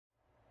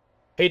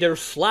Hey there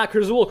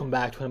slackers, welcome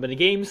back to Unlimited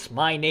Games.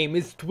 My name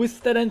is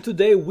Twisted and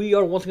today we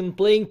are once again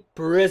playing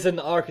Prison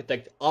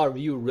Architect. Are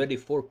you ready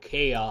for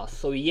chaos?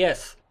 So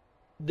yes,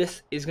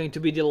 this is going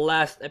to be the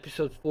last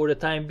episode for the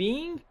time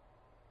being.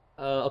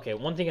 Okay,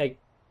 one thing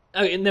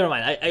okay, never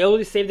mind, I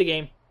already saved the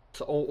game.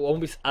 So won't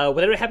be,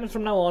 whatever happens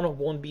from now on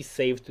won't be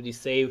saved to the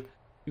save.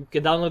 You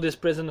can download this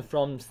prison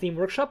from Steam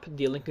Workshop,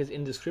 the link is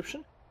in the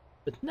description.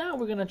 But now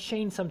we're gonna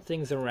change some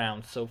things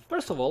around. So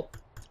first of all,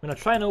 I'm gonna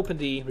try and open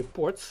the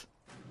reports.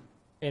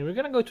 And we're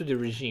gonna go to the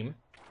regime,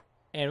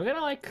 and we're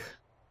gonna make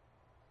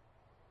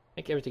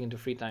everything into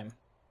free time.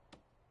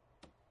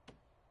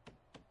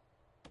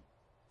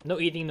 No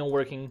eating, no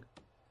working,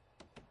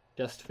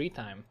 just free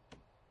time.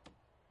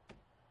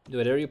 Do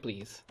whatever you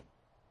please.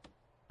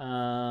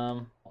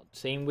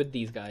 Same with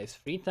these guys.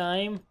 Free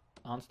time,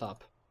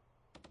 non-stop.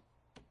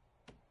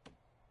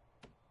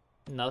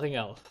 Nothing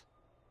else.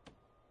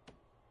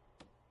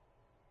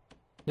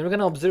 Then we're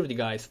gonna observe the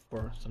guys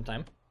for some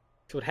time.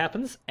 See what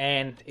happens,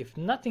 and if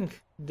nothing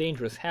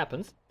dangerous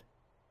happens,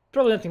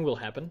 probably nothing will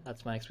happen,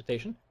 that's my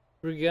expectation,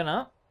 we're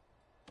gonna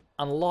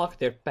unlock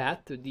their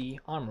path to the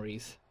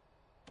armories.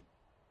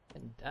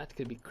 And that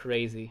could be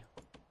crazy.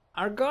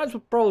 Our guards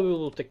will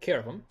probably take care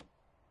of them,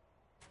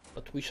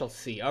 but we shall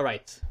see.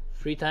 Alright,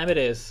 free time it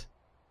is.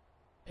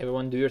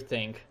 Everyone do your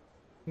thing.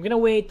 I'm gonna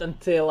wait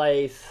until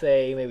I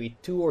say maybe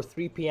 2 or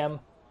 3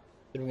 p.m.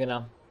 Then we're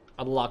gonna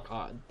unlock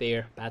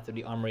their path to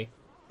the armory.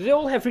 They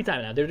all have free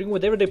time now. They're doing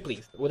whatever they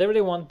please. Whatever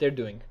they want, they're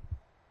doing.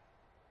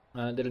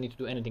 They don't need to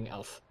do anything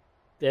else.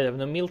 They have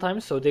no meal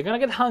time, so they're gonna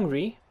get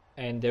hungry.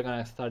 And they're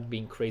gonna start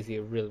being crazy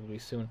really, really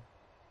soon.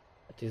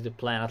 That is the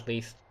plan, at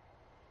least.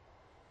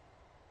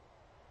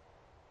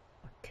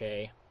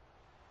 Okay.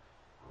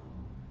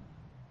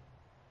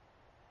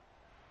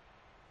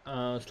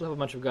 Still have a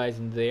bunch of guys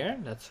in there.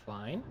 That's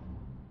fine.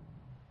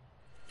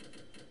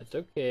 That's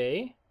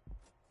okay.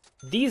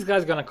 These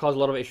guys are gonna cause a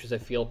lot of issues, I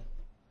feel.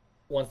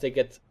 Once they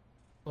get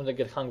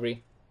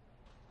hungry.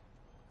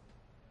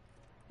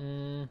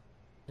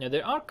 Yeah,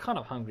 they are kind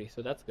of hungry,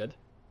 so that's good.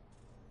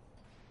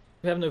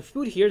 We have no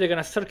food here. They're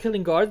gonna start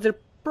killing guards. They're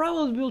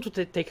probably able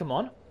to take them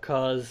on,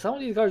 because some of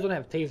these guards don't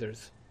have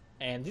tasers.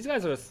 And these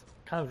guys are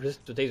kind of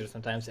resistant to tasers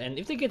sometimes. And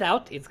if they get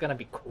out, it's gonna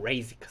be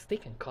crazy, because they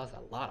can cause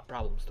a lot of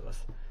problems to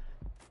us.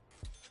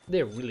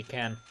 They really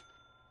can.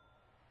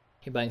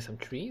 You're buying some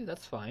trees,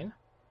 that's fine.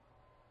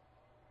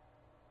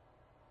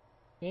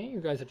 Okay,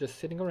 you guys are just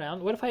sitting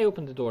around. What if I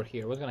open the door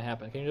here? What's gonna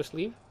happen? Can you just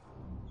leave?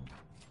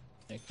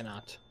 I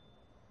cannot.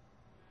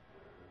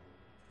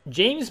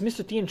 James,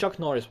 Mr. T, and Chuck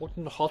Norris walked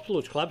in the hospital,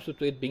 which collapsed due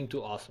to it being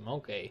too awesome.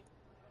 Okay.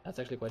 That's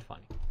actually quite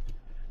funny.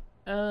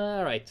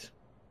 Alright.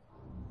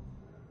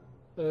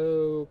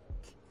 So,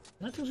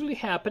 nothing's really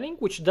happening,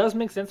 which does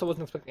make sense. I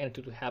wasn't expecting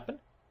anything to happen.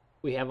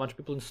 We have a bunch of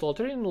people in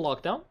solitary and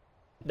lockdown.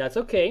 That's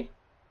okay.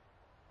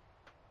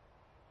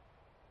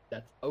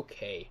 That's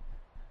okay.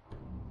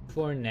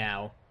 For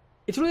now.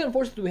 It's really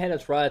unfortunate we had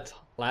that riot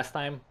last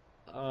time,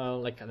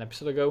 like an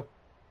episode ago,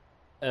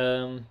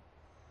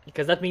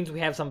 because that means we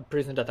have some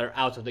prisoners that are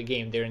out of the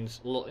game. They're in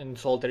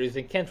solitaries.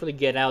 They can't really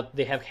get out.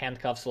 They have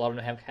handcuffs. A lot of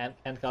them have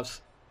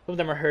handcuffs. Some of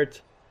them are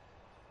hurt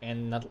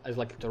and not as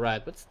likely to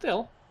riot, but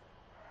still,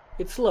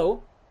 it's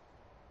slow.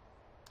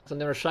 Some of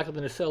them are shackled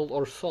in a cell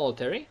or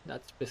solitary.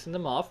 That's pissing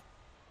them off.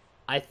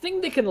 I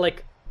think they can,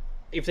 like,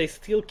 if they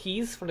steal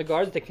keys from the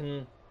guards, they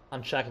can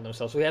unshackle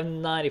themselves. So we have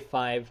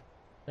 95,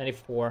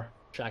 94.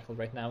 Shackled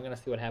right now. I'm gonna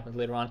see what happens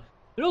later on.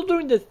 They're all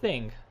doing their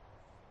thing,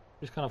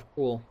 which is kind of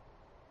cool.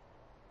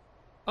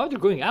 Oh, they're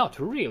going out,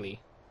 really?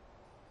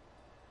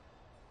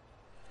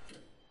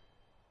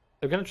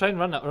 They're gonna try and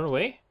run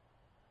away?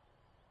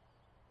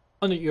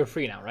 Oh no, you're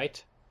free now,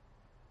 right?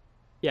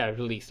 Yeah,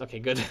 released. Okay,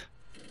 good.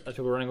 Thought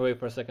you were running away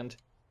for a second.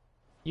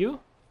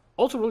 You?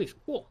 Also released.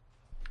 Cool.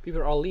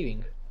 People are all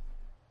leaving.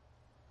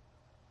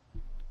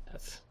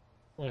 That's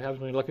what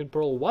happens when you lock in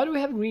Pearl. Why do we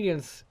have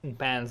ingredients in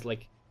pans,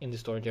 like, in the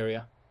storage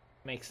area?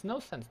 Makes no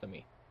sense to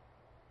me.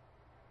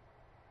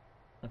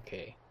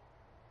 Okay.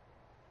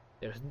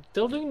 They're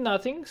still doing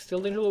nothing. Still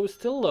danger low is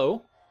still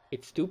low.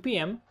 It's 2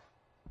 p.m.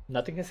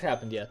 Nothing has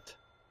happened yet.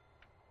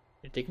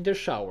 They're taking their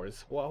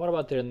showers. What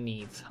about their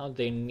needs? How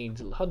their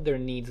needs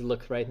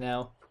look right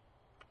now?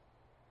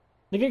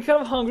 They're getting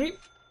kind of hungry.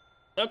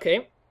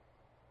 Okay.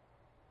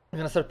 I'm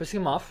gonna start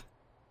pissing them off.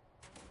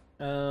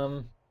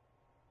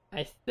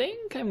 I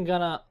think I'm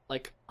gonna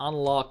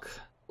unlock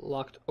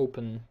locked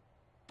open.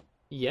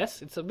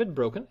 Yes, it's a bit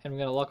broken, and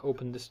we're gonna lock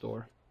open this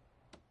door.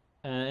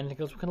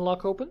 Anything else we can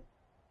lock open?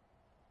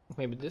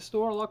 Maybe this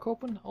door lock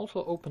open?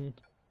 Also open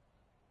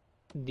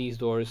these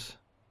doors.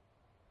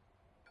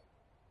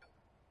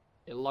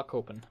 Yeah, lock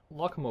open.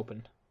 Lock them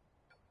open.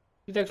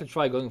 You could actually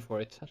try going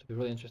for it. That would be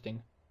really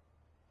interesting.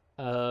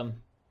 Wanna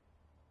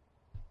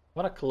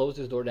close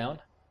this door down?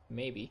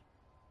 Maybe.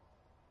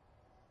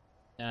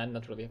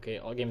 Not really. Okay,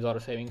 all games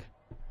auto-saving.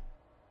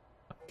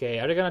 Okay,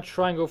 are they gonna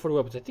try and go for the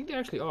weapons? I think they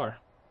actually are.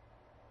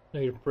 No,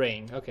 you're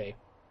praying. Okay.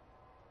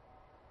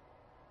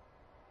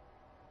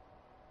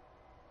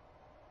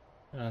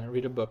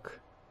 Read a book.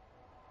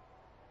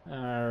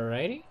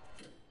 Alrighty.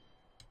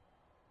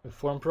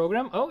 Reform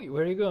program. Oh,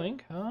 where are you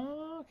going?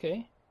 Oh,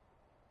 okay.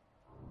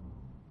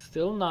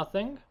 Still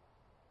nothing.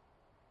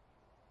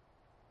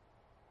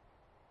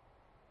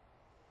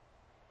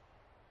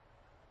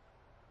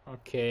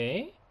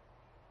 Okay.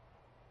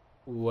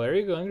 Where are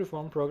you going?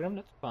 Reform program.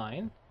 That's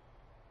fine.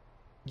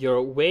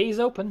 Your way is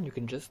open. You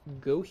can just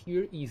go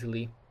here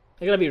easily.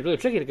 It's gonna be really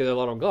tricky because there are a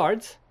lot of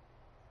guards.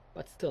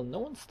 But still, no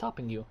one's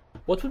stopping you.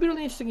 What would be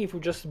really interesting if we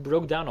just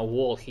broke down a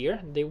wall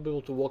here? They would be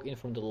able to walk in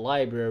from the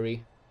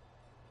library.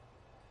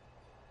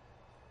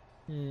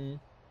 The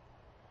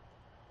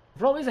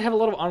problem is I have a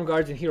lot of armed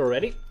guards in here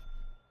already.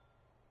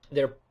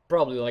 They're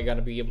probably like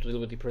gonna be able to deal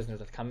with the prisoners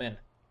that come in.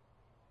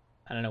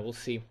 I don't know, we'll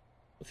see.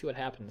 We'll see what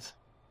happens.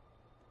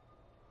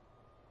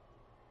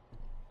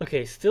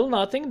 Okay, still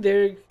nothing.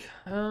 There,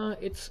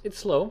 it's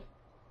slow.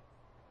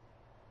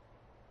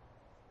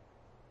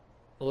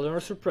 A lot of them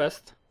are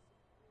suppressed.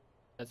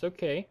 That's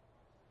okay.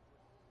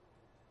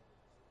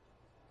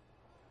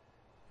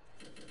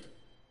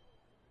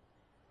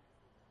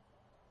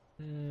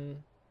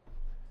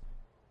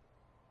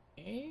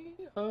 Okay.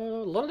 A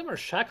lot of them are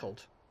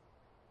shackled.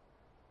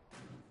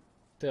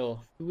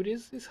 Still, food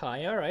is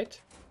high. All right.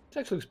 Let's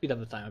actually speed up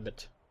the time a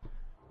bit.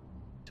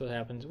 See what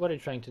happens. What are you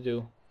trying to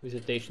do?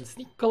 Visitation.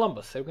 Sneak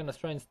Columbus. Are we gonna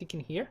try and sneak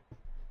in here?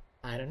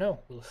 I don't know.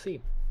 We'll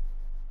see.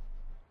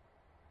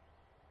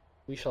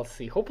 We shall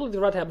see. Hopefully the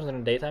riot happens in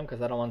the daytime,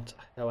 because I don't want to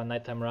have a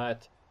nighttime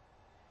riot.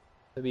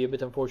 That'd be a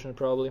bit unfortunate,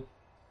 probably.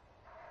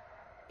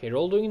 Okay, you're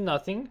all doing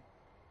nothing.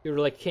 You're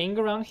like hanging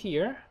around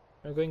here.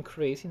 You're going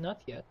crazy.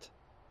 Not yet.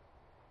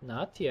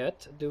 Not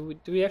yet. Do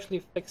we actually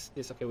fix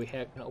this? Okay, we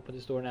can open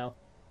this door now.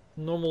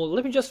 Normal.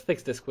 Let me just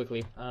fix this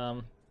quickly.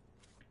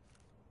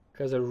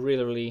 Because I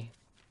really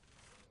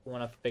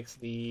want to fix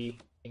the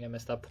thing I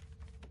messed up.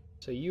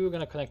 So you're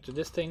gonna connect to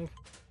this thing,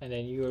 and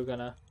then you're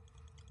gonna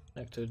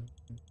connect to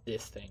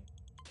this thing.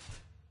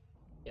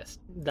 Yes,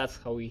 that's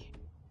how we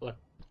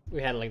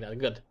had it like that.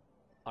 Good.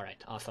 All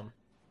right, awesome.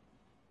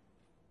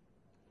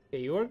 Okay,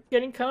 you're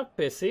getting kind of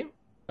pissy,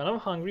 kind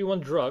of hungry. You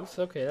want drugs?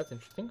 Okay, that's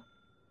interesting.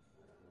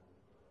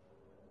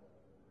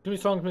 Extremely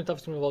strong, extremely tough,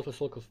 extremely volatile,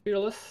 soul called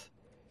fearless.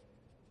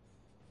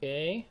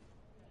 Okay.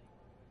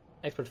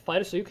 Expert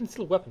fighter, so you can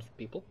steal weapons from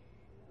people.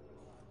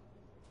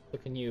 So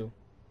can you.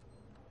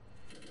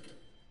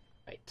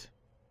 Right.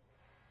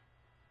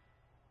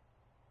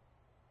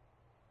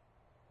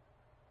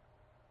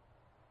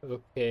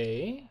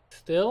 Okay.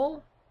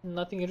 Still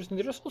nothing interesting.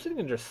 They're just all sitting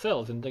in their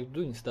cells and like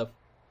doing stuff.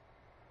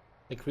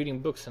 Like reading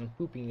books and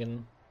pooping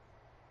and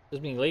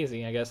just being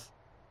lazy, I guess.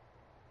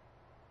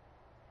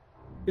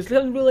 You still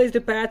haven't realized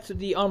the path to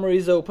the armory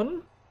is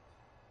open.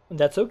 And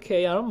that's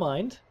okay, I don't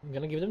mind. I'm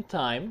gonna give them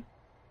time.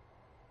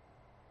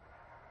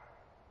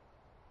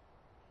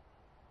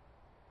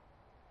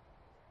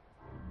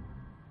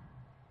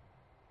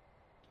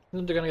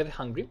 They're gonna get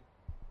hungry.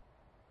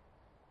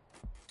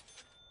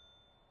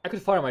 I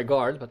could fire my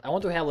guards, but I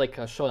want to have like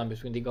a showdown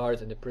between the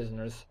guards and the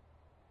prisoners.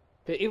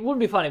 It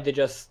wouldn't be fun if they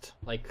just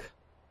like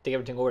take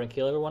everything over and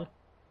kill everyone. I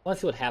want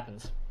to see what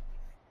happens.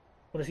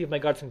 I want to see if my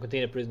guards can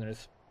contain the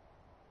prisoners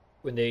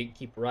when they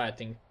keep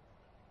rioting.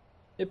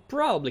 They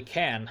probably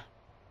can.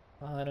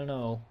 I don't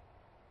know.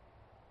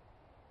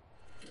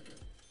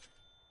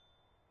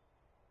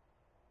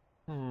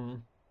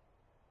 And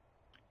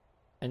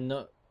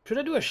no, should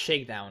I do a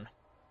shakedown?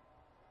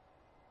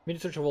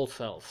 Immediate search of all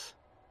cells.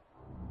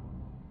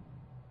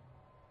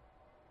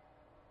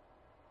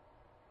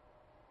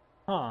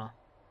 Huh.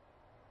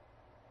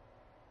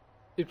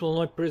 It will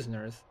annoy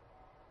prisoners.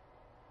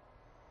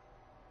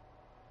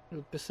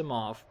 It'll piss them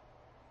off.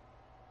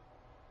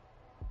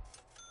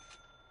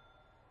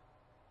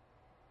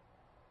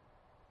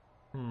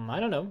 I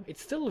don't know.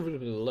 It's still really,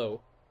 really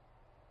low.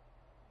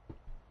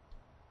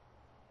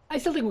 I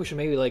still think we should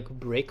maybe like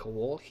break a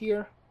wall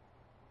here.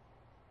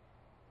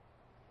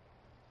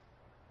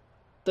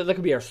 That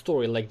could be our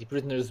story, like the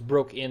prisoners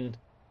broke in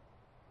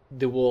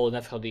the wall and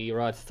that's how the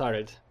riot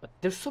started. But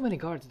there's so many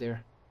guards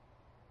there.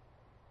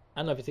 I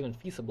don't know if it's even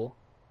feasible.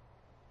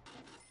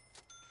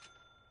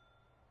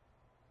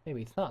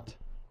 Maybe it's not.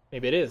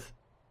 Maybe it is.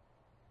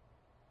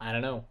 I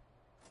don't know.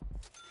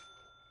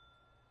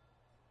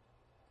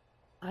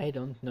 I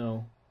don't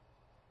know.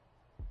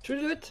 Should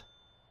we do it?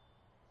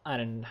 I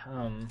don't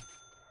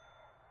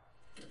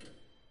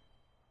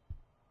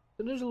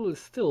The is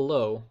still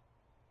low.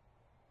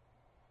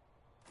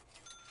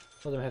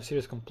 Some of them have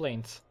serious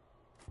complaints.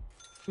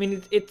 I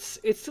mean, it's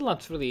still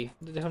not really.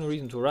 They have no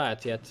reason to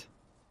riot yet.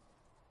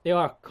 They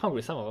are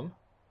hungry, some of them.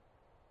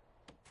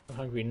 Not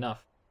hungry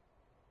enough.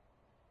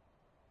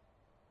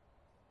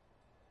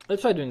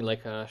 Let's try doing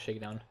like a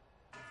shakedown.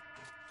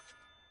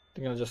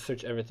 I'm gonna just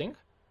search everything.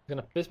 I'm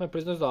gonna piss my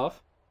prisoners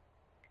off.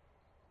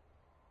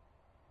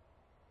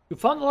 You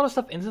found a lot of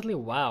stuff instantly?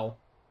 Wow.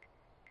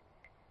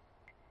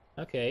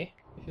 Okay,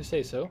 if you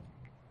say so.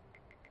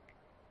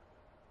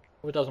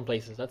 4,000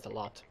 places, that's a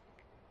lot.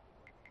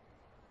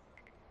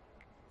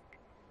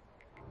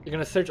 You're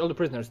gonna search all the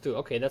prisoners too.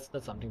 Okay, that's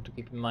something to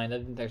keep in mind. I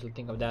didn't actually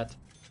think of that.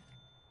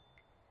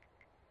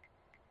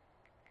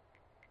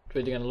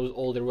 they're gonna lose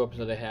all their weapons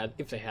that they had,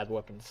 if they had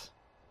weapons.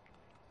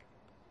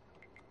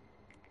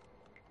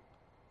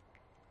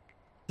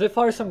 Do they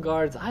fire some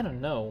guards? I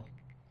don't know.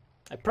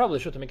 I probably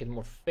should to make it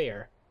more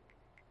fair.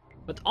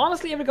 But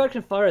honestly, every guard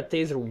can fire a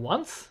taser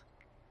once.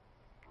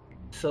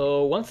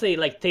 So once they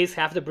like tase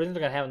half the prisoners,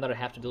 they're gonna have another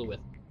half to deal with.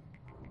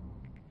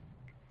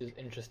 Which is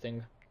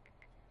interesting.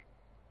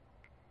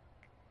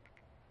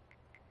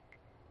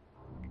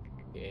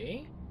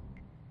 Okay.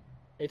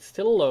 It's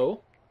still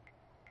low.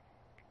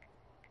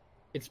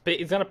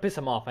 It's gonna piss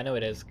them off, I know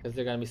it is, because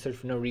they're gonna be searched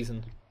for no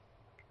reason.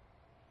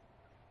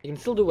 They can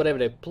still do whatever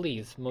they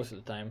please most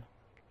of the time.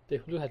 They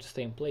do have to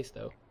stay in place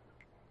though.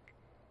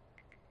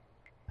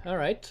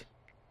 Alright.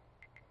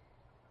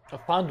 I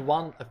found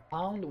one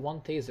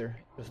taser.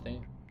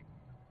 Interesting.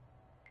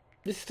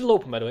 This is still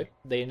open, by the way.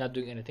 They're not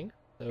doing anything.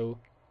 So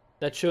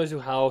that shows you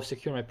how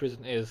secure my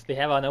prison is. They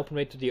have an open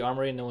way to the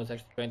armory and no one's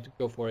actually trying to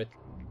go for it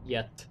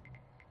yet.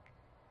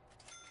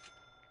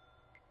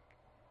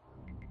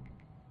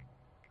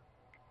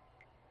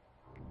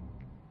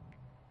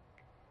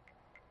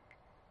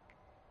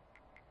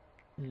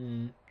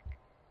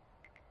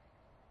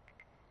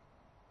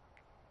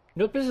 You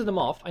know what pisses them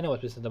off? I know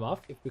what pisses them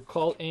off. If we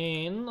call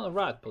in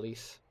riot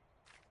police.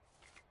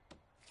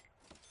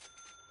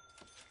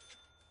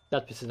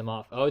 That pisses them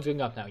off. Oh, it's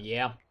going up now.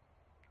 Yeah.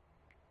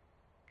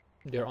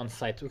 They're on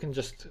site. We can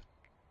just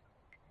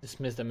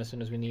dismiss them as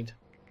soon as we need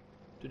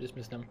to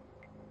dismiss them.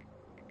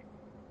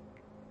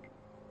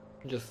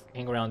 Just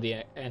hang around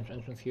the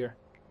entrance here.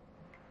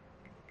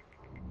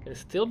 They're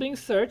still being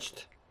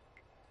searched.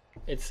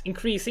 It's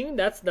increasing.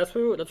 That's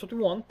what we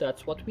want.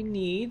 That's what we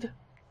need.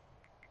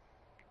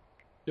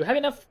 Do I have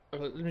enough?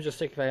 Let me just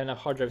check if I have enough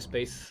hard drive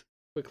space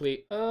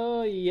quickly.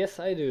 Yes,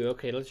 I do.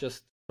 Okay, let's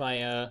just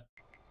try.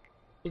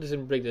 We'll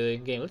just break the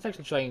game. Let's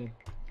actually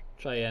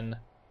try and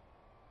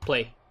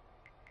play.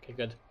 Okay,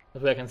 good.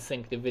 That way I can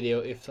sync the video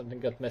if something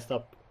got messed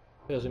up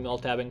because of me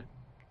alt tabbing.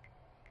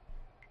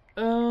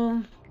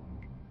 Okay,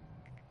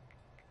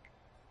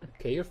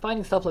 you're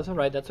finding stuff left and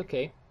right. That's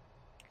okay.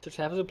 Search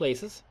half of the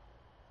places.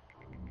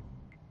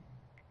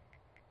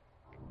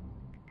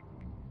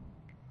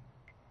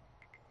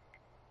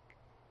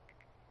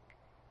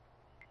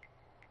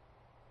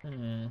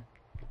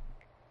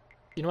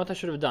 You know what I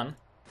should have done?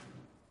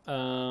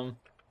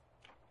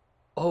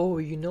 Oh,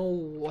 you know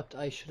what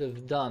I should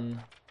have done?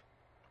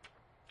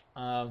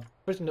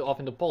 First off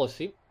in the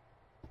policy.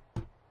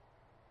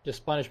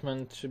 Just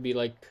punishment should be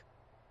like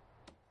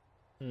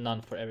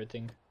none for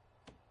everything.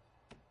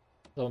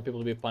 I want people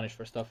to be punished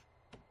for stuff.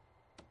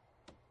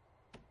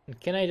 And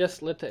can I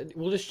just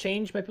will this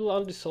change my people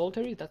out of the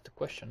solitary? That's the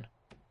question.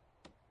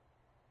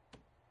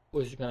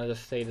 Or is it gonna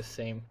just stay the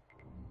same?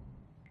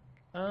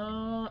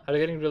 Are they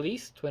getting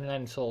released?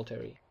 29 in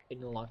solitary. 8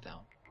 in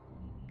lockdown.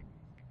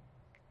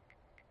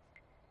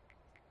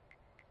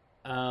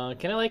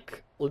 Can I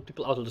like let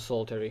people out of the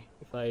solitary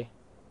if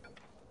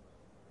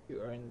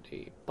you are in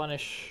the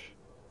punish?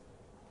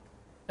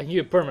 I can give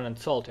you permanent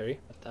solitary,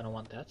 but I don't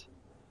want that.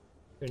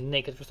 You're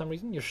naked for some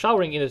reason. You're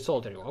showering in the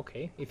solitary.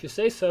 Okay, if you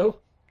say so.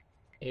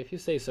 If you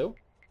say so.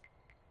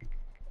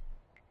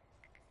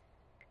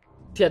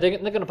 Yeah, they're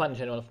not gonna punish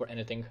anyone for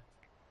anything.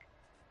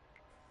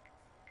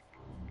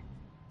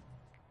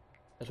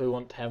 That's why we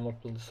want to have more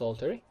people in the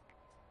solitary.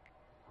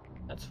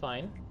 That's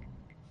fine.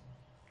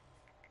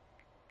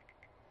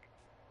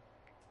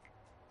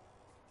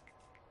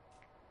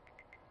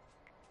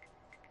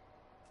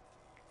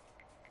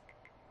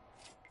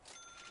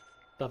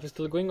 Stuff is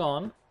still going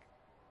on.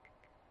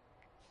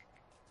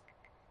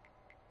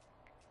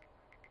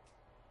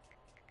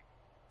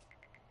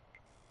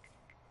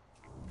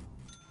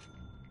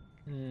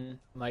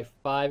 My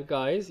 5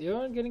 guys,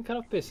 you're getting kind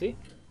of pissy.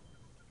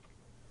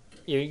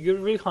 You're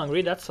really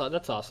hungry. That's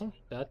awesome.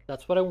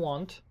 That's what I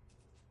want.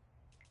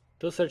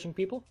 Still searching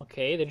people.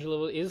 Okay, the danger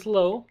level is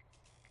low.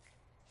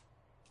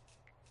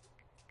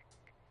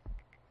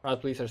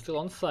 Riot police are still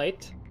on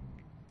site.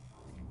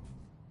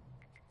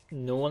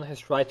 No one has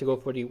tried to go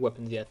for the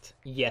weapons yet.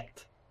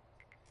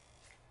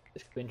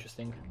 This could be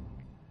interesting.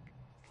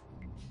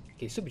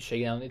 Okay, stupid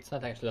shakedown. It's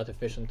not actually that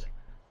efficient.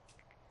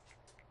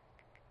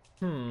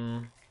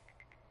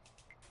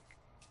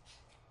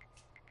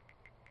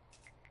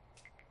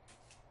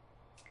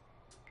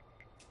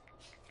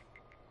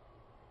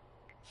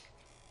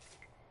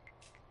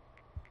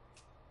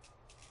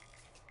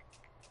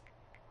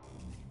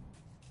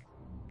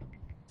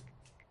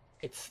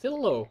 It's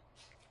still low.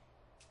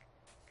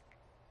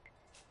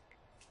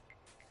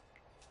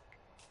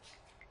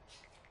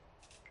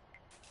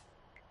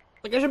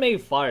 Like, I should maybe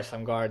fire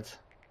some guards.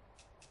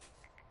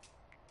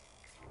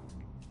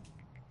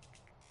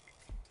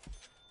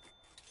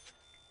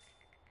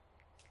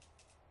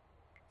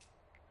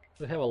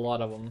 We have a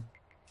lot of them.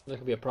 That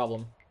could be a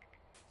problem.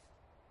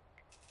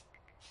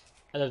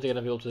 I don't think I'm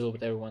gonna be able to deal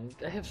with everyone.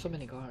 I have so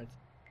many guards.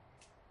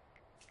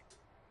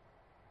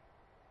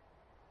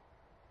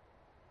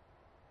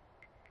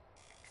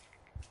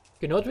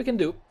 You know what we can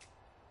do?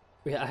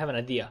 I have an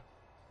idea.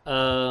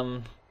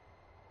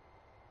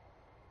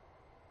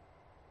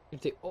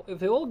 if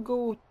they all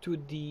go to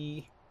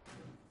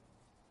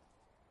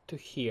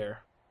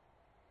here.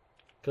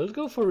 Okay, let's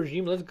go for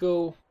regime. Let's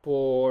go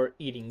for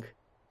eating.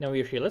 Now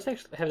we're here. Let's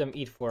actually have them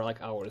eat for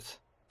like hours.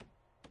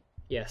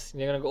 Yes,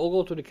 they're gonna all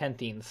go to the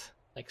canteens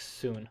like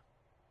soon,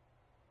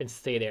 and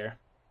stay there.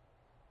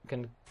 You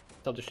can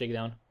stop the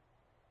shakedown.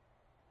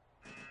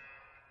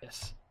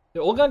 Yes,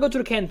 they're all gonna go to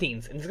the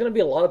canteens, and there's gonna be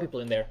a lot of people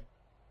in there,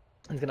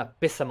 and it's gonna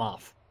piss them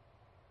off.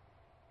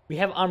 We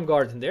have armed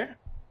guards in there.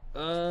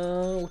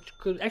 Which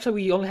could actually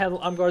we only had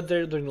armed guards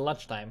there during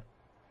lunchtime,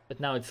 but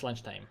now it's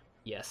lunchtime.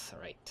 Yes,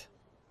 alright.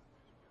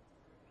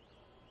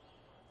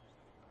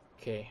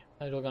 Okay,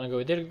 they're all gonna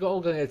go. They're all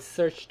gonna get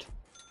searched.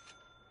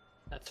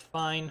 That's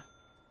fine.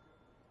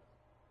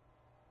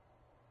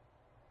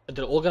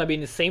 They're all gonna be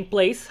in the same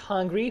place,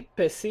 hungry,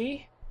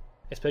 pissy,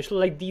 especially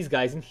like these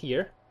guys in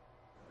here.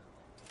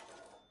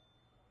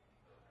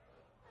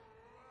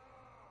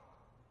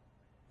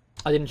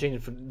 I didn't change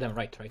it for them.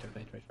 Right.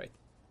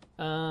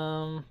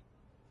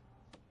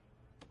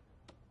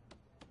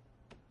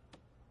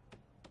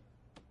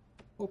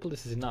 Hopefully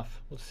this is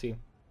enough. We'll see.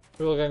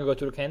 We're all gonna go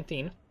to the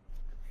canteen.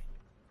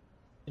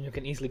 And you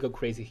can easily go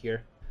crazy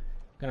here.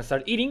 Gonna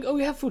start eating. Oh,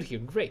 you have food here.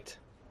 Great.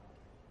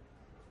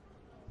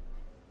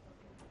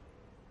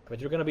 But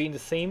you're gonna be in the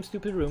same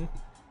stupid room.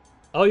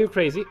 Oh, you're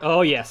crazy.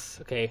 Oh, yes.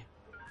 Okay.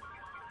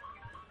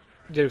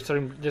 They're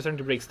starting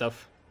to break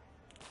stuff.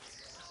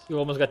 You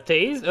almost got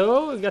tased.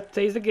 Oh, you got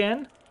tased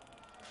again.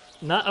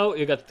 No, oh,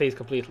 you got tased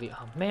completely.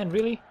 Oh, man,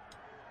 really?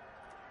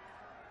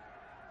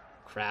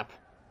 Crap.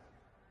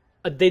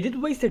 They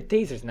did waste their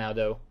tasers now,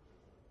 though.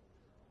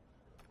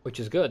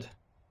 Which is good.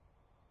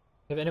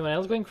 Have anyone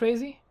else going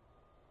crazy?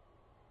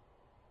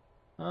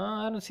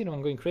 I don't see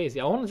anyone going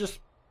crazy. I want to just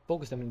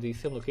focus them in the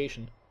same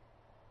location.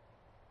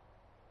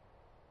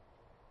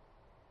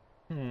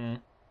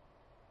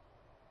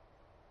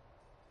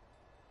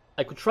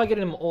 I could try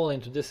getting them all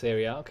into this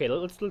area. Okay,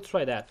 let's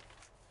try that.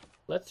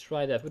 Let's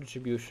try that. With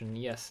distribution.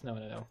 Yes. No.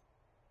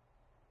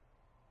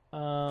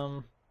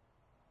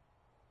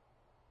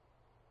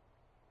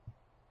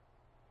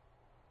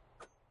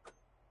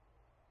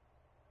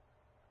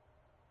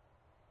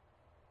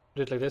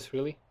 Do it like this,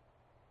 really?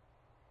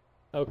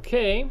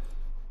 Okay.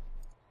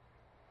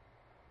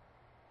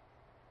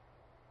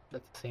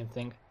 That's the same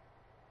thing.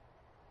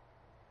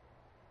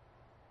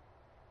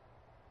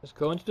 Just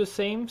go into the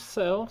same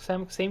cell,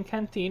 same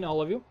canteen,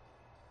 all of you.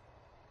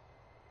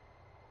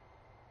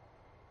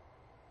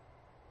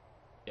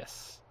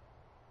 Yes.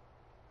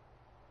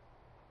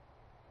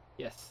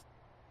 Yes.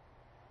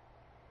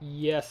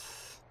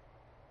 Yes.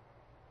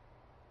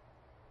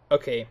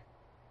 Okay.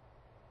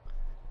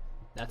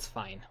 That's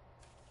fine.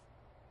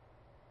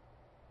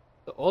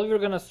 So all you're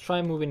gonna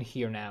try moving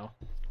here now.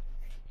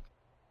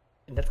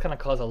 And that's gonna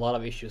cause a lot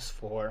of issues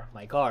for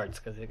my guards,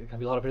 because there's gonna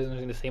be a lot of prisoners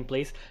in the same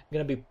place. They're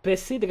gonna be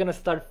pissy, they're gonna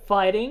start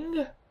fighting.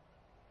 And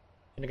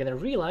they're gonna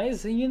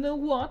realize, you know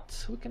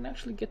what? We can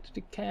actually get to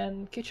the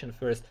kitchen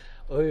first.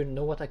 Or you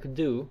know what I could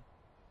do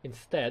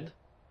instead?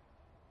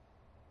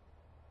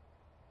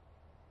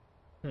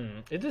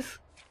 Is this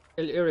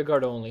area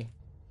guard only?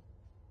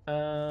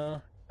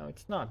 No,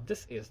 it's not.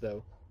 This is,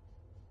 though.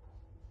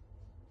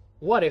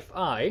 What if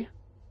I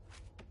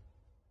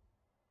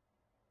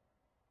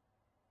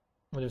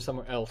move them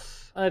somewhere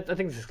else? I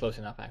think this is close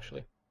enough,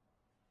 actually.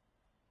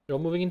 They're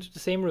all moving into the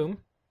same room.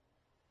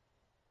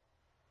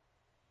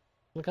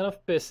 I'm kind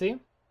of pissy.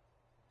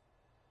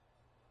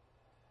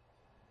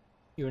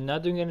 You're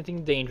not doing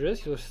anything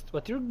dangerous,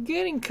 but you're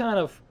getting kind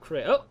of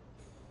crazy.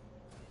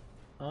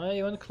 Oh!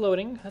 You want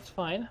clothing? That's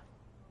fine.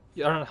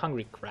 You are not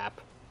hungry,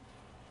 crap.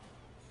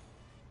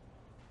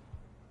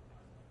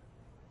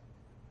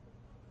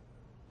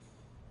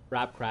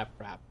 Crap.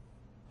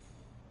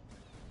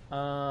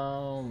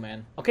 Oh,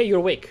 man. Okay, you're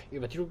awake,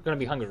 but you're gonna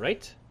be hungry,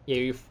 right? Yeah,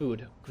 you have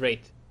food.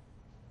 Great.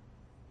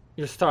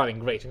 You're starving.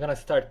 Great. You're gonna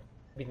start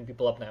beating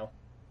people up now.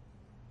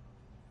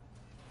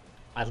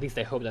 At least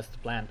I hope that's the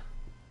plan.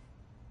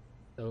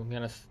 So I'm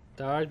gonna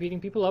start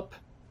beating people up.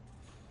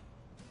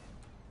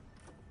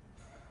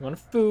 You want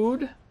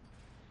food? I'm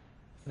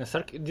gonna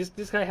start.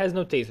 This guy has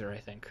no taser, I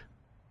think.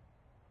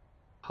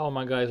 How are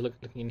my guys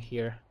looking in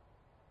here?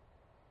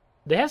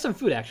 They have some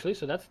food actually,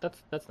 so that's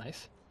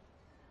nice.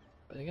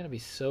 But they're gonna be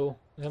so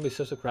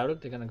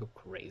crowded. They're gonna go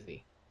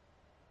crazy.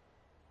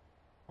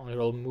 Oh, they're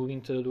all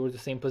moving towards the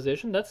same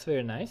position. That's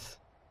very nice.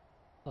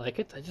 I like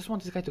it. I just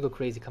want this guy to go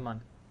crazy. Come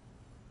on.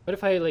 What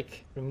if I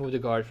like remove the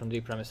guard from the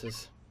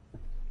premises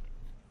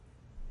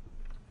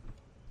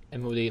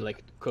and move the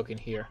like cook in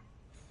here?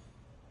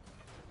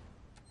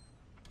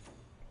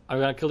 Are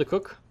we gonna kill the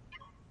cook?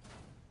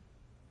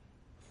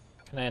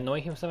 Can I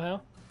annoy him somehow?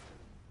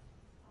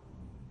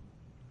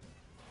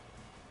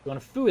 You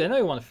want food? I know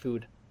you want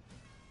food.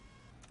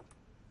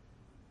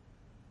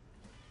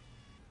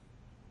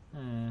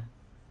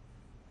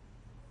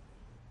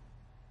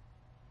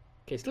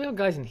 Okay, still have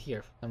guys in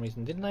here for some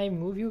reason. Didn't I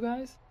move you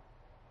guys?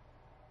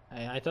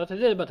 I thought I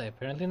did, but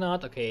apparently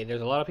not. Okay,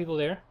 there's a lot of people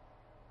there.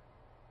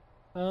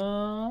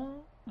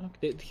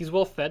 Okay, he's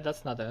well fed.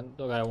 That's not the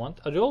guy I want.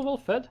 Are they all well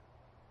fed?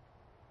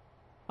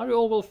 How are you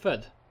all well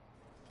fed?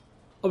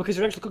 Oh, because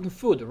you're actually cooking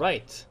food,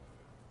 right?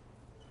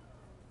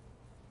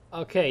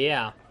 Okay,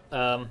 yeah.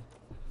 I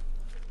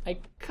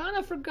kind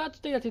of forgot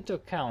to take that into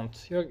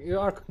account. You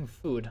are cooking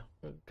food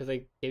because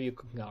I gave you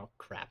cooking. Oh,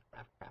 crap.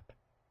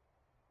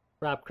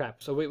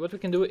 So what we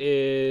can do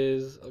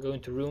is I'll go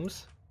into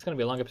rooms. It's gonna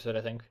be a long episode,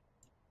 I think,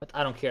 but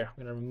I don't care.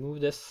 I'm gonna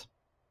remove this,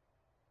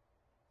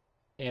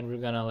 and we're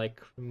gonna like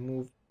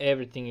remove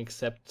everything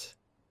except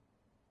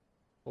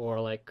for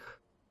like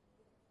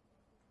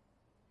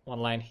one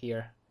line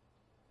here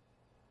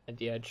at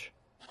the edge.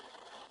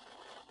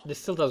 This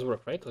still does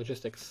work, right?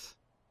 Logistics,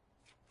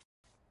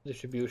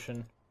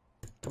 distribution.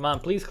 Come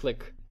on, please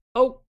click.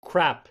 Oh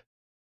crap!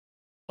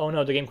 Oh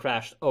no, the game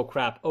crashed. Oh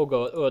crap. Oh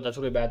god. Oh, that's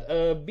really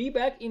bad. Be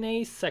back in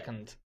a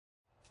second.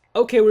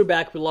 Okay, we're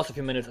back. We lost a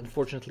few minutes.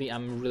 Unfortunately,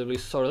 I'm really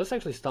sorry. Let's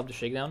actually stop the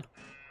shakedown.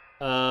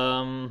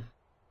 Stop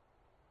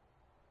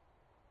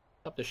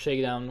the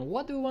shakedown.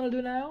 What do we want to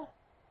do now?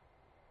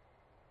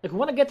 Like, we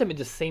want to get them in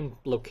the same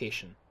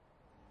location.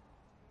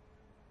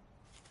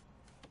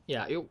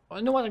 Yeah, you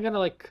know what? I'm gonna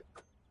like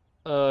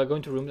go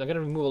into rooms. I'm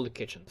gonna remove all the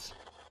kitchens.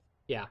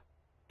 Yeah,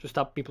 to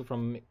stop people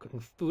from cooking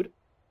food.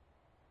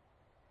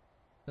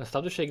 Gonna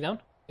stop the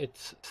shakedown.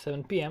 It's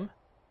 7 p.m.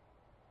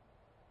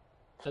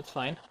 That's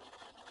fine.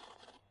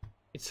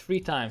 It's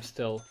free time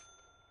still.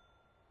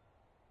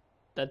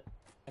 That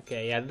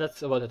okay? Yeah,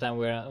 that's about the time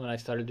when I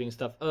started doing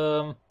stuff.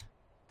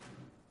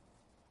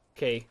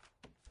 Okay.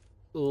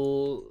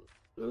 What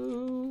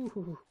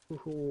do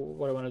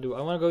I want to do?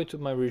 I want to go into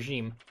my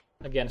regime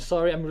again.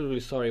 Sorry, I'm really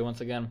sorry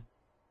once again.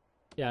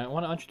 Yeah, I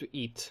want you to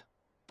eat.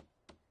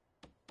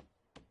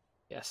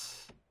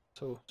 Yes.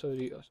 So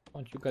I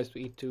want you guys to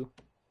eat too.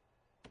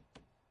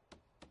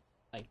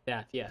 Like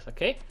that, yes,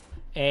 okay.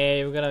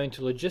 And we're gonna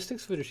into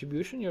logistics for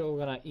distribution. You're all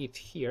gonna eat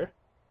here.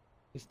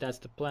 At least that's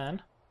the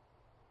plan.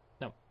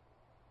 No,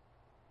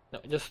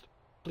 just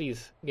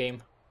please,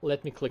 game,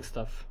 let me click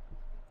stuff.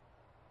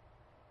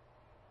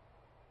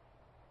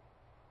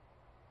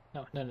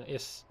 No,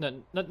 yes,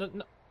 no, not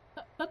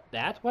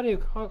that. What are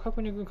you? How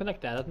can you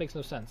connect that? That makes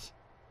no sense.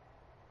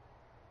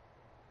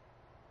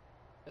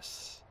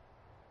 Yes.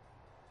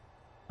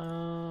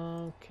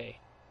 Okay.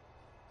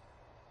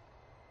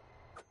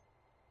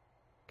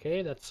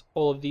 Okay, that's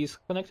all of these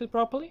connected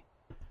properly.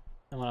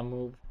 I want to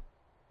move,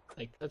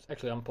 like, let's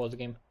actually unpause the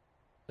game.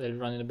 Let it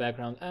run in the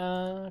background.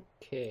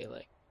 Okay,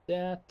 like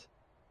that.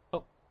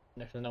 Oh,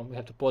 actually no, we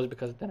have to pause it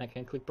because then I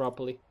can't click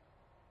properly.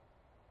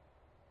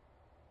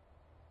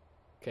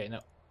 Okay, no.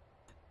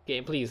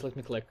 Okay, please let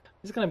me click.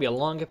 This is gonna be a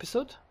long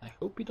episode. I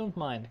hope you don't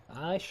mind.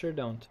 I sure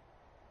don't.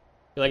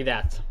 Like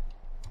that.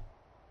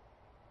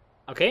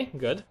 Okay,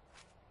 good.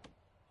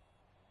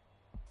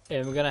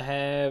 And we're gonna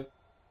have.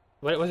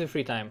 What was it?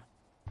 Free time.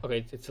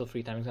 Okay, it's still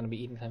free time. It's gonna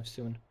be eating time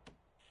soon.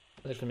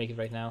 Let's actually make it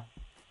right now.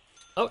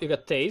 Oh, you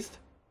got tased.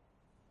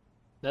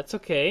 That's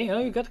okay. Oh,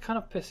 you got kind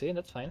of pissy.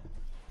 That's fine.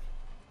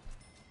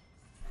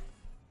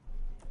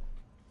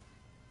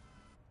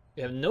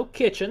 You have no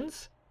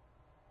kitchens.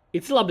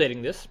 It's still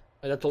updating this.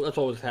 That's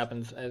always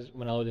happens as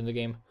when I load in the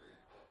game.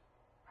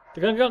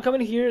 They're gonna come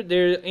in here.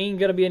 There ain't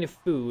gonna be any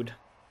food.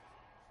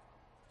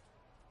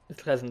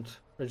 It hasn't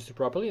registered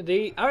properly.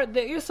 There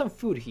is some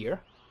food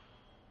here.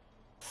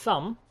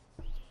 Some.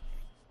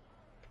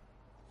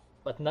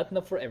 But not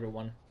enough for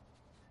everyone.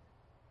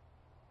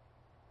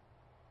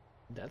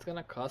 That's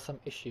gonna cause some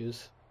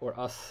issues for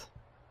us.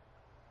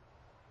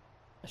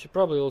 I should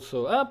probably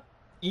also...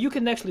 you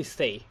can actually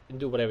stay and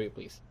do whatever you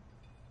please.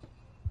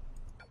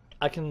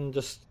 I can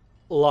just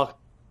lock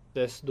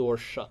this door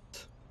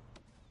shut.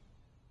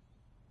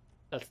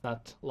 That's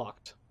not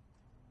locked.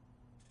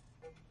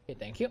 Okay,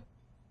 thank you.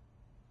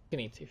 You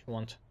can eat if you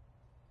want.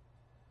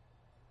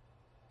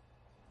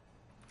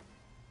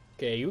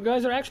 Okay, you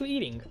guys are actually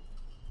eating.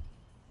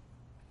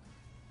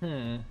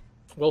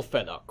 Well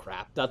fed. Oh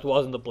crap, that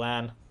wasn't the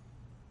plan.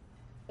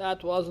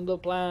 That wasn't the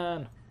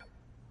plan.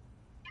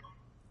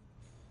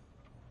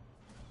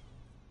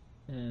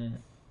 My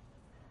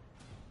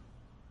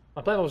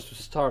plan was to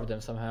starve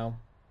them somehow.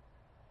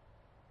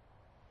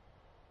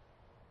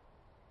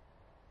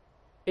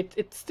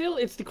 It's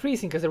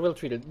decreasing because they're well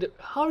treated.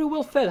 How are you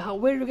well fed?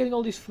 Where are you getting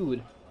all this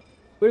food?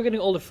 Where are you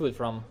getting all the food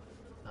from?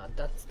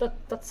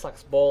 That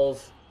sucks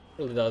balls.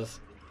 It really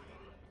does.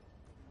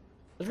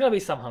 There's gonna be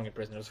some hungry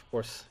prisoners, of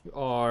course. You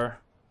are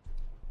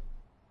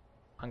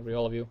hungry,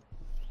 all of you.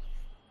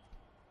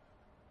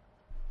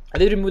 I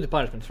did remove the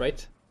punishments,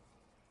 right?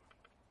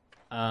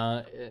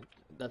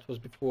 That was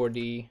before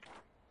the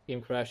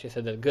game crashed. I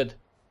said that. Good.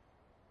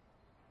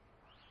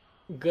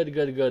 Good.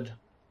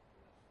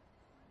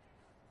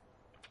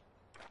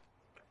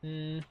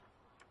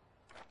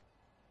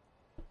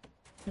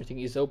 Everything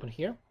is open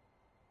here.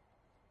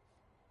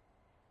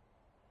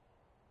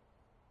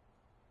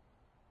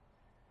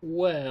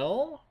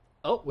 Well,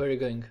 oh, where are you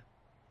going?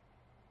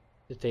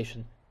 The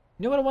station.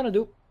 You know what I want to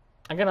do?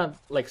 I'm gonna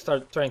like try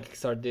and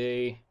kickstart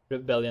the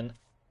rebellion.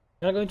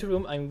 I'm gonna go into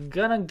room. I'm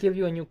gonna give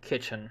you a new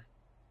kitchen.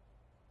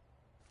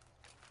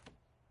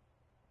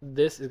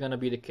 This is gonna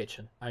be the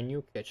kitchen. Our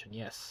new kitchen,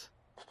 yes.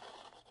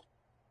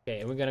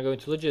 Okay, we're gonna go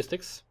into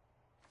logistics.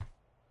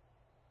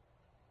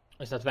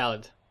 It's not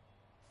valid.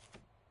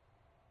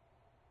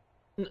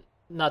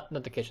 Not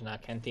the kitchen,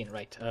 canteen,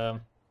 right.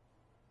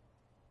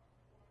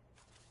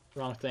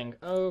 Wrong thing.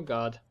 Oh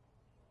god.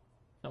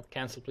 No,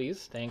 cancel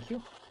please, thank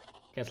you.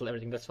 Cancel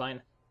everything, that's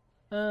fine.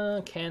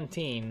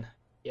 Canteen.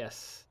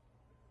 Yes.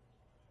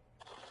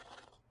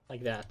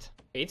 Like that.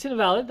 Okay, it's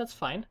invalid, that's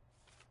fine.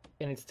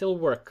 Can it still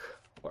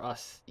work for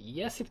us?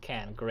 Yes, it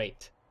can.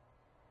 Great.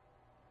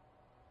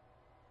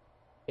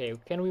 Okay,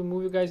 can we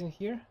move you guys in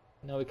here?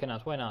 No, we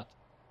cannot. Why not?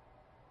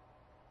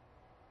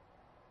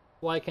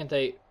 Why can't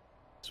I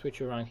switch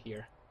you around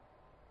here?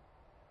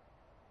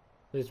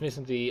 It's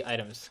missing the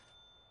items.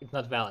 It's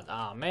not valid.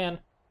 Ah, man.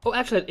 Oh,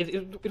 actually,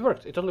 it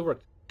worked. It totally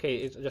worked. Okay,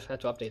 it just had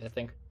to update, I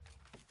think.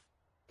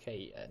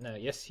 Okay, no,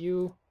 yes,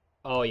 you.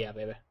 Oh, yeah,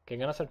 baby. Okay, I'm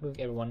gonna start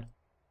moving everyone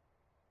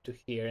to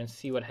here and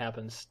see what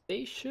happens.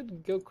 They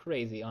should go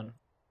crazy on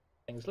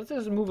things. Let's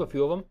just move a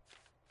few of them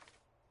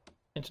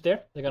into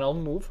there. They're gonna all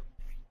move.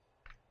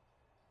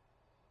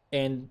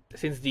 And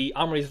since the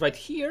armory is right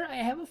here, I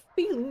have a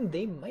feeling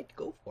they might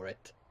go for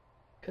it.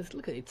 Because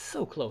look at it, it's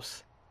so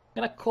close.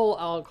 I'm gonna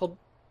I'll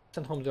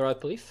send home the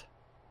riot police.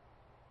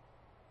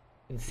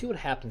 And see what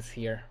happens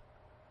here.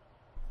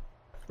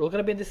 We're all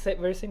gonna be in this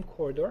very same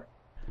corridor.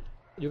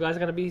 You guys are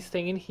gonna be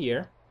staying in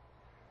here.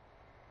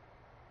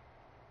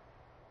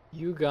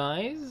 You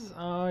guys,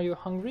 are you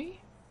hungry?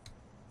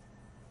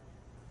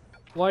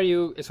 Why are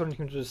you escorting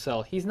him to the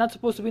cell? He's not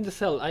supposed to be in the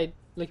cell. I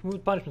like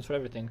moved punishments for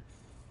everything.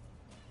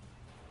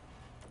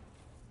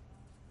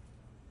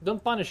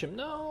 Don't punish him.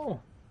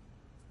 No.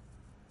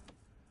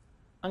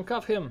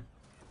 Uncuff him.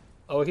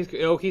 Oh,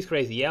 he's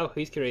crazy. Yeah,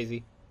 he's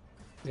crazy.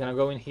 He's gonna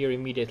go in here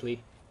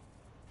immediately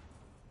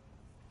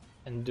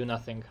and do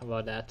nothing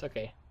about that.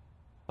 Okay.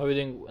 How are we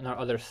doing on our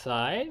other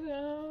side?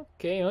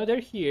 Okay, oh, they're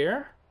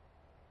here.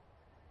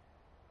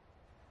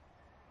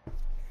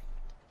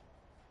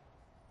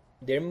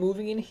 They're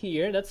moving in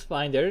here, that's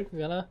fine. They're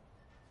gonna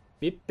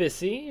be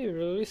pissy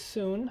really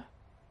soon.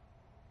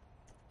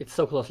 It's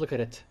so close, look at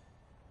it.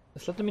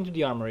 Let's let them into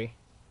the armory.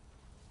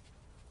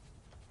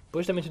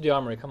 Push them into the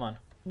armory, come on.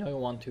 No, you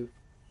want to.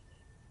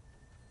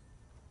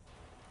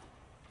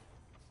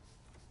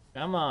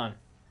 Come on.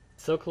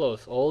 So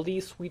close. All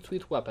these sweet,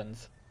 sweet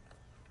weapons.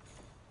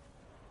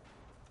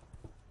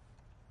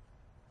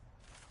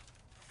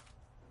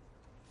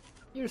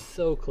 You're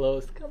so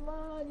close. Come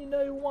on, you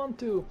know you want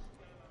to.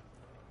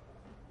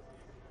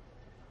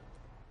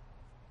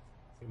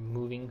 You're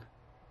moving.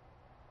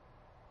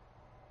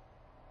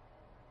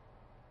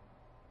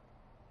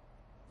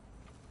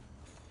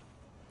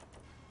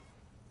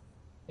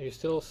 Are you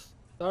still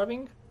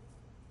starving?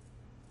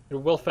 You're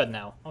well fed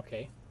now.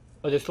 Okay.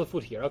 Oh, there's still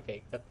food here.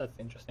 Okay, that's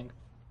interesting.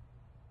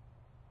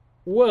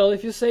 Well,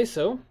 if you say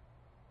so.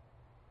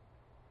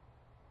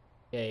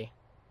 Okay.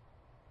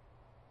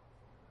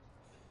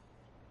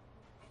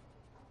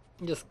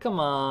 Just come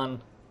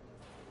on.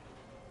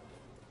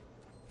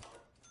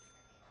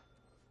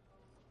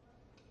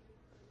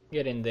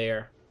 Get in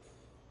there.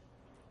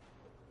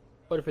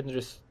 What if it's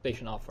just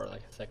station off for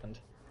like a second?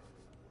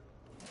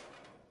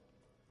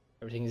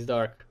 Everything is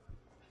dark.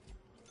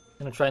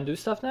 Gonna try and do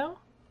stuff now?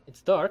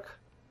 It's dark.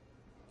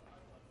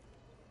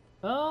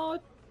 Oh,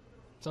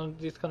 it's not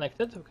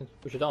disconnected. We can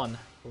push it on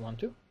if we want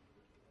to.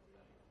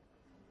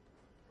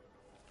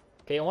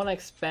 Okay, I want to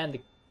expand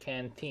the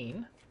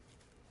canteen.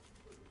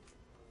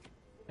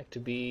 Like to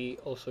be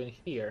also in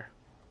here.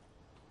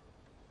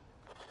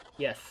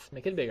 Yes,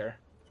 make it bigger.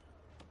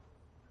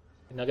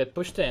 And I'll get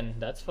pushed in,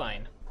 that's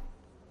fine.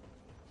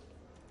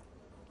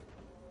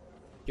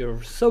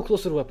 You're so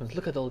close to the weapons.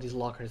 Look at all these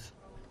lockers.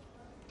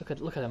 Look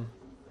at them.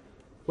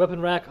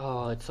 Weapon rack.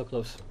 Oh, it's so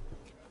close.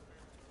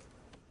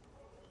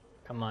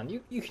 Come on,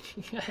 you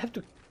I have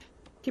to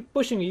keep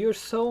pushing you. You're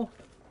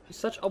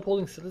such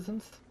upholding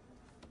citizens.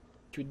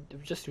 You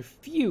just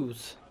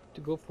refuse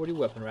to go for the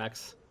weapon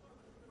racks.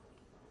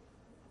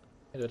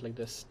 I do it like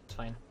this. It's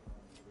fine.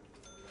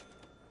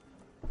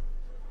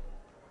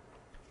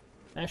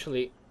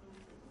 Actually,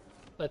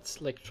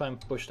 let's like try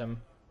and push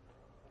them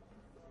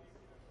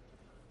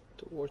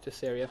towards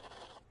this area.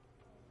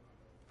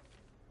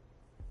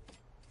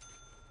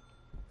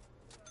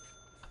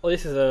 Oh,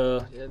 this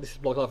is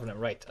blocked off for them,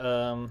 right?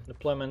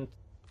 Deployment.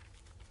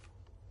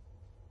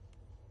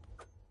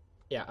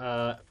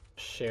 Yeah,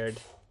 shared.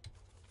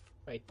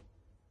 Right.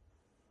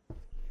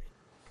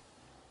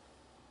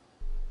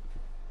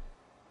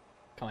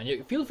 Come on,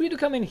 you feel free to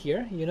come in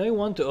here. You know you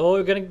want to. Oh,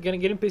 you're gonna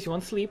get in peace. You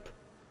want sleep.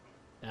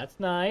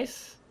 That's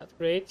nice. That's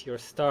great. You're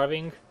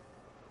starving.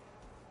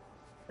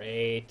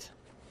 Great.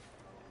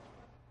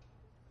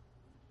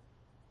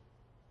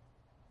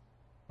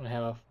 I'm gonna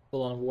have a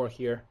full-on war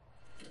here.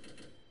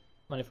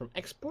 Money from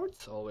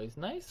exports, always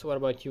nice. What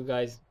about you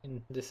guys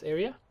in this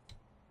area?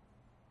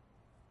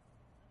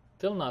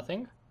 Still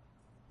nothing.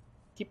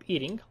 Keep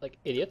eating like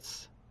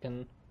idiots.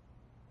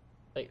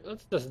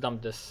 Let's just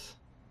dump this.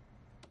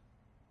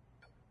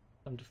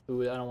 Dump the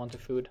food. I don't want the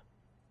food.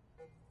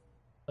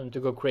 Them to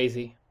go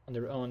crazy on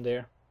their own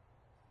there.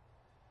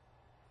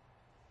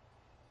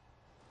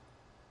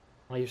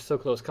 Oh, you're so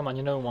close. Come on,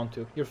 you know you want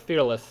to. You're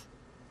fearless.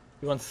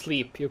 You want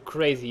sleep. You're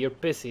crazy. You're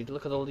pissy.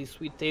 Look at all these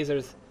sweet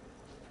tasers.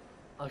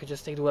 I could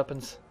just take the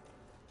weapons.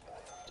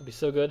 It'd be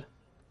so good.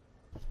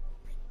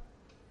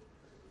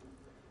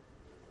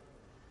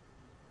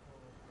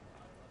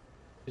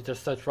 Is there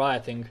such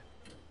rioting?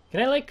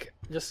 Can I like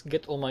just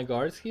get all my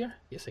guards here?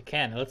 Yes, I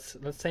can. Let's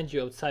send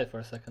you outside for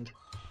a second.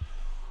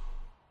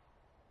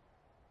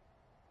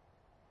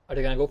 Are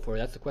they gonna go for it?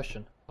 That's the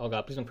question. Oh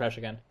god, please don't crash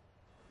again.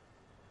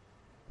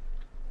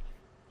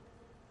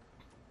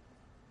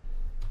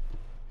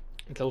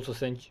 I can also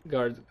send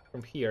guards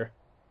from here.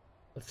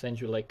 Let's send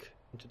you like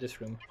into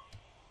this room.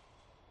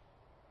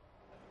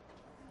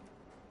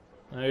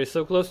 You're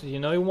so close. You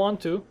know you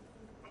want to.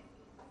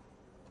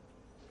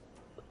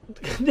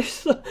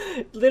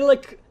 They're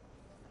like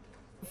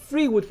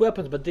free with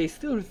weapons, but they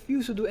still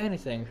refuse to do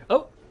anything.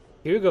 Oh,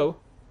 here you go.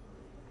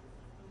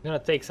 I'm gonna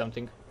take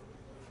something.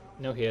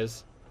 No, he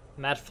is.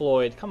 Matt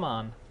Floyd, come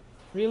on.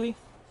 Really?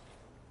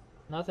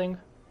 Nothing?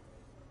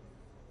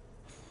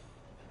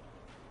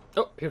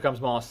 Oh, here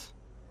comes Moss.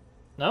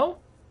 No?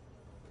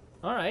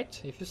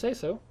 Alright, if you say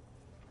so.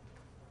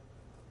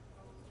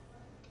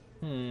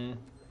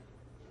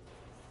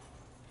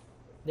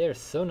 They're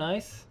so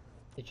nice.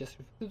 They just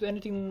refuse to do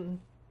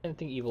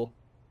anything evil.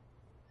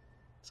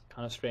 It's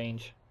kind of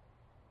strange.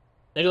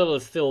 Their level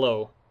is still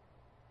low.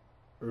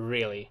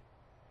 Really?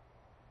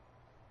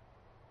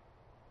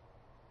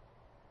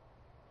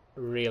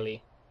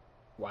 Really?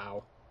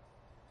 Wow.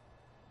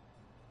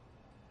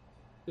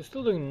 You're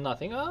still doing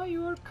nothing. Ah,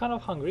 you are kind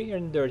of hungry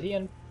and dirty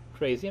and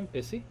crazy and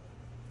pissy.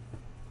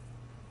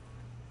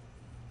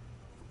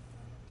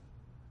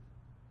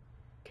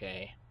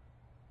 Okay.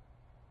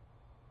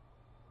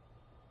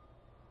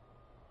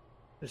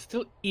 They're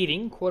still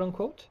eating, quote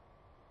unquote.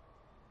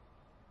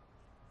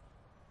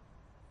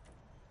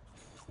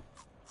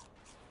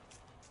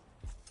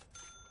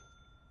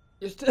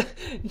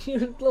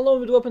 You're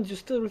alone with weapons, you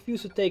still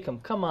refuse to take them.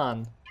 Come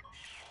on.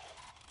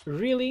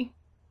 Really?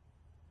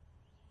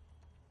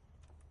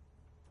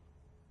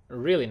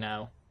 Really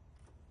now?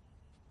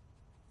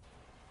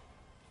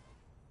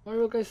 Why are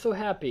you guys so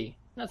happy?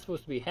 Not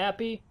supposed to be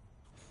happy.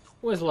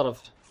 There's a lot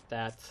of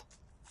that.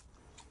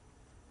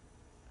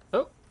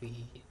 Oh, we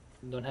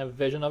don't have a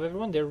vision of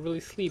everyone. They're really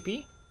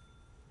sleepy.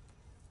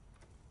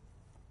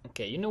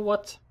 Okay, you know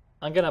what?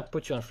 I'm gonna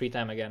put you on free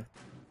time again.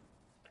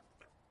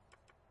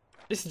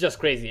 This is just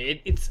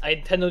crazy.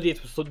 I had no idea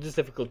it was so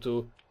difficult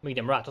to make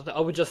them rat.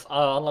 I would just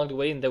unlock the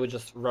way and they would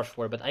just rush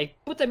for it. But I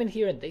put them in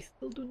here and they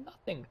still do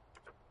nothing.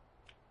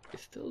 They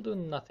still do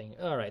nothing.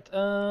 Alright,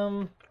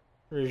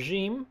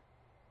 regime.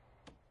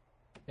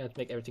 You have to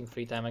make everything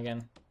free time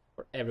again.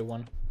 For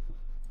everyone.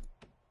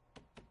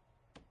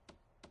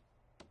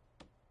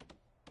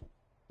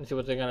 Let's see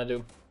what they're gonna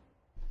do.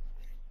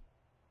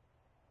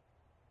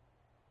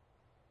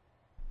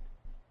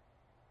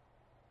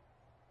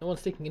 No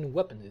one's taking any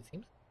weapons, it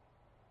seems.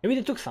 Maybe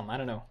they took some, I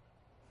don't know.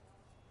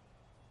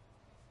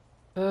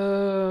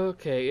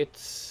 Okay,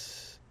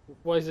 it's...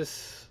 Why is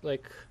this,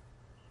 like...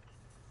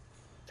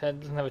 It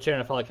doesn't have a chair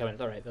and a file cabinet.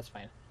 Alright, that's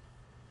fine.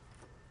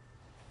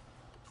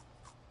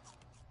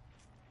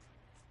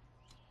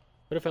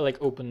 What if I,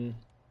 like, open...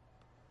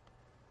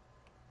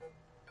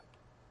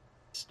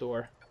 this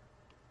door?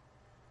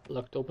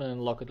 Locked open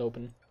and lock it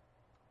open.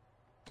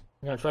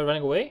 I'm gonna try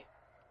running away?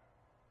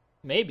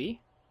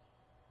 Maybe.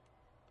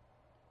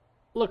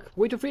 Look,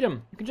 way to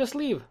freedom. You can just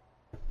leave.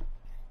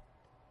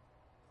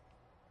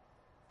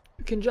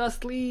 You can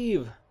just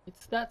leave.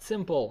 It's that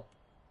simple.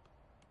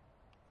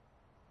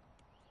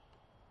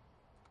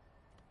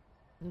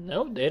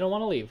 No, they don't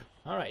want to leave.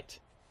 Alright.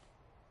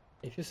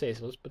 If you say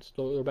so, let's put the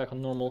door back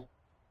on normal.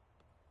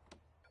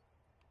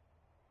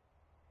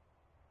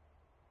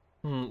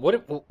 What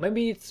if... Well,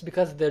 maybe it's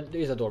because there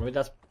is a door. Maybe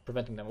that's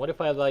preventing them. What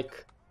if I,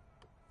 like,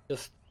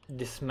 just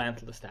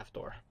dismantle the staff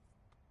door?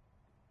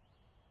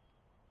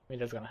 Maybe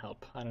that's gonna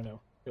help. I don't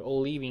know. You're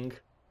all leaving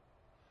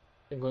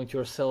and going to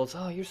your cells.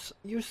 Oh,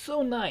 you're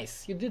so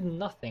nice. You did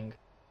nothing.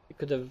 You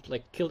could have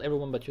like killed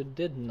everyone, but you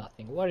did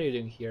nothing. What are you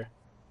doing here?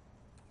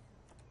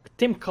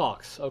 Tim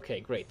Cox.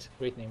 Okay, great,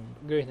 great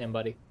name,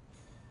 buddy.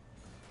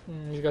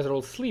 You guys are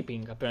all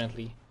sleeping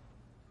apparently.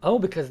 Oh,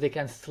 because they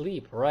can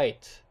sleep,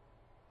 right?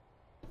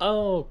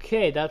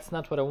 Okay, that's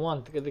not what I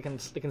want. They can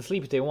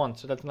sleep if they want,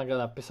 so that's not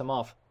gonna piss them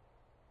off.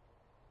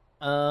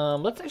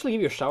 Let's actually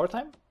give you a shower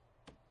time.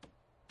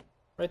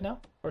 Right now?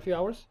 For a few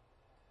hours?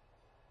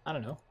 I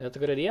don't know. That's a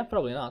good idea?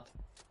 Probably not.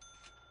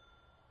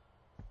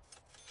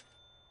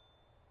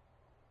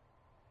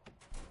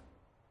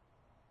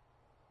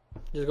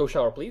 Just go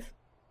shower, please.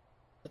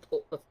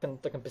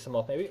 That can piss them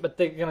off, maybe. But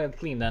they're gonna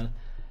clean then.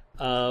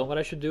 What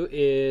I should do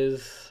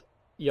is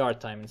yard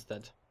time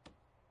instead.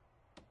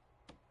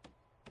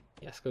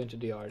 Yes, go into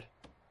the yard.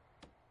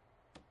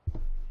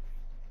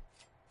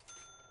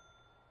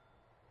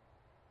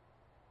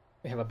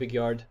 We have a big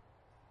yard.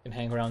 You can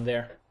hang around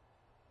there.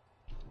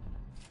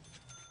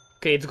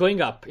 Okay, it's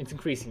going up. It's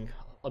increasing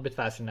a bit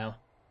faster now.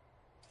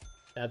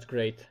 That's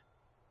great.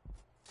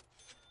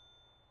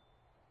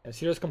 I have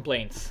serious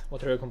complaints.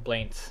 What are your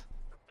complaints?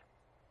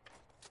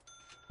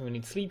 We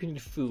need sleep, we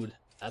need food.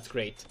 That's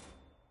great.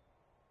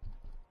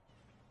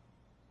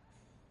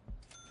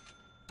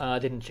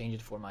 Didn't change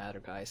it for my other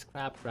guys.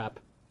 Crap.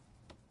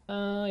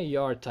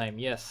 Yard time,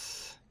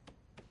 yes.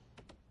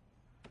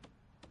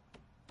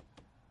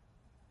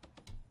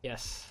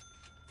 Yes.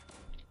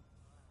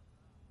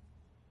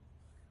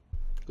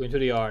 Go into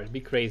the yard, be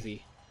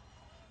crazy.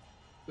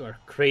 You are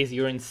crazy,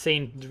 you're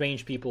insane,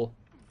 deranged people.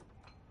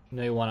 You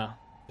know you wanna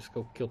just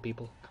go kill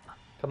people.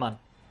 Come on.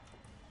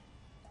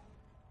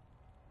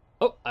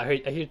 Oh, I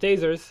hear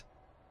tasers.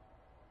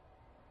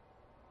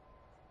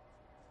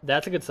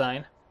 That's a good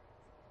sign.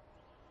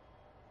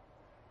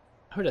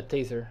 I heard a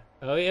taser.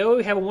 Oh, yeah,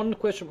 we have one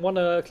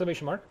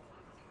exclamation mark.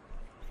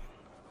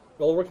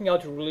 We're all working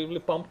out, you're really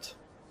pumped.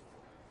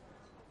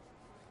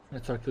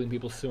 Let's start killing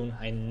people soon.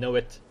 I know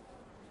it.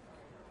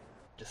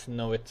 Just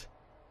know it.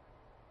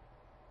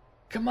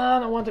 Come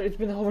on, it's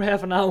been over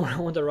half an hour. I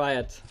want a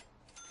riot.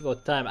 It's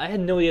about time. I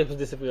had no idea it was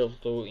this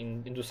difficult to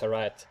induce a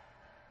riot.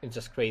 It's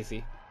just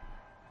crazy.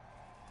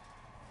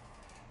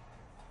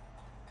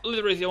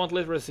 Literacy, I want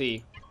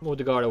literacy. Move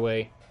the guard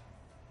away.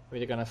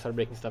 We're gonna start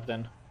breaking stuff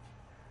then.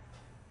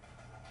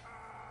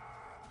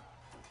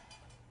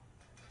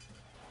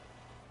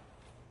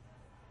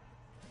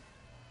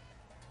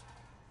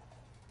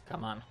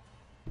 Come on.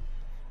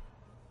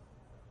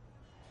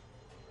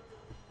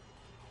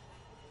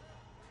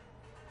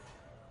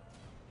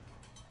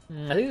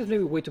 I think there's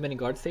maybe way too many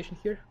guard stations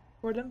here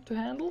for them to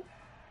handle.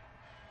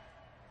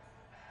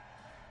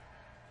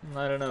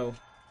 I don't know.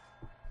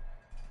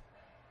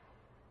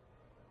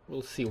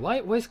 We'll see. Why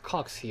is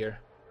Cox here?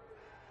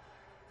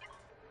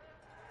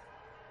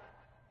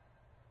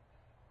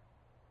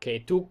 Okay,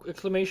 2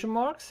 exclamation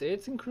marks.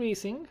 It's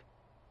increasing.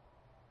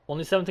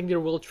 Only 17 they're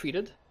well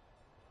treated.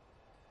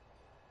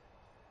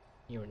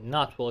 You're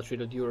not well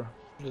treated. You're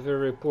very,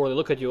 very poorly.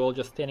 Look at you all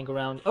just standing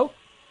around. Oh,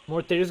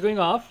 more tears going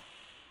off.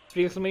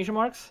 3 exclamation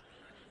marks.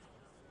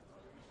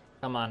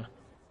 Come on.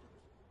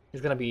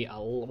 It's gonna be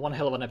one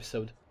hell of an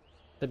episode.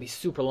 That'd be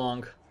super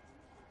long.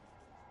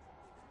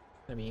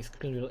 That'd be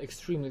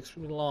extremely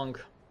long.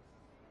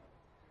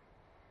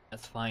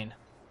 That's fine.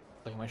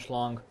 Not much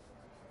long.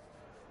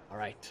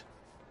 Alright.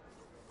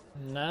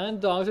 Nah,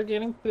 dogs are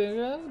getting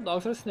bigger.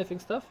 Dogs are sniffing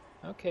stuff.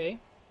 Okay.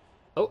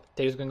 Oh,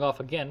 taser's going off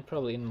again,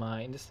 probably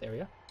in this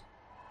area.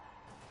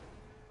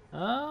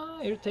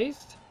 Your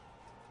taste.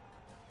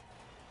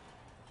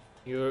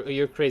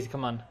 You're crazy,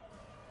 come on.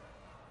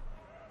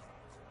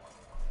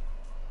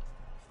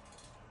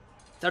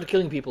 Start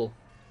killing people.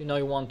 You know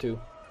you want to.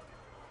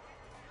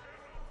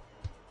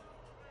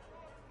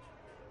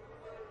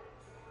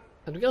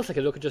 Something else I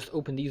could do, I could just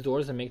open these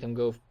doors and make them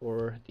go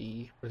for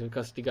the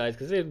custody guys,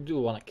 because they do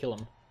want to kill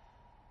them.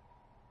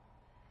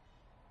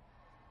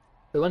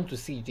 They want to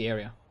siege the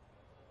area.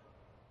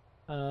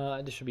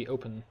 This should be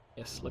open.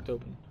 Yes, looked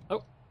open.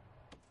 Oh!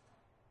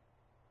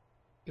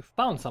 You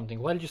found something.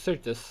 Why did you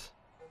search this?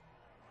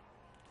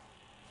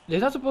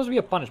 There's not supposed to be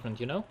a punishment,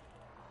 you know?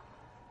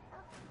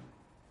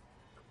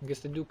 I guess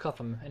they do cuff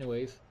him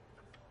anyways.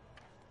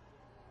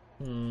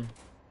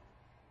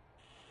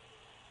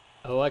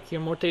 Oh, I hear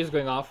more tasers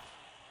going off.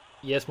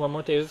 Yes, more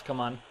tasers, come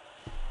on.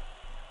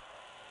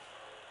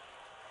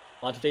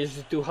 Amount of tasers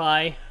is too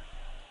high.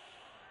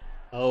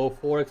 Oh,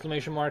 4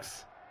 exclamation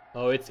marks.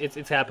 Oh,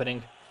 it's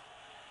happening.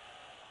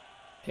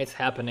 It's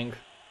happening.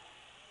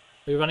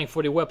 We're running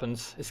for the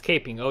weapons.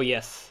 Escaping, oh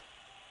yes.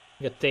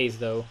 Got tased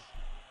though.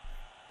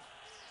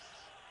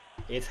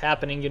 It's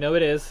happening, you know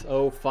it is.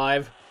 Oh,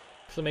 5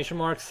 exclamation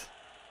marks.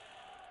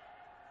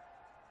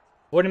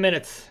 40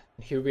 minutes.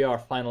 Here we are,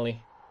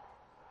 finally.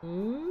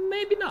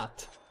 Maybe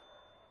not.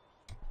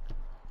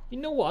 You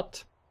know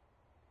what?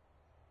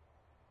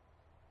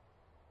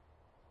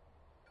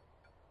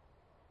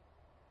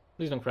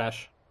 Please don't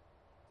crash.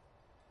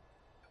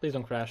 Please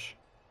don't crash.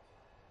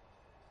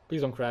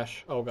 Please don't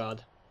crash. Oh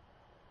god.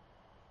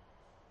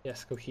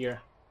 Yes, go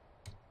here.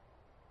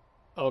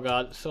 Oh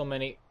god, so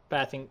many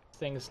pathing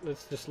things.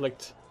 Let's just like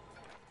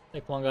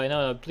one guy.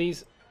 No,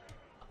 please.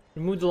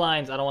 Remove the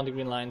lines. I don't want the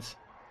green lines.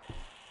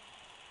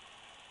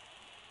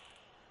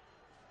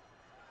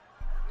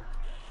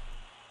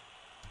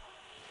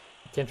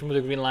 Can't remove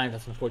the green lines,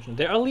 that's unfortunate.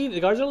 The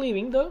guards are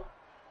leaving though.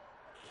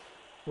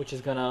 Which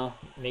is gonna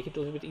make it a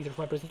little bit easier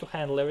for my person to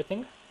handle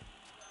everything.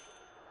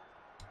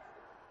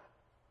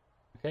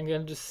 Okay, I'm gonna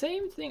do the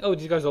same thing. Oh,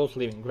 these guys are also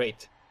leaving,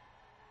 great.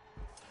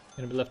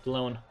 Gonna be left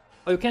alone.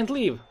 Oh, you can't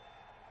leave!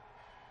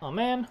 Oh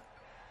man.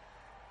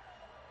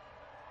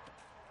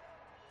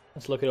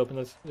 Let's lock it open,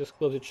 let's just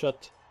close it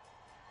shut.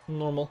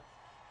 Normal.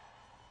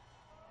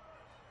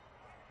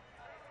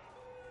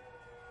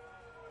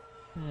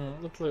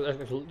 Let's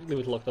leave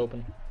it locked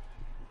open.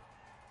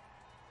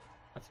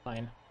 That's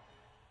fine.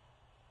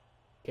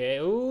 Okay,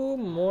 ooh,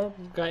 more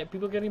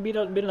people getting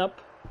beaten up.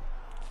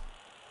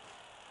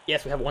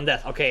 Yes, we have 1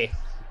 death. Okay,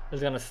 this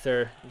is gonna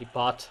stir the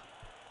pot.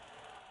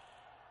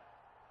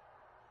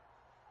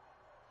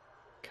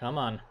 Come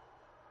on.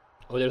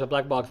 Oh, there's a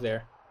black box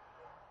there.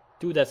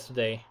 2 deaths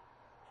today.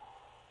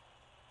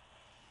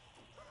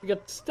 We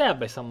got stabbed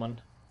by someone.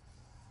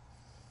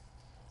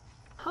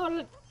 How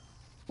did...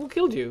 Who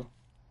killed you?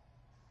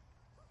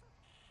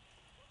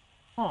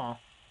 Huh.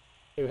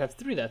 Okay, we have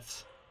 3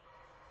 deaths.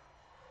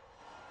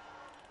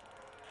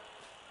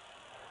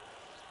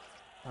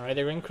 Alright,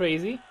 they're going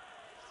crazy.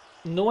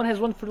 No one has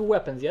one for the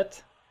weapons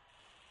yet.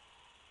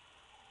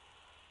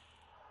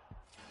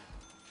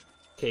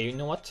 Okay, you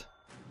know what?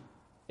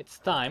 It's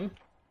time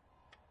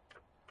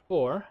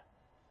for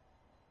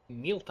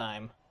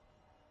mealtime.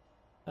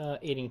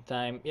 Eating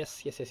time.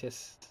 Yes, yes, yes,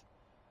 yes.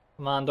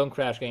 Come on, don't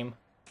crash, game.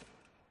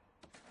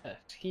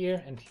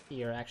 Here and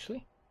here,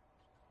 actually.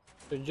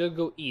 So just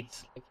go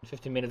eat. Like in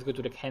 15 minutes, go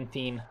to the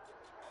canteen.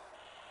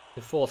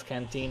 The false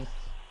canteen.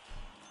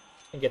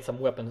 And get some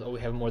weapons. Oh, we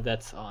have more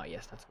deaths. Ah,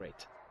 yes, that's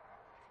great.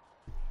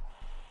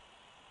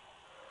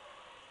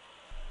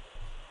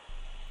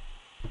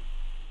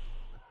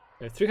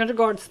 We have 300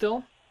 guards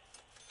still.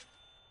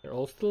 They're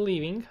all still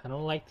leaving. I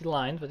don't like the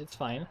lines, but it's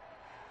fine.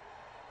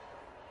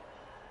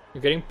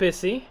 You're getting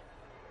pissy.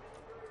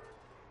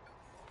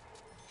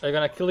 Are you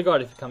gonna kill the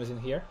guard if he comes in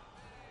here?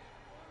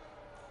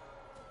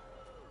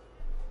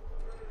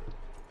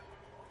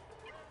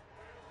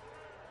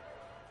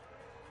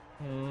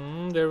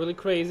 They're really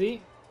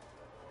crazy.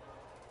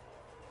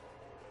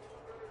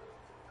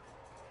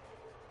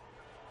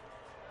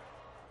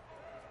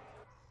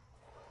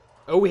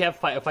 Oh, we have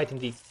a fight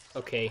indeed.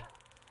 Okay.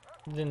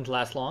 Didn't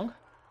last long.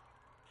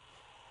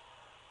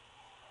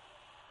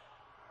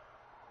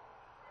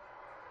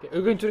 Okay,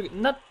 we're going to...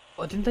 Not...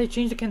 Oh, didn't I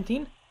change the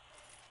canteen?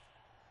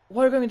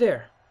 Why are you going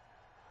there?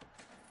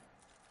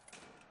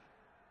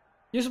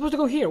 You're supposed to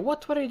go here.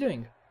 What? What are you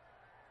doing?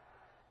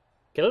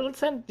 Okay, let's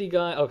send the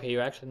guy... Okay,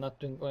 you're actually not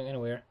going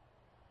anywhere.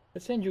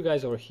 Let's send you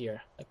guys over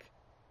here. Like...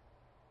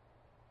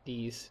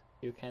 These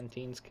 2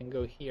 canteens can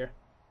go here.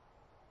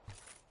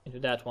 Into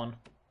that one.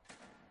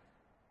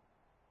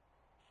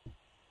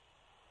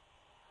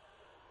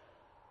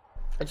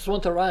 I just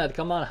want a riot,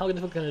 come on, how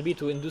difficult can it be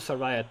to induce a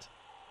riot?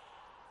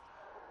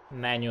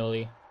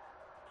 Manually.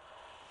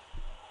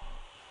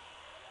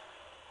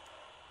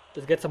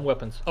 Let's get some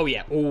weapons. Oh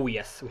yeah, oh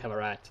yes, we have a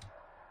riot.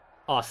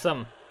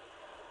 Awesome.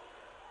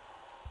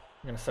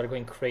 I'm gonna start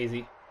going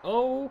crazy.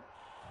 Oh!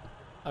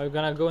 Are we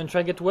gonna go and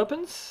try to get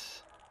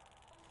weapons?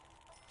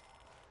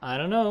 I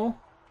don't know.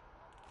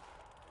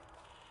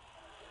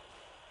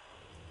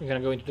 We're gonna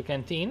go into the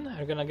canteen.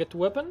 Are we gonna get a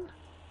weapon?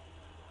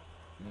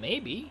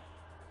 Maybe.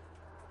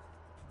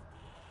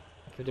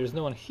 If there's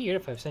no one here,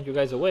 if I've sent you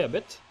guys away a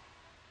bit.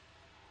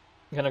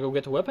 You gonna go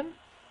get a weapon?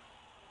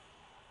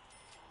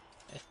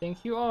 I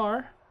think you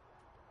are.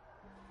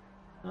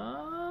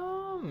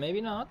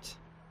 Maybe not.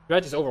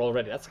 Riot is over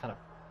already, that's kind of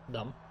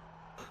dumb.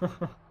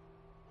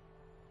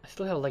 I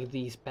still have like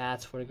these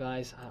pads for the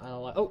guys. I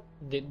don't like... Oh,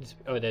 they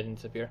didn't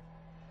disappear.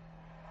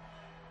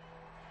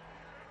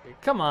 Okay,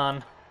 come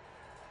on.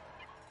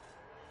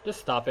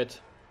 Just stop it.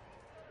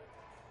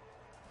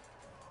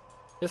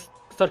 Just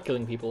start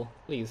killing people,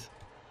 please.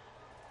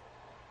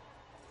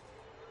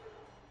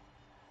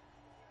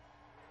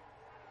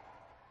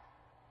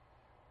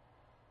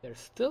 They're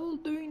still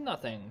doing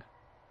nothing.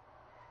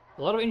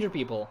 A lot of injured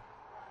people.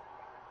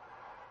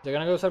 They're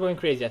gonna start going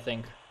crazy, I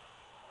think.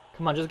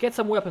 Come on, just get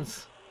some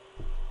weapons.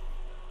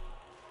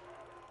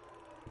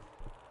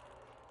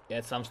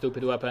 Get some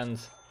stupid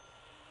weapons.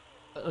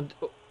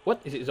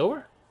 What? Is it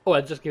over? Oh,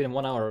 I just gave him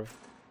 1 hour of...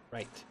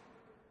 Right.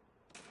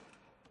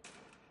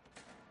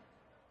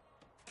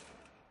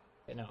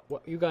 Okay, now,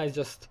 what, you guys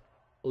just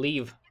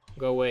leave.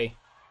 Go away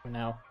for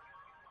now.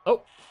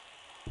 Oh!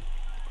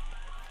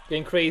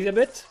 Getting crazy a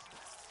bit.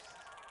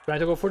 Trying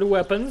to go for the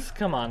weapons.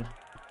 Come on.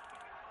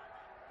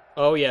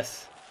 Oh,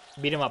 yes.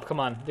 Beat them up. Come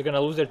on. They're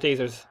gonna lose their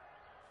tasers.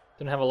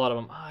 Don't have a lot of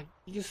them. Ah,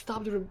 you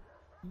stopped the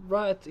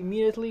riot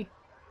immediately.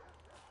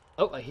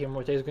 Oh, I hear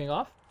more tasers going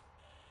off.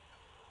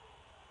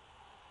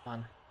 Come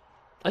on.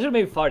 I should have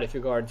maybe fired a few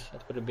guards.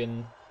 That would have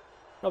been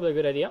probably a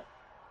good idea.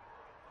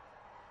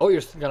 Oh,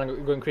 you're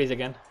going crazy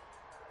again.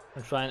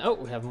 I'm trying. Oh,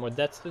 we have more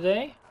deaths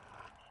today.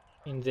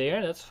 In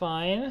there, that's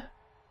fine.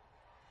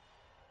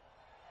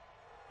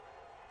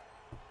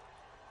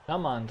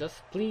 Come on,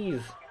 just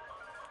please.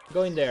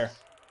 Go in there.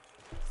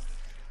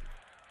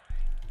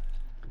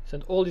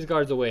 Send all these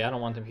guards away. I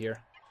don't want them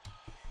here.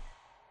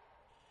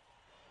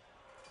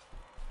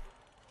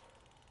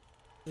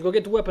 Let's go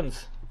get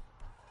weapons.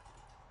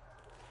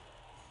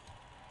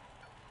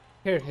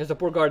 Here's the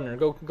poor gardener.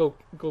 Go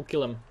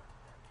kill him.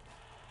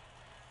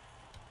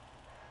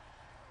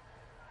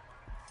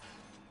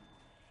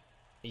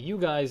 You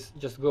guys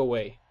just go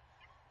away.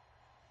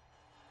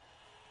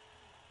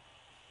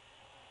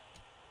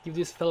 Give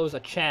these fellows a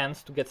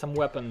chance to get some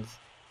weapons.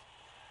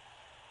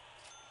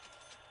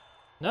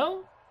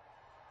 No?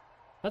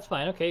 That's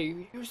fine,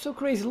 okay. You're so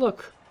crazy,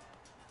 look.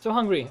 So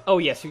hungry. Oh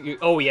yes,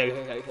 oh yeah,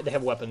 they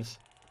have weapons.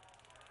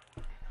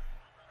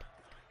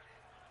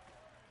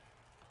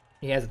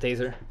 He has a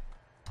taser.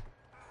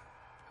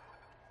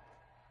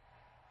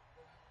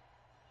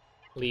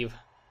 Leave.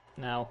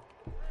 Now.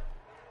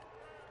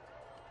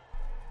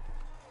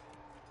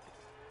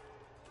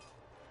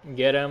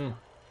 Get him.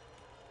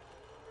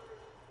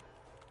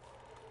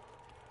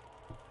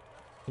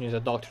 You use a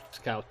doctor to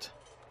scout.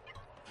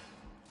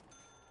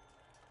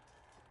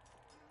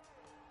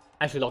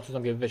 Actually, doctors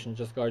don't give vision,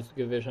 just guards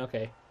give vision.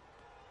 Okay.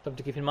 Something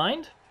to keep in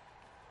mind.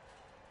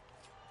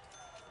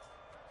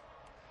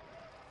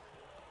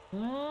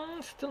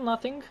 Still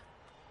nothing.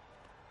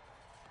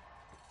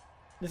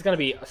 This is gonna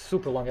be a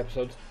super long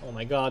episode. Oh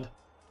my god.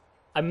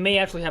 I may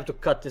actually have to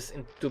cut this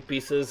into 2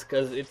 pieces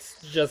because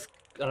it's just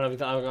I don't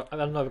know if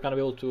I'm gonna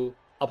be able to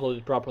upload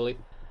it properly.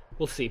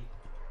 We'll see.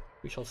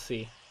 We shall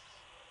see.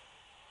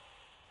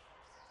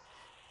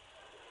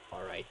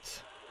 All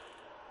right.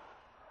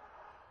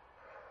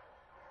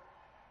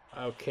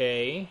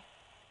 Okay.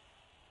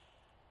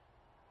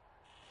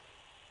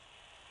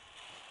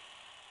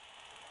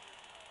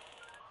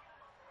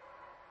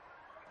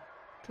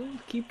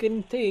 Don't keep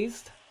getting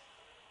tased.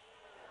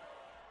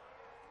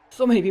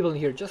 So many people in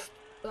here. Just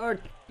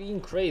start being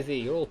crazy.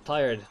 You're all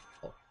tired.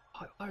 Oh,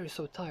 why are you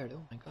so tired?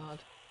 Oh my god.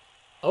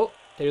 Oh,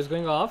 taser's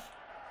going off.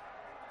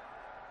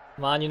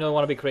 Come on, you know you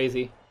want to be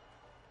crazy.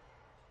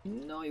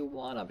 You know you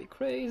want to be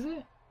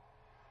crazy.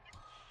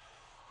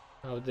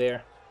 Out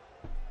there.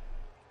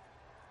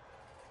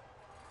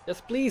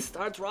 Just please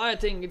start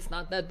rioting. It's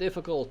not that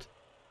difficult.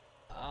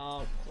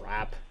 Oh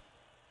crap.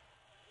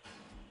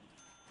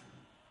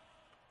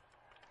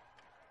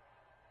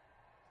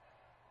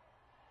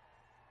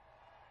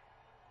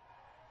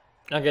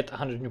 I'll get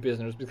 100 new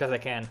prisoners because I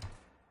can.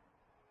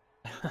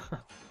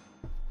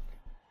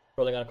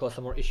 Probably gonna cause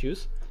some more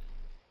issues.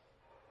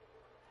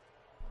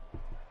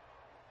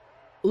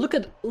 Look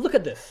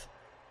at this.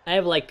 I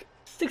have like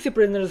 60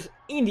 prisoners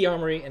in the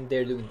armory and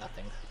they're doing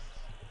nothing.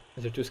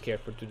 They're too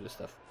scared to do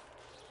stuff.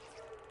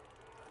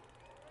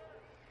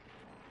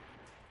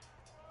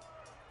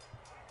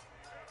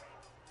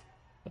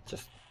 That's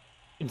just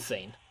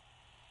insane.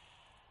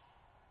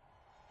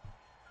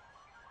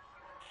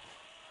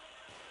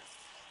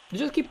 They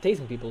just keep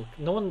tasing people.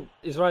 No one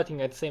is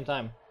rioting at the same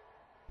time.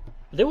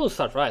 They will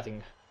start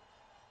rioting.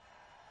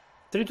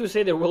 3-2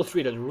 say they're well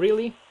treated.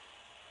 Really?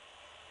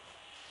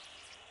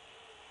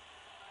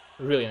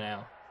 Really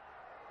now?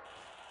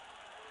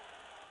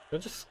 I'll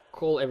just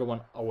call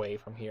everyone away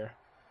from here.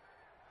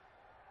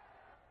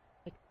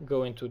 Like,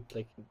 go into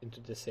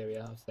this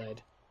area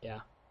outside.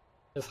 Yeah.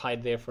 Just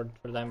hide there for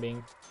the time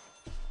being.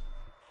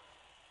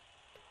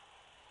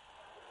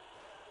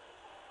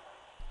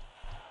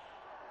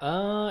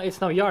 It's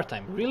now yard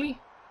time. Really?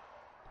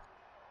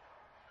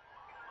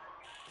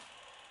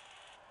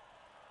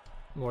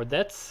 More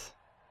deaths.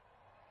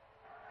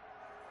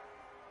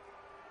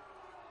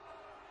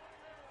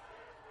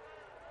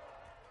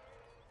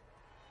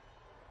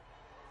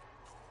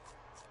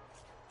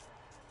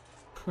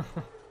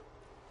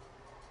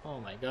 Oh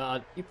my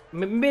god.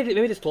 Maybe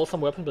they stole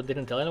some weapons but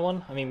didn't tell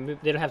anyone. I mean,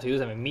 they don't have to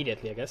use them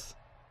immediately, I guess.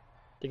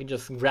 They can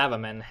just grab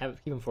them and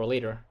keep them for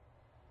later.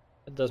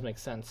 That does make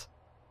sense.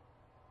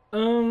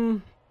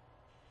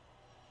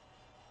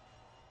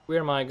 Where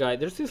am I, guy?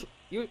 There's this.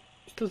 You're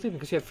still sleeping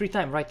because you have free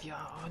time, right? Yeah,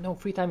 no,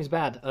 free time is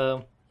bad.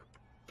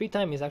 Free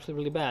time is actually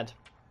really bad.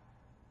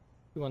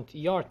 We want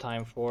yard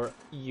time for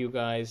you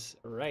guys,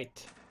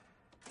 right?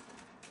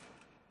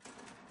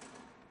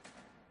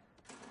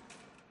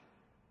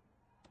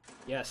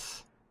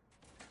 Yes.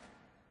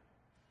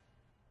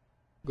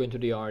 Go into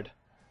the yard.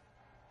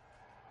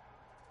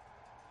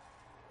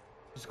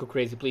 Just go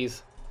crazy,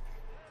 please.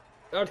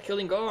 Start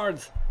killing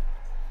guards!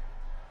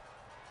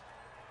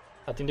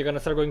 I think they're gonna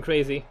start going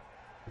crazy.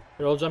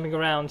 They're all jumping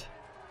around.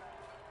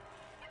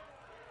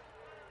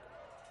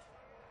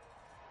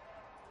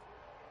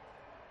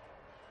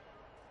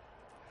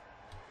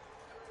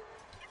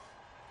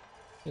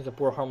 He's a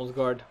poor harmless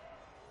guard.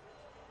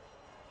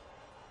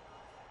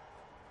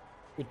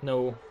 With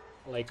no,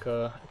 like,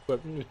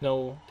 with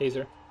no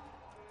taser.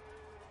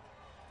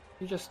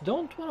 You just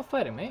don't want to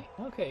fight him, eh?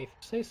 Okay, if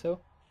you say so.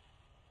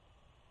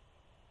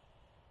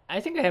 I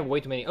think I have way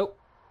too many. Oh!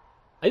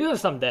 I do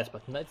have some deaths,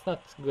 but it's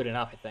not good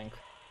enough, I think.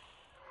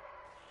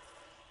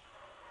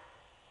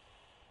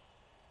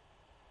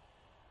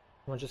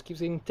 One just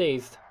keeps getting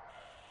tased.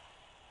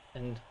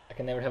 And I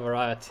can never have a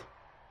riot.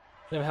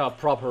 Never have a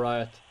proper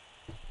riot.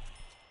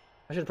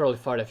 I should probably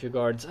fire a few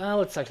guards.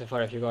 Let's actually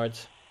fire a few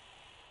guards.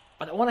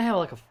 But I want to have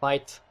like a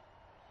fight.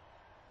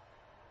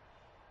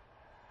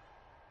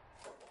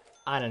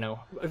 I don't know.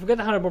 If we get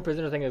 100 more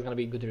prisoners, I think it's going to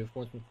be good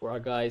reinforcement for our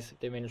guys if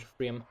they manage to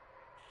free them.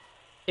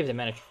 If they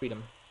manage to free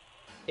them.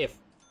 If.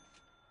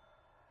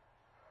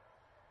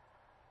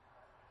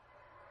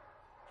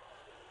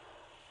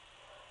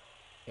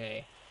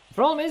 Okay. The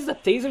problem is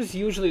that tasers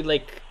usually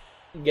like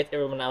get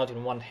everyone out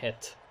in one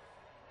hit.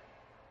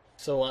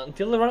 So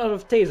until they run out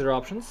of taser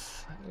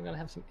options, we're gonna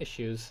have some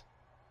issues.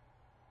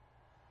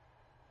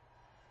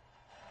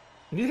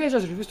 These guys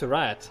just refuse to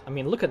riot. I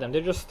mean, look at them.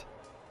 They're just...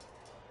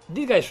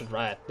 These guys should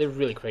riot. They're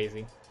really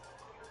crazy.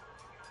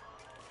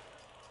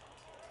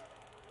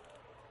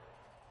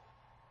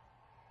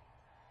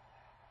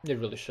 They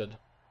really should.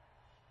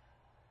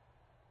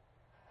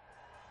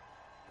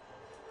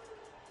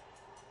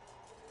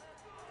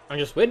 I'm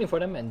just waiting for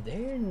them and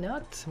they're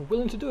not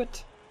willing to do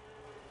it.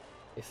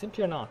 They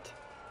simply are not.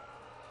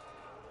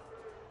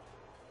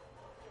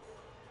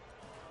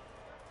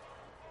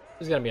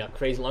 This is gonna be a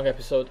crazy long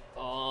episode.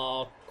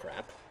 Oh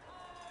crap.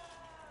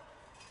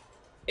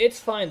 It's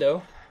fine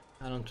though.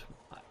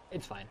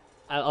 It's fine.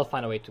 I'll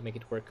find a way to make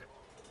it work.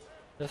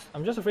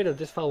 I'm just afraid that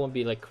this file won't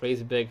be like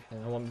crazy big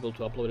and I won't be able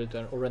to upload it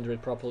or render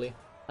it properly.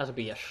 That would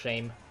be a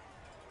shame.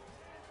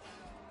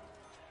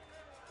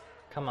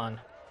 Come on.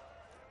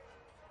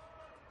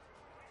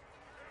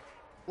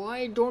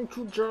 Why don't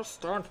you just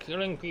start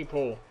killing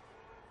people?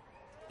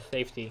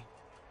 Safety.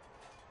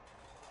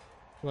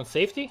 You want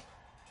safety?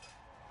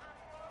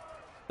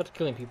 Start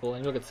killing people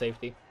and you'll get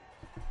safety.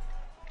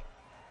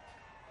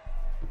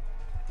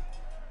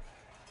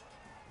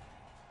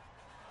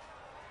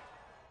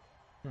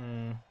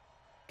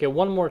 Okay,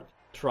 one more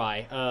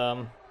try.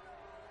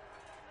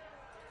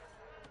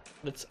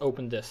 Let's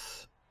open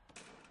this.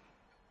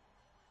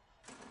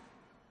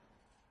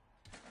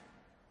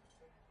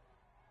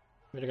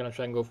 We're gonna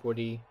try and go for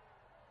the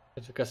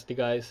custody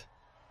guys.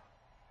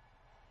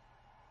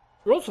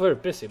 We're also very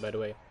busy, by the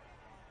way.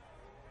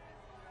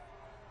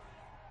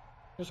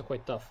 These are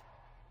quite tough.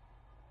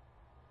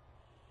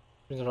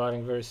 He's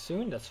arriving very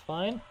soon, that's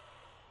fine.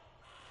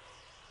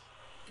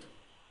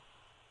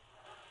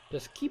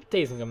 Just keep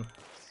tasing them.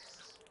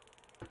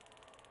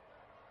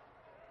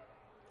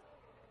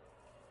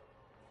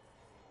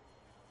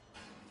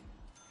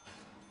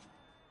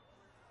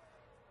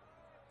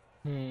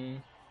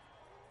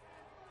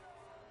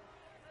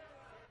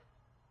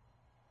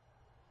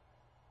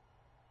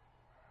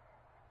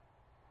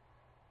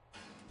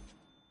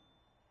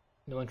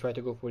 No one tried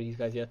to go for these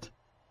guys yet.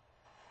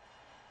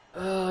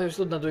 You're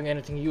still not doing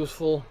anything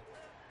useful.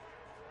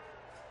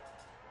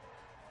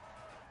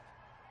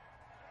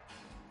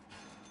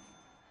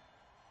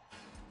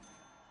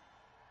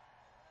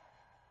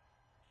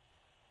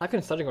 How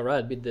can starting a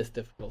riot be this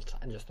difficult?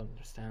 I just don't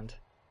understand.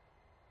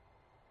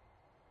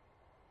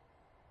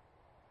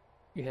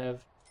 You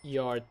have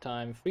yard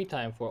time, free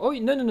time for... Oh,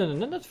 no,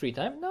 not free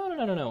time.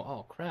 No.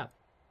 Oh, crap.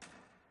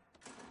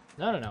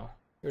 No.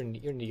 You're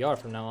in the yard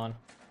from now on.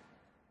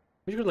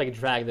 We could like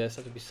drag this,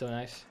 that would be so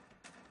nice.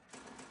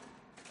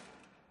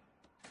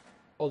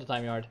 All the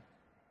time yard.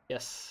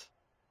 Yes.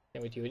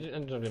 Same with you, it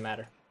doesn't really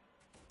matter.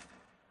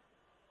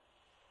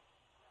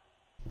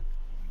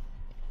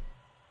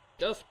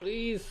 Just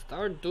please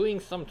start doing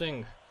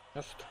something.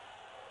 Just...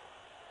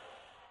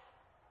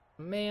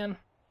 Man.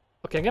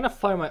 Okay, I'm gonna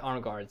fire my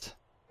arm guards.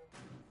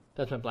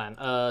 That's my plan.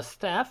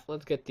 Staff,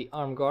 let's get the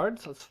arm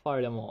guards, let's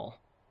fire them all.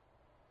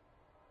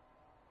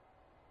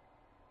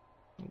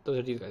 Those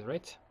are these guys,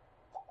 right?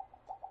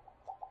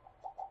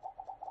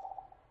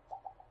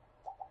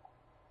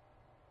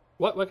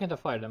 What? Why can't I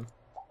fire them?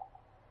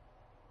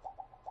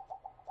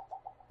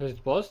 Is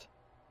it paused?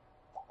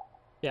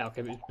 Yeah,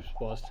 okay, it's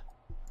paused.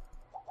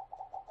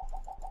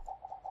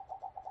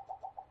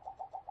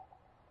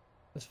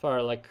 Let's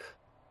fire like...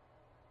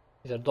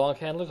 These are dog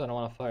handlers, I don't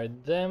want to fire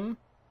them.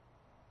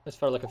 Let's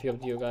fire like a few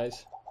of you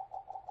guys.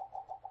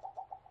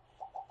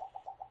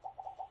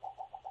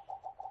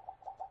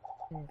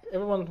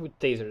 Everyone with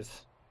tasers.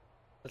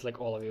 That's like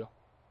all of you.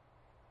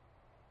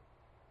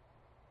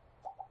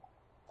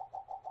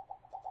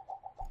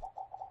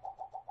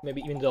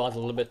 Maybe even dodge a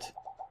little bit.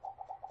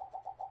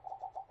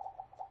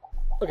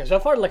 Okay, so I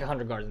fired like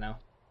 100 guards now.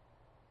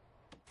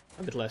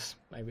 A bit less,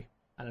 maybe.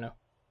 I don't know.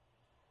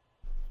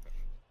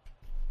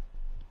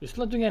 You're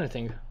still not doing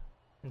anything.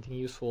 Anything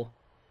useful.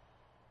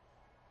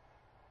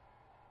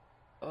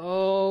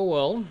 Oh,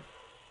 well.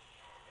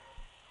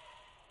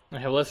 I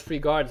have less free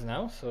guards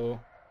now, so...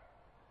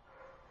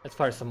 Let's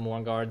fire some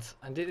more guards.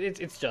 And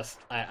it's just...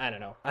 I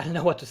don't know. I don't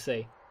know what to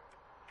say.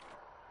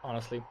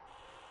 Honestly.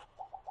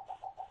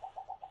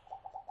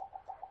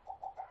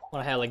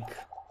 When I had like...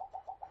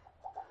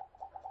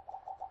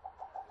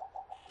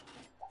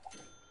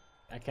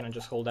 I cannot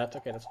just hold that.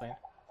 Okay, that's fine.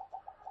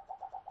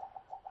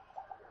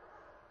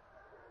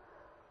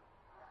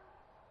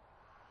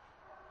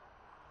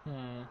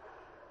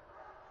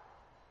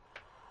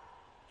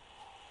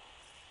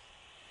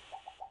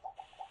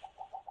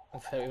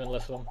 Let's have even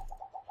less of them.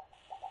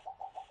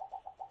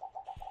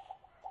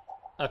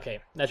 Okay,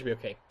 that should be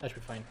okay. That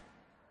should be fine.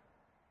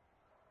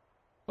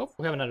 Oh,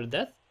 we have another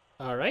death.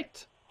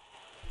 Alright.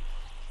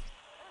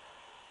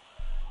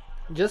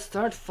 Just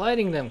start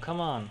fighting them, come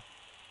on.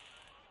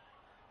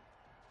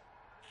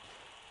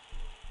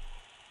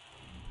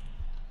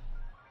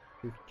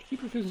 You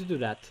keep refusing to do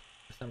that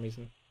for some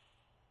reason.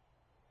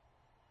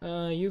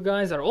 You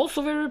guys are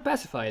also very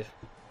pacified.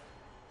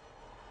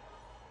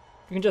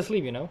 You can just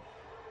leave, you know.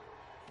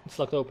 It's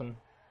locked open.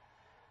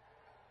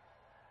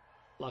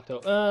 Locked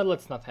open.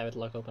 Let's not have it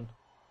locked open.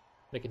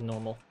 Make it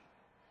normal.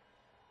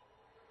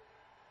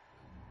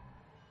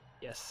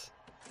 Yes.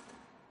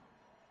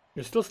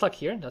 You're still stuck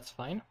here, that's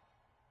fine.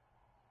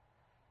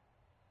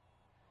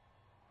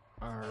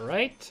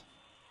 Alright.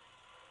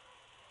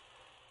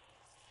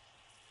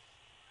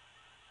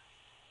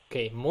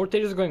 Okay, more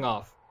tasers going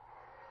off.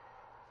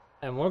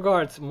 And more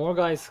guards, more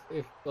guys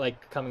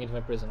like coming into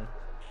my prison.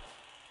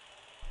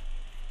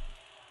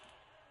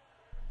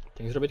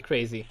 Things are a bit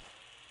crazy.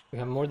 We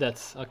have more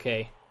deaths,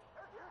 okay.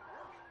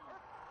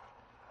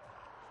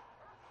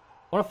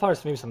 I want to fire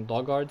maybe some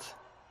dog guards,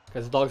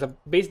 because dogs are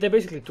they're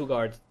basically two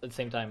guards at the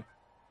same time.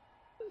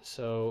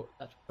 So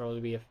that would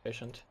probably be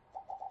efficient.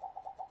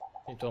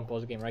 I need to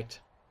unpause the game, right?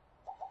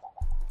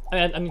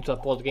 I need to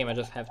unpause the game. I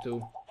just have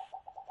to.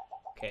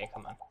 Okay,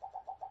 come on.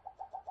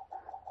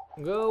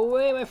 Go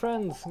away, my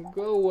friends.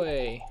 Go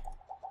away.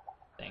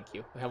 Thank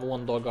you. We have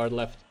one dog guard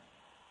left.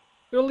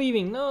 You're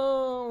leaving.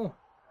 No.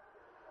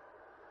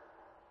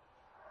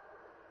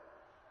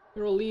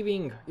 You're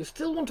leaving. You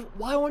still want to...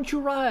 Why won't you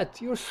riot?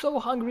 You're so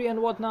hungry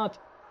and whatnot.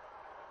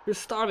 You're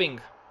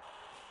starving.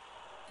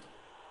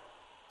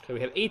 Okay, we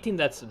have 18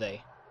 deaths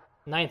today.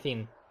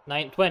 19.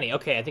 20.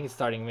 Okay, I think it's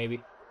starting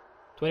maybe.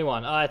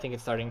 21. Oh, I think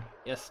it's starting.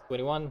 Yes,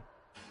 21.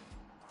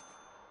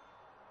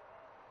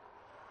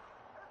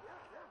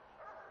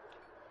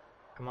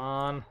 Come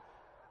on.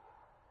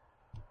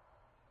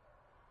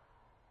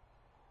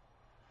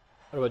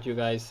 What about you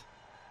guys?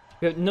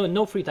 We have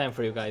no free time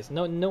for you guys.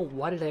 No.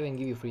 Why did I even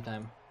give you free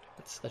time?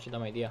 That's such a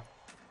dumb idea.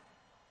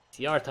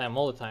 CR time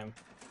all the time.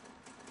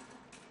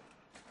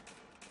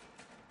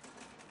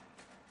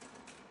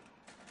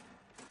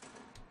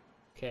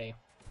 Okay.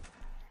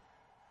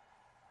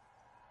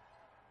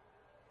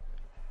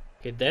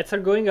 Okay, deaths are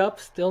going up.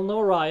 Still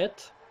no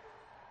riot.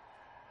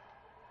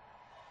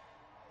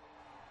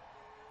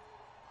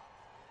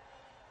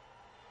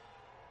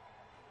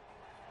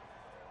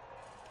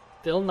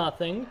 Still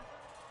nothing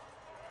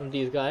from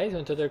these guys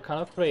until they're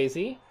kind of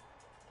crazy.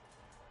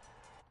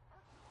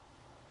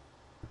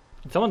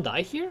 Did someone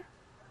die here?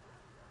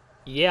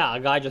 Yeah, a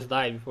guy just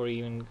died before he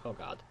even... Oh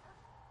god.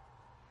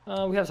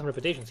 We have some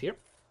reputations here.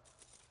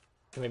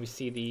 You can maybe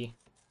see the...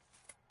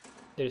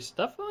 There's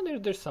stuff? Oh,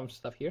 there's some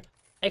stuff here.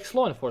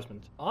 Ex-law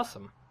enforcement.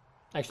 Awesome.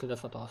 Actually,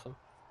 that's not awesome.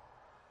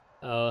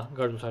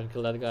 Guard will try to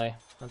kill that guy,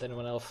 not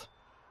anyone else.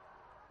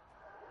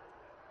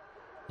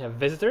 Yeah,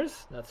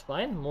 visitors. That's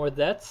fine. More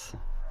deaths.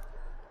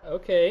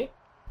 Okay.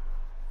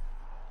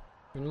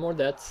 Even more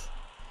deaths.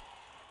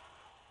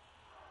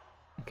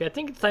 Okay, I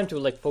think it's time to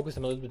like focus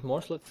them a little bit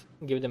more, so let's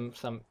give them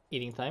some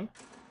eating time.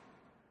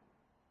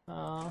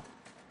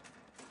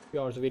 Few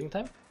hours of eating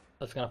time.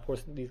 That's gonna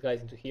force these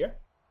guys into here.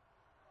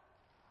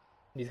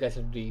 These guys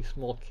into the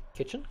small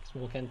kitchen,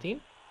 small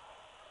canteen.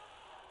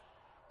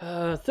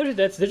 30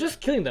 deaths, they're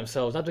just killing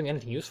themselves, not doing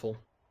anything useful.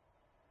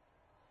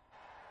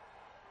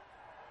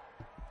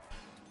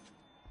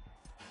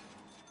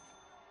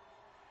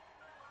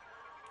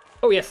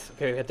 Oh yes,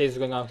 okay, we had tasers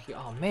going out here.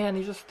 Oh man,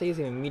 he just tased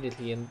him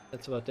immediately and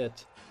that's about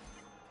it.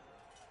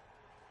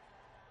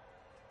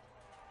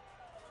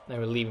 Now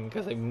we're leaving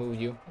because I moved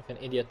you like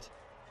an idiot.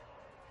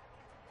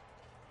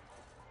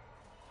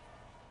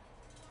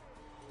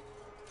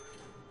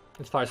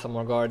 Let's fire some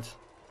more guards.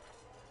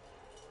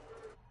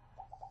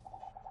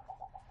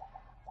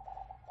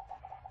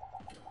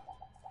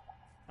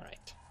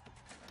 Alright.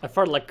 I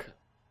fired like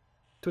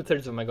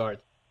 2/3 of my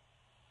guard.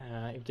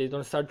 If they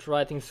don't start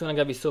rioting soon, I'm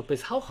gonna be so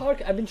pissed. How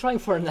hard? I've been trying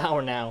for an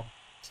hour now.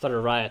 Start a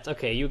riot.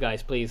 Okay, you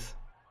guys, please.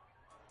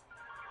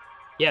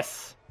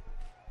 Yes.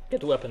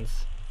 Get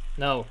weapons.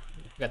 No.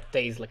 Got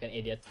tased like an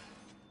idiot.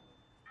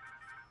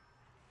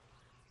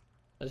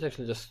 Let's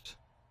actually just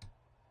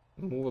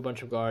move a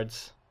bunch of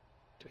guards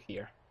to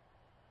here.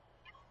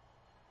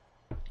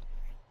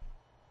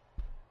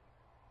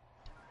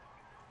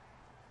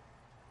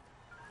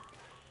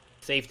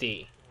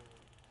 Safety.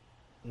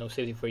 No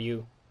safety for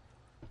you.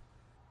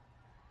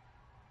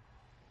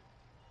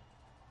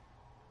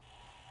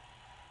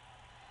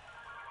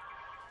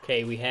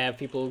 Okay, we have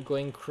people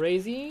going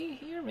crazy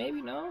here,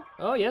 maybe, no?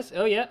 Oh, yes,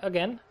 oh yeah,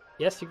 again.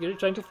 Yes, you're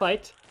trying to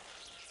fight.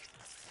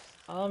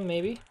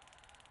 Maybe.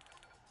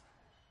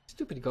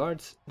 Stupid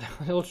guards.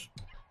 They're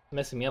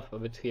messing me up a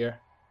bit here.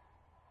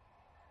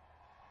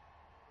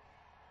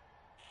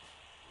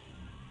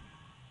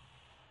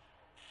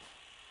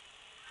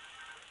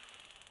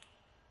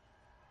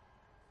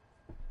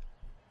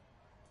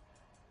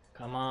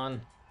 Come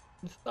on.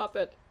 Stop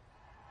it.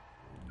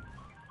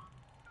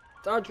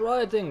 Start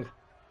rioting.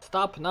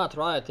 Stop not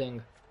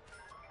rioting.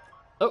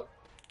 Oh.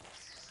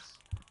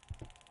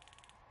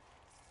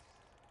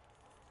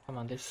 Come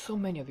on, there's so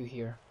many of you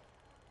here.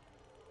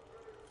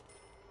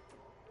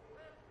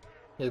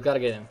 Just gotta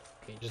get in.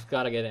 Okay, just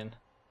gotta get in.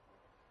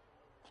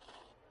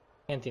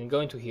 Canteen, go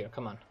into here,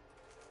 come on.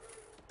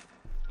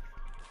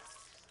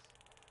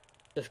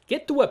 Just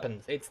get the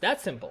weapons, it's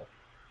that simple.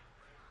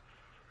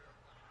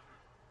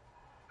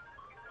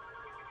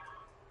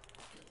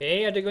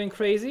 Okay, are they going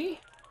crazy?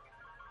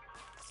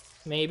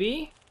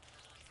 Maybe.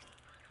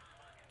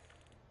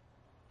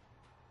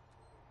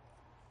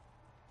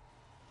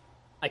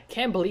 I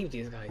can't believe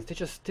these guys.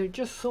 They're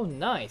just so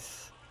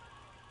nice.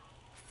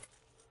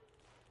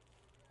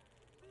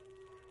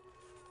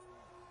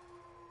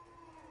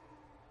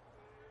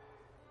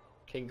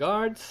 Okay,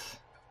 guards,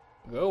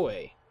 go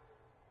away.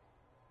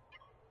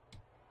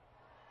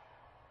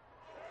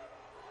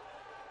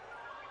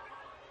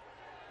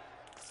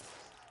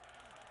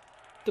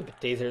 Stupid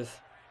tasers.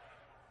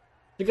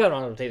 They gotta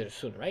run out of tasers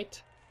soon, right?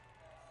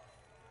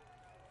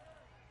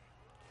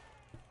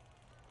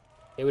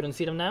 Okay, we don't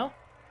see them now.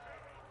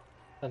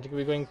 I think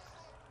we're going...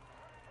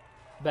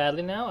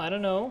 badly now? I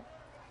don't know.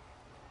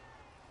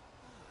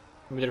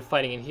 Maybe they're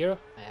fighting in here?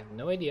 I have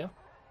no idea.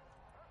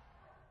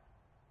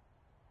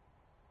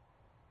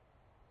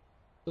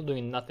 Still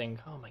doing nothing.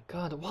 Oh my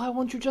god, why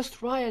won't you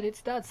just riot?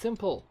 It's that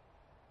simple.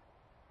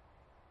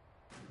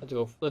 Let's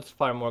go. Let's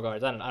fire more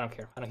guards. I don't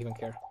care. I don't even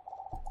care.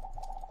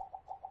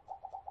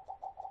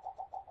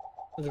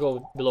 Let's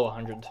go below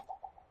 100.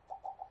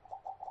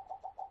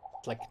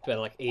 It's like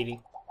 80.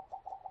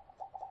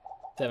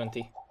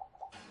 70.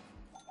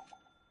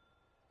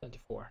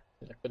 74.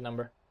 Is a good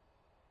number.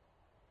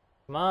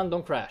 Come on,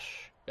 don't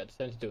crash. Good,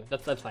 72.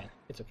 That's fine.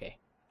 It's okay.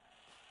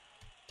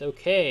 It's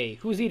okay.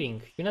 Who's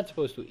eating? You're not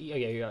supposed to eat. Oh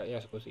yeah,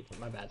 you're supposed to eat.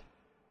 My bad.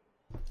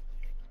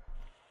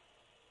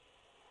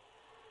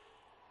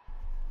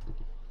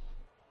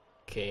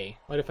 Okay.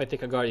 What if I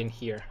take a guard in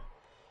here?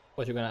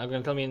 What are you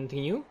gonna tell me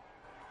anything new?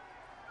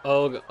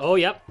 Oh,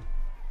 yep.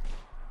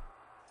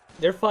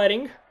 They're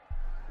fighting.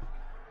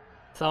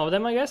 Some of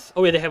them, I guess.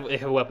 Oh yeah, they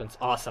have weapons.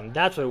 Awesome.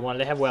 That's what we want.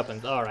 They have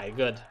weapons. All right,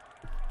 good.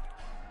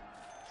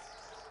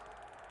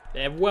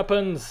 They have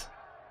weapons.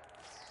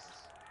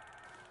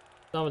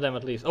 Some of them,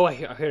 at least. Oh, I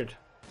heard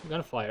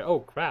gunfire. Oh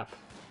crap.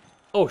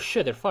 Oh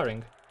shit, they're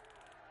firing.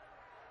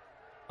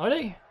 Are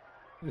they?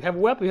 You have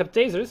weapons. You have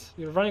tasers.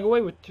 You're running away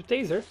with your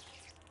taser.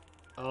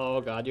 Oh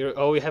god.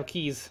 Oh, you have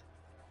keys.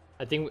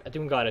 I think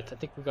we got it. I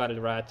think we got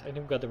it right. I think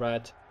we got the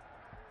riot.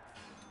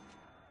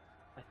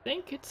 I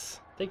think it's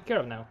taken care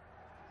of now.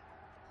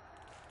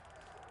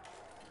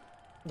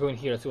 Go in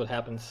here and see what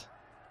happens.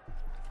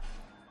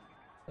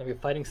 Are we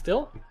fighting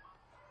still?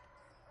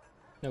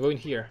 No, go in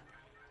here.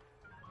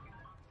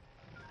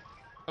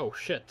 Oh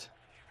shit.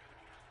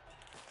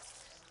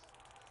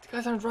 These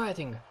guys aren't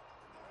rioting.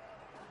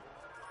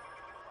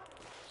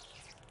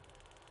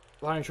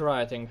 Why aren't you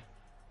rioting?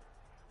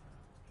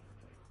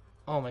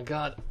 Oh my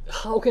god.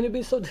 How can it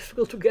be so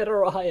difficult to get a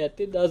riot?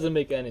 It doesn't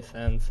make any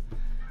sense.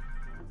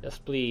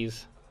 Just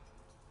please.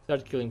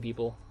 Start killing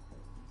people.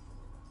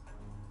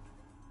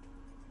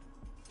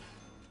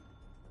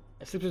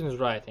 Sleepers is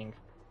rioting.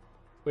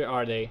 Where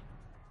are they?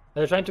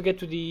 They're trying to get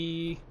to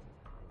these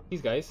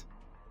guys.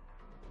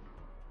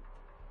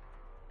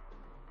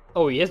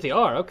 Oh yes they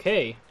are,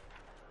 okay.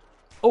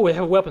 Oh, they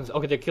have weapons.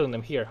 Okay, they're killing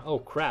them here. Oh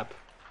crap.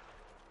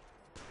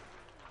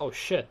 Oh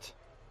shit.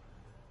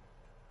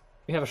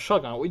 We have a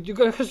shotgun. You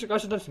guys should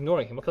not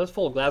ignoring him. Okay, let's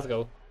follow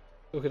Glasgow.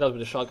 Look who does with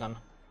the shotgun.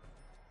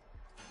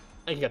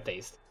 And he got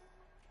tased.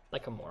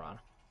 Like a moron.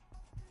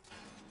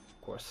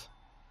 Of course.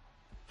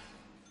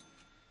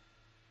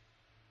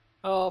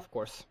 Oh, of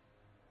course.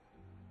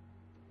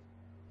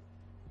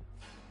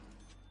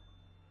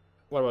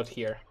 What about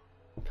here?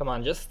 Come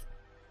on, just...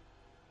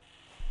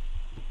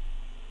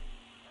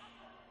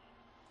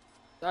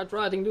 start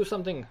rioting, do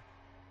something.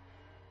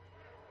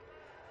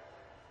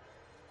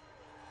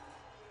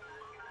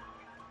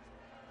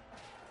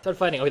 Start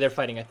fighting. Oh, they're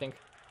fighting, I think.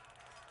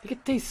 They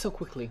get tased so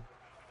quickly.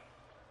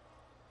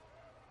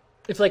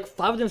 If like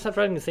 5 of them start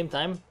fighting at the same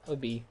time, that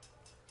would be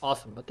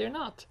awesome, but they're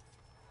not.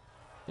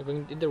 They're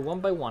going in there one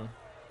by one.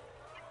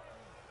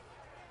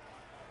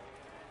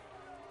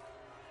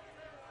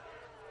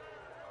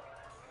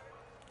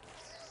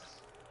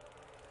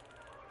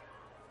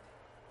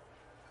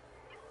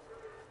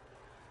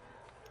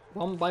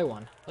 One by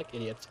one, like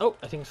idiots. Oh,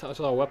 I think I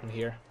saw a weapon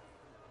here.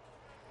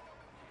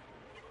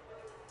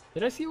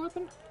 Did I see a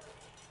weapon?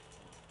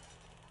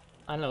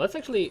 I don't know. Let's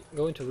actually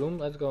go into room.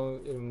 Let's go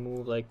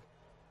remove like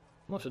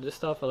most of this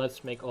stuff, but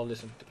let's make all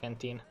this into the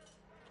canteen.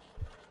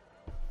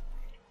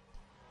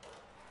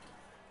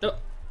 Oh,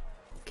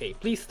 okay.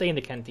 Please stay in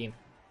the canteen.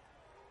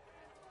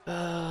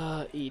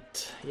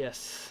 Eat.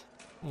 Yes,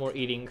 more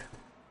eating.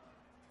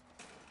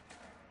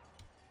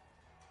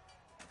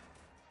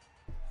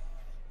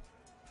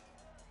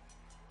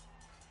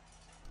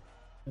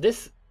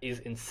 This is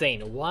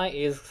insane. Why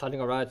is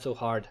starting a riot so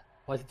hard?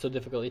 Why is it so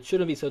difficult? It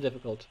shouldn't be so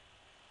difficult.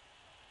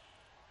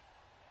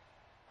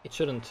 It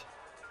shouldn't.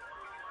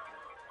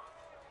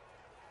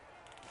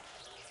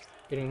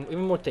 Getting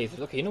even more tasers.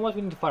 Okay, you know what?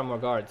 We need to fire more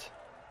guards.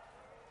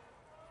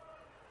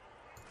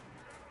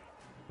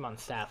 Come on,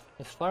 staff.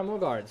 Let's fire more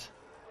guards.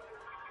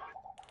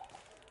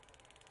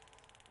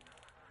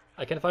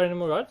 I can't fire any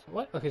more guards?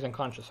 What? Okay, he's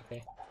unconscious.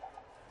 Okay.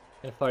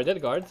 Can I fire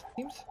dead guards,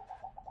 seems?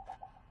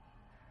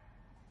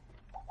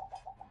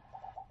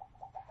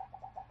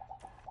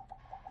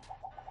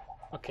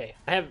 Okay,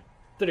 I have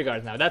 30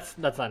 guards now. That's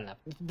not enough.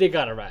 They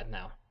got a riot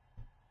now.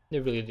 They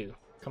really do.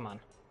 Come on.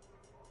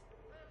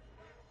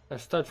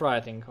 Let's start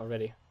rioting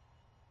already.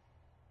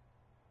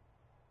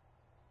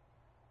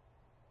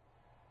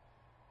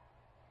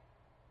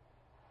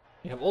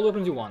 You have all the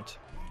weapons you want.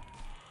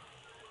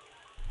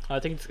 I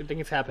think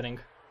it's happening.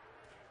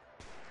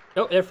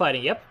 Oh, they're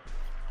fighting. Yep.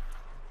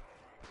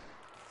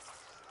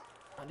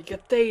 And they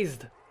get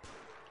tased.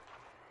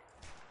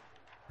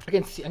 I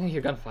can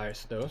hear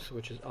gunfires though,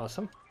 which is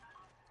awesome.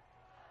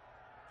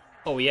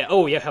 Oh yeah,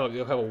 you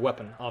have a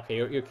weapon. Okay,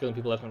 you're killing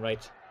people left and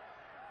right.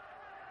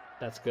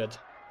 That's good.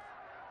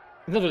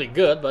 It's not really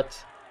good,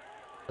 but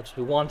that's what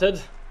we wanted.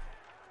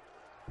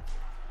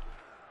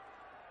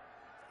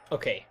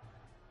 Okay.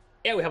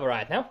 Yeah, we have a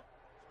riot now.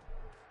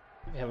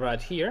 We have a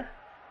riot here.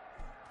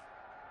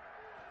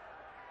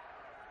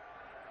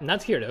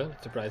 Not here though,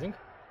 that's surprising.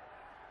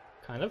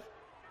 Kind of.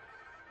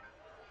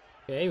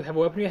 Okay, you have a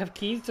weapon, you have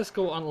keys, just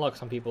go unlock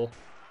some people.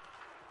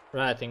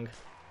 Rioting.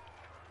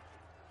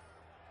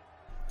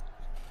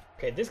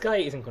 Okay, this guy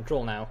is in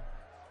control now.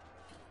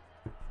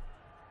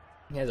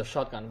 He has a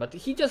shotgun, but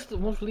he just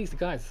won't release the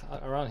guys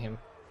around him.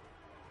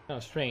 Kind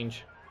of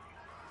strange.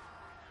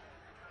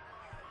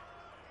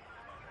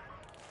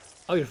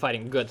 Oh, you're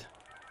fighting, good.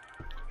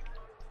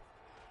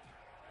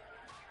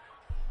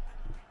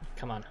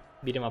 Come on,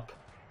 beat him up.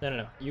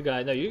 No, you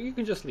guys, no, you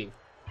can just leave.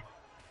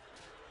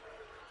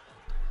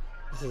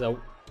 This is a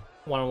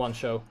one-on-one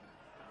show.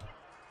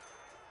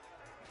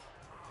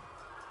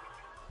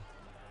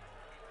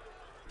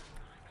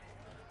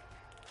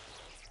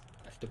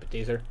 Stupid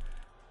taser.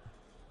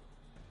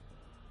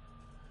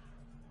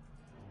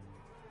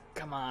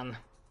 Come on.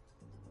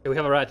 Okay, we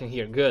have a riot in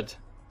here, good.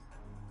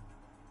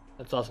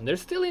 That's awesome. They're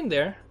still in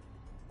there,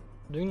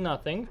 doing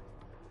nothing.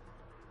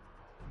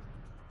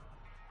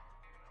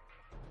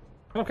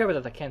 I'm okay with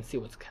that, I can't see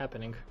what's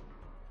happening.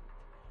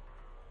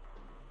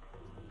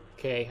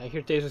 Okay, I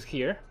hear tasers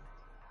here.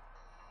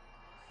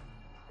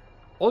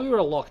 All you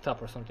are locked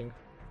up or something.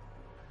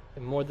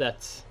 And more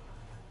that's...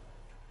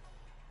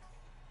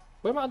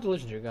 Where are my other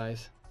legendary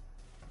guys?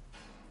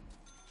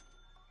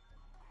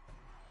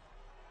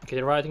 Okay,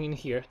 they're rioting in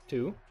here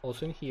too.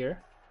 Also in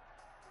here.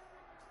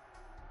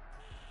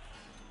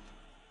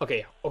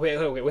 Okay, we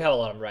have a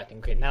lot of rioting.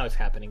 Okay, now it's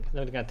happening.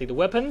 Now they're gonna take the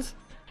weapons.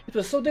 It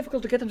was so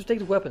difficult to get them to take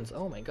the weapons.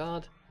 Oh my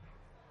god.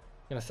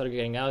 I'm gonna start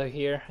getting out of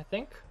here, I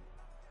think.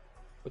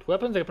 With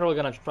weapons, they're probably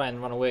gonna try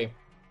and run away.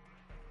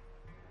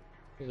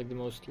 It's like the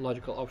most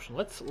logical option.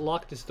 Let's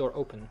lock this door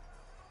open.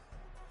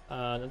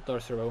 Not door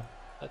servo.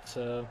 That's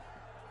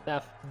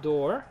staff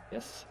door.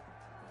 Yes.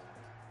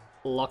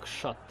 Lock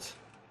shut.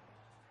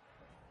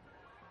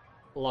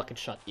 Lock it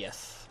shut.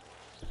 Yes.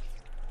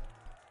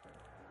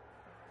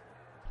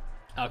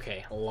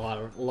 Okay, a lot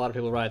of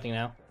people rioting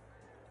now.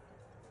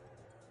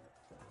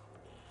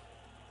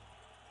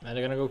 And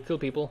they're gonna go kill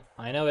people.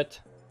 I know it.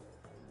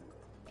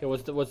 Okay,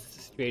 what's the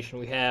situation?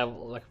 We have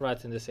like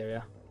riots in this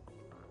area.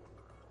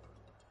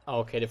 Oh,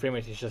 okay, the frame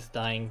rate is just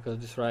dying because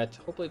of this riot.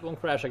 Hopefully it won't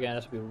crash again.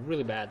 This would be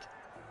really bad.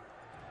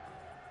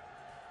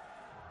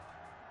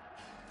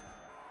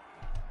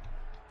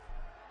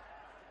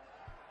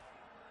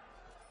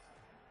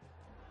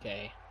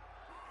 Okay.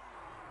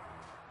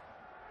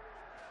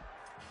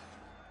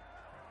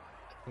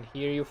 I can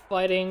hear you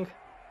fighting.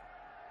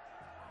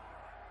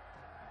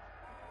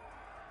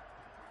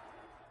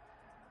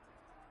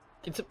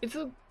 It's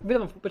a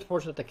bit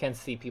fortunate I can't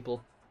see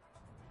people.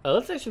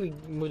 Let's actually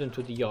move them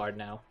to the yard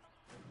now.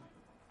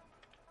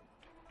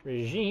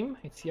 Regime,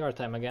 it's yard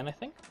time again, I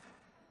think.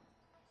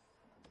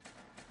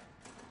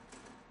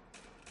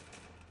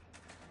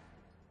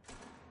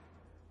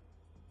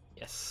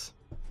 Yes.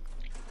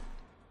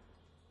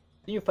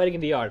 Continue fighting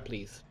in the yard,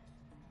 please.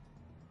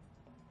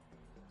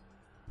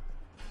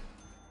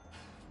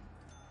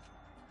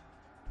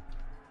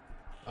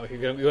 Oh,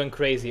 you're going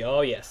crazy.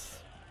 Oh, yes.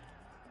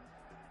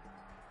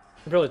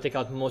 I'll probably take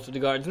out most of the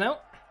guards now.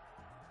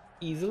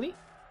 Easily.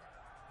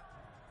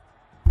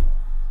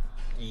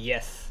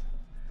 Yes.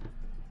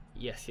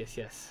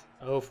 Yes.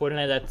 Oh,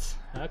 49, that's...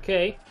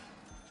 Okay.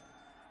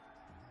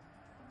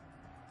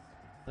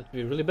 That'd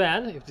be really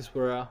bad if this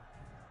were a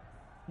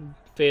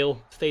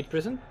fail state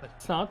prison, but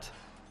it's not.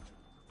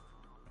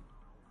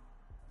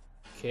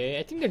 Okay,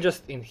 I think they're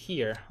just in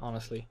here,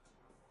 honestly.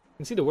 You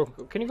can see the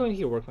work... Can you go in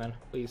here, workman,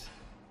 please?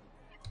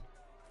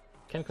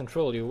 Can't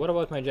control you. What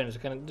about my generals?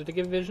 Do they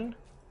give vision?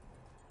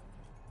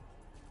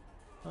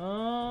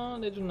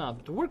 They do not,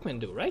 but the workmen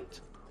do,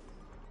 right?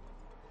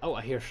 Oh,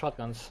 I hear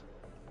shotguns.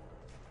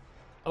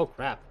 Oh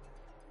crap.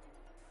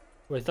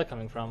 Where's that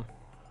coming from?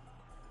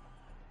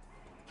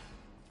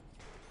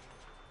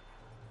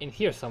 In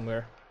here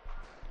somewhere.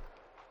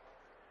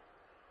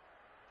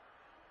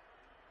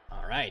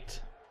 Alright.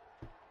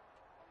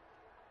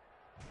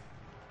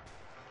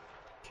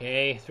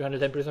 Okay,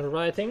 310 prisoners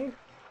rioting.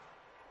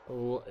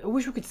 Oh, I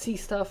wish we could see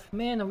stuff.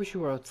 Man, I wish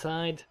we were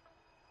outside.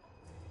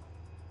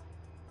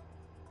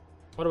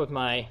 What about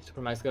my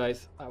Supermax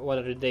guys? What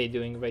are they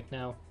doing right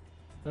now?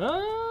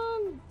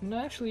 No,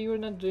 actually, you're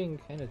not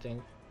doing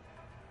anything.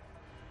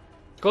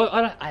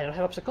 I don't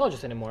have a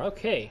psychologist anymore.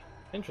 Okay,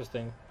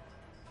 interesting.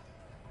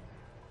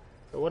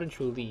 So why don't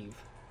you leave?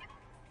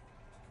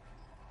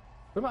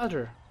 Where are my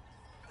other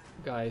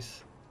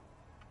guys?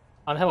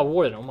 I don't have a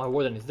warden. Oh, my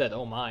warden is dead.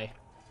 Oh my.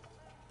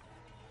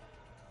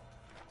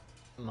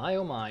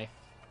 Oh my.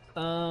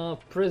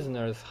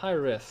 Prisoners, high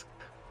risk.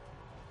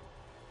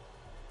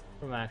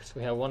 Max,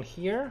 we have one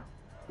here,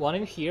 one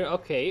in here.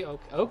 Okay.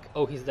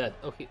 Oh, he's dead.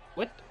 Okay,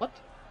 what?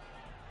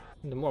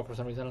 The more for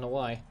some reason, I don't know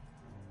why.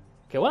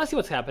 Okay, I want to see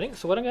what's happening.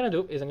 So what I'm gonna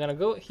do is I'm gonna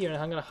go here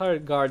and I'm gonna hire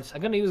guards.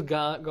 I'm gonna use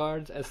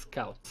guards as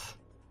scouts,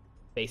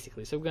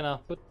 basically. So we're gonna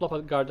plop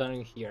a guard down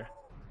in here.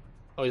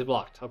 Oh, he's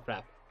blocked. Oh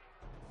crap.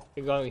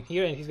 You're going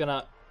here and he's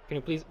gonna. Can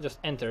you please just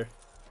enter?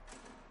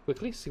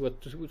 quickly, see what,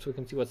 so we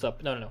can see what's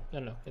up. No,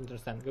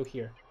 understand. Go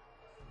here.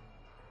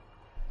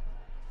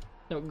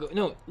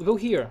 No, go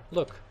here.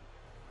 Look.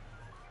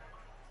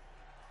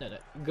 No,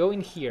 go in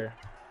here.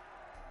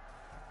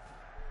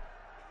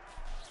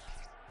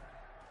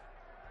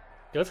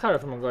 Okay, let's hire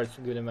from our guards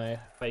to give them a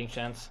fighting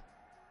chance.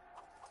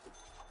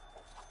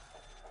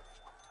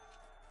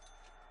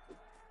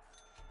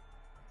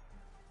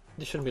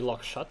 This shouldn't be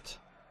locked shut.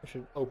 We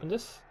should open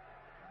this.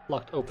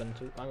 Locked open,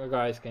 so our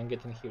guys can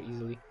get in here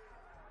easily.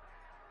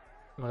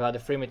 Oh my god, the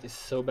frame rate is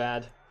so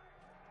bad.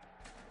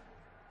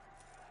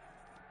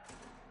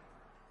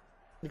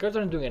 The guards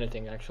aren't doing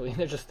anything actually,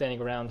 they're just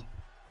standing around. Oh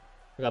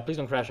my god, please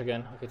don't crash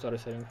again. Okay, it's auto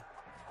saving.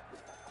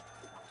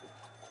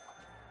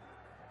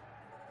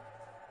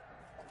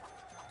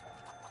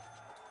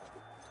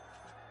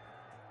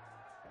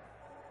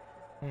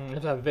 You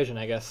have to have vision,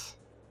 I guess.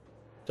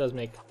 It does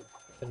make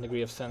a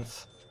degree of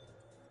sense.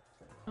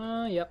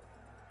 Yep.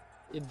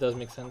 It does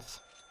make sense.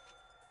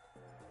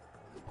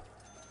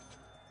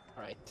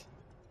 Alright.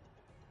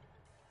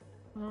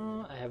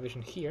 I have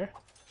vision here.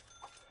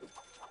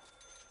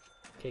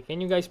 Okay,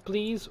 can you guys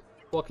please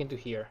walk into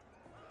here?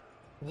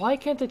 Why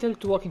can't I tell you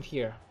to walk in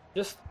here?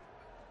 Just...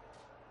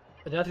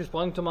 are they not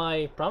responding to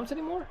my prompts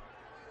anymore?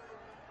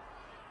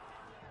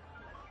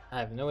 I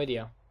have no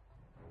idea.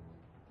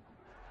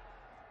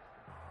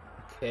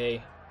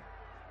 Okay.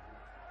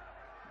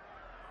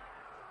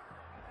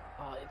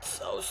 Oh, it's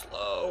so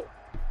slow.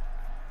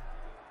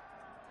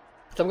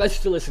 Some guys are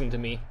still listening to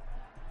me.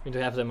 Going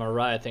to have them are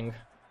rioting.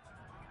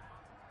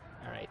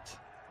 Alright.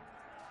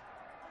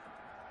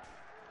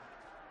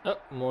 Oh,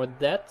 more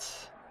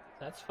deaths.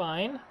 That's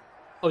fine.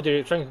 Oh,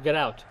 they're trying to get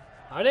out.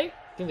 Are they?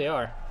 I think they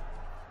are.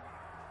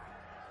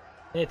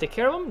 Can they take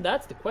care of them?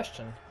 That's the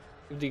question.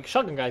 If the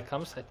shotgun guy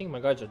comes, I think my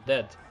guards are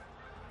dead.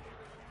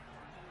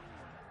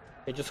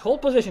 Okay, just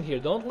hold position here.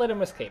 Don't let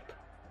them escape.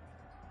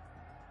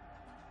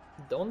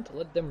 Don't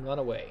let them run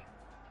away.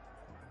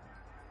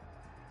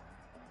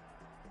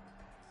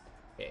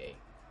 Okay.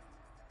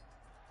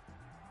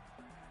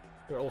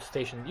 You're all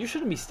stationed. You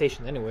shouldn't be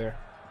stationed anywhere.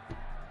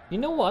 You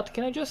know what?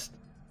 Can I just...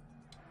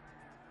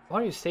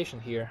 why are you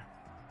stationed here?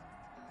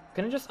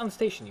 Can I just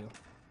unstation you?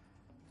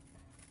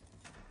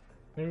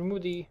 Can I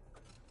remove the...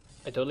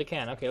 I totally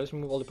can. Okay, let's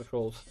remove all the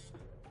patrols.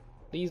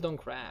 Please don't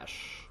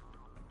crash.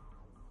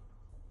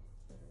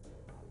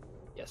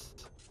 Yes.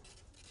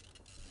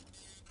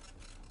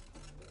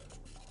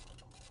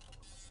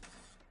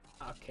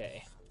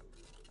 Okay.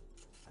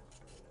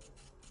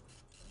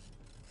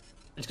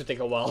 It's gonna take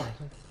a while.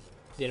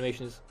 The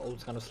animation is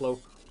always kind of slow.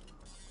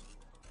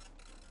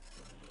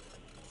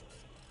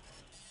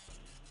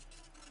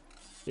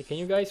 Okay, can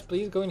you guys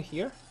please go in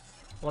here?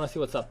 I wanna see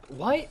what's up.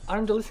 Why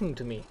aren't they listening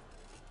to me?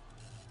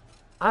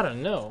 I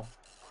don't know.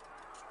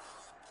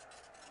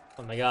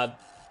 Oh my god.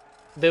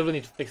 They will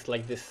need to fix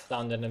like this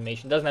sound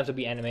animation. Doesn't have to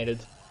be animated.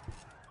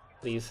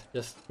 Please,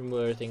 just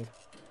remove everything.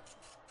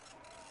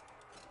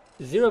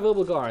 0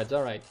 available guards,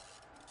 alright.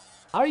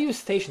 Are you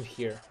stationed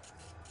here?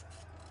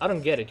 I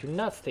don't get it, you're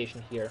not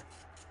stationed here.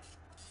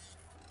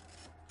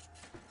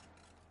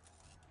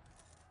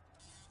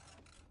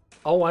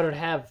 Oh, I don't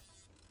have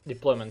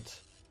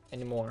deployment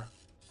anymore.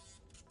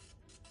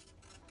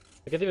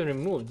 I can't even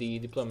remove the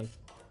deployment.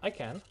 I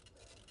can.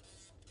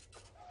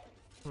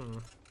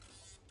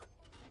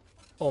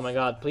 Oh my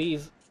god,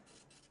 please.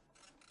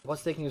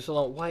 What's taking you so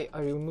long? Why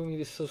are you removing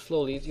this so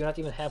slowly? You're not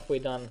even halfway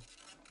done.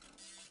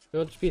 You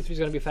know speed 3 is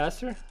gonna be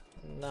faster?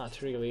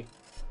 Not really.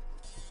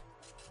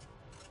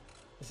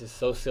 This is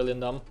so silly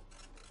and dumb.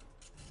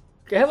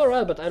 Okay, I have a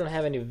riot, but I don't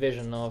have any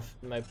vision of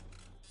my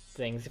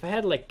things. If I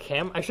had like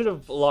I should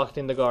have locked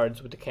in the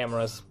guards with the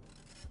cameras.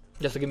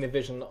 Just to give me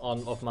vision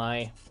of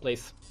my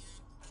place.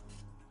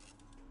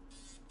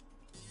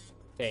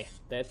 Okay,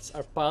 that's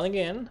are piling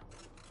in.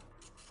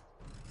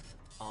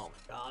 Oh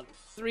my god,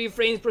 3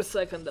 frames per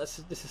second, this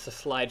is a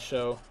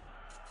slideshow.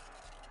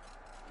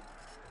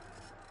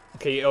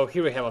 Okay, oh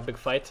here we have a big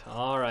fight.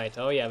 Alright,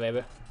 oh yeah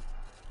baby.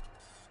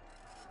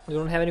 We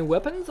don't have any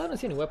weapons? I don't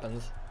see any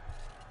weapons.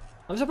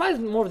 I'm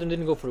surprised more of them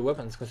didn't go for the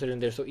weapons, considering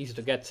they're so easy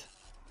to get.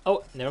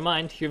 Oh, never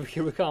mind, here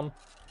we come.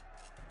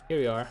 Here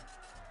we are.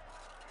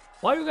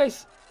 Why are you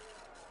guys...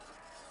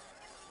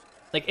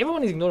 like,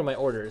 everyone is ignoring my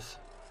orders.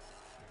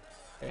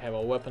 I have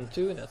a weapon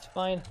too, that's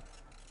fine.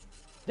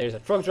 There's a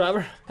truck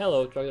driver.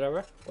 Hello, truck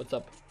driver. What's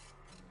up?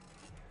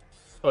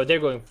 Oh, they're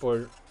going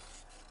for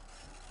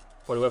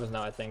the weapons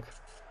now, I think.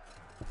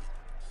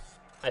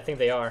 I think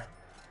they are.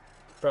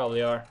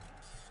 Probably are.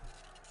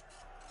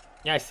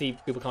 Yeah, I see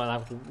people coming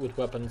out with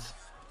weapons.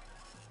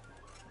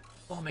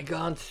 Oh my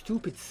god,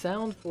 stupid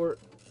sound for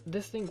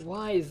this thing.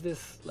 Why is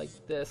this like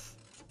this?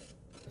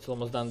 It's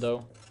almost done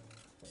though.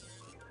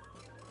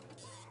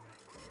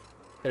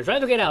 They're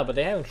trying to get out, but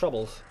they're having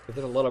troubles. Because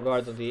there's a lot of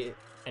guards on the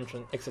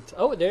entrance exit.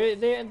 Oh, they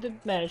did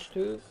manage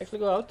to actually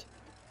go out.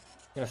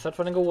 I'm gonna start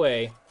running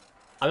away.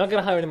 I'm not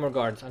gonna hire any more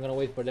guards. I'm gonna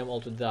wait for them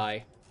all to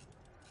die.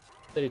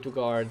 32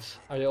 guards.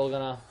 Are they all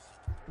gonna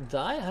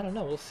die? I don't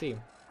know. We'll see.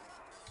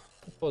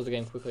 Let's pause the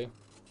game quickly.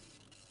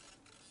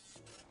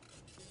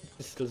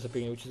 It's still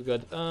disappearing, which is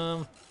good.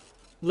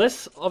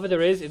 Less of it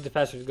there is, the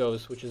faster it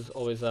goes, which is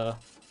always a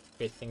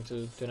great thing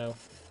to know.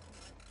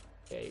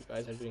 Okay, you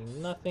guys are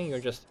doing nothing. You're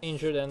just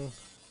injured and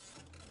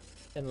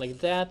like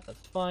that.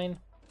 That's fine.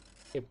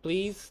 Okay,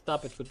 please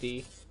stop it with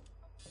the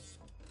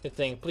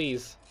thing,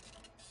 please.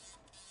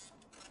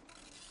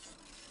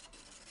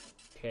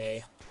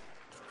 Okay.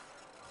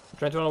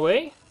 Trying to run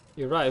away?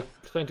 You're right.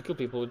 Trying to kill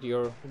people with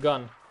your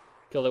gun.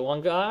 Kill the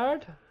one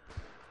guard.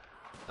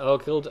 Oh,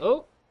 killed.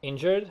 Oh,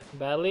 injured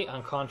badly,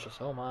 unconscious.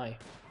 Oh my.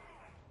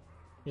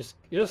 You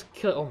just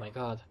kill. Oh my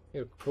god,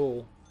 you're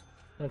cruel.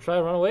 Gonna try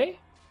to run away?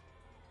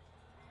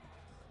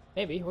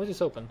 Maybe. Where's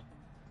this open?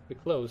 Be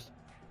closed.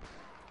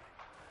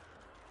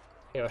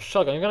 Yeah, a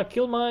shotgun. You're gonna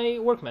kill my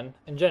workmen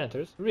and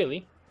janitors?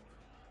 Really?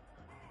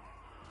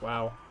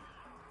 Wow.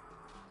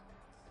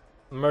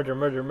 Murder,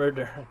 murder,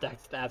 murder.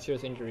 That's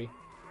serious injury.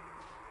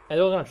 And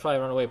they're gonna try to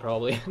run away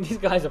probably. These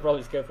guys are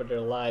probably scared for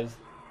their lives.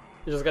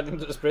 They just got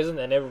into this prison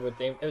and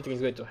everything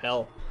is going to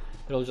hell.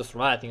 They're all just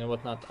rioting and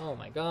whatnot. Oh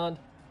my god.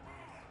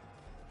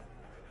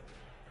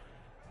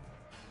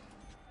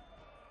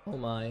 Oh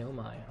my,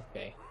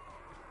 okay.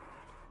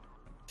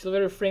 Still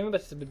very framey,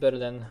 but it's a bit better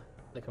than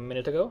like a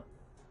minute ago.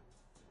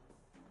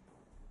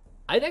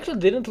 I actually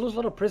didn't lose a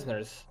lot of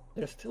prisoners.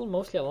 They're still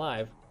mostly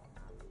alive.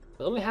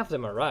 But only half of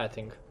them are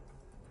rioting,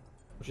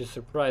 which is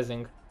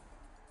surprising.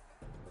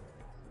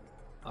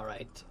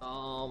 Alright,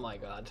 oh my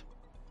god.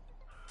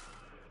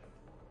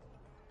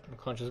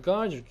 Unconscious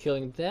guards, you're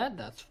killing that,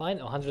 that's fine.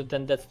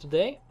 110 deaths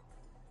today.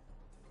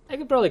 I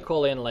could probably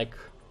call in like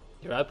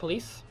the riot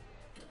police.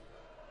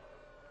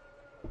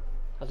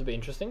 That would be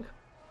interesting.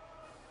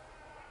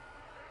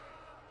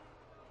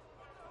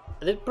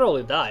 They'd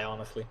probably die,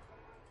 honestly.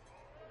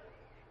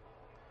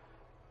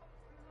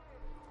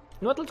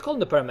 You know what, let's call them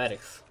the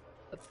paramedics.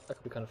 That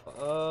could be kind of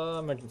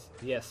fun. Emergency,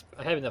 yes,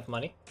 I have enough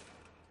money.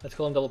 Let's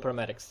call them double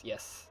paramedics,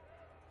 yes.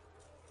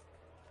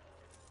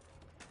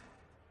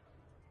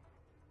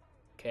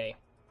 Okay.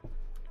 I'm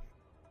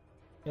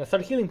gonna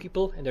start healing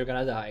people and they're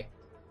gonna die.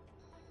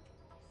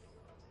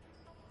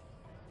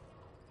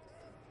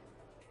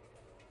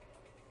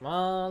 Come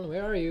on,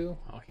 where are you?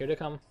 Oh, here they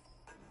come.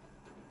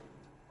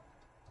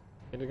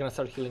 And they're gonna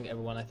start healing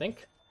everyone, I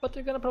think. But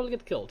they're gonna probably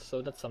get killed,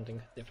 so that's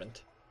something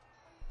different.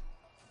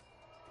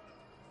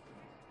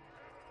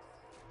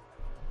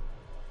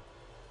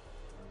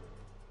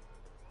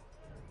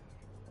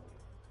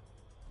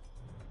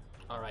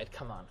 Alright,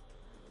 come on.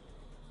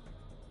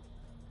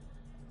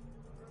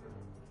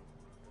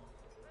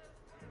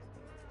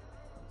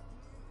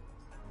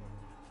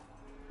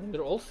 And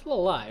they're all still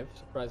alive,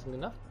 surprisingly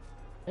enough.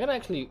 I'm gonna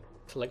actually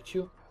select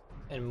you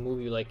and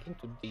move you like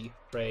into the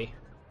fray.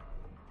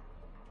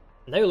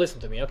 Now you listen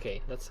to me,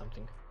 okay, that's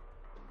something.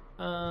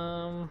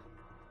 Do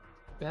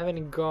you have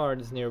any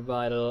guards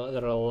nearby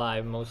that are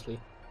alive mostly?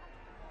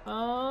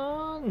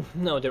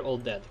 No, they're all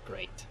dead,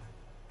 great.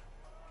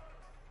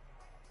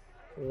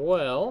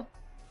 Well,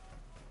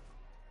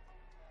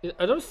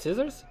 are those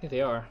scissors? I think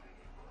they are.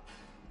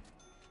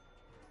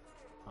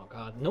 Oh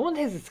god, no one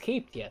has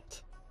escaped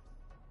yet.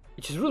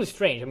 Which is really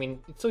strange, I mean,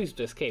 it's so easy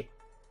to escape.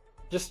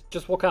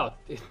 Just walk out,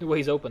 the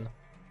way's open.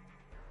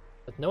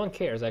 But no one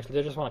cares actually,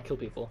 they just want to kill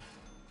people.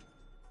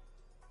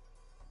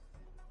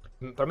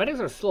 Paramedics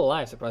are still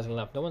alive, surprisingly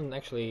enough, no one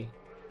actually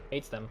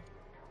hates them.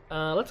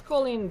 Let's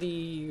call in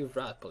the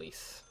riot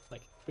police.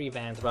 Like 3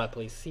 vans riot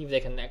police, see if they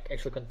can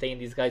actually contain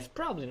these guys.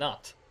 Probably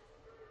not.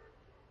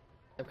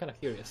 I'm kind of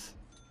curious.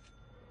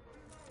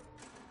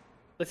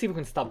 Let's see if we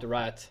can stop the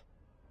riot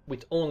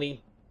with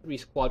only 3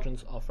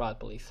 squadrons of riot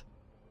police.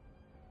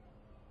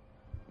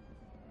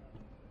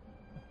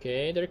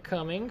 Okay, they're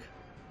coming.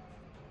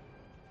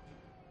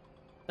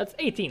 That's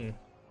 18,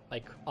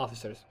 like,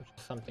 officers, which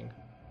is something.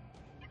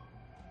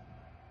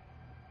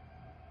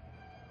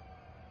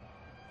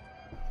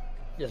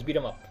 Just beat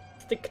them up.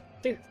 Stick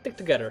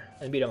together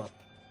and beat them up.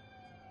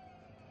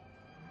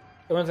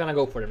 Everyone's gonna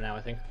go for them now,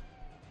 I think.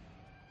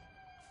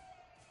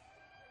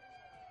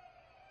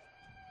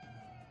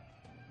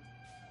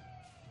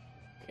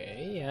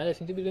 Okay, yeah, they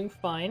seem to be doing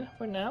fine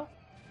for now.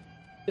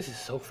 This is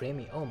so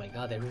framey. Oh my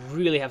god, they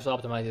really have to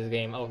optimize this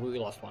game. Oh, we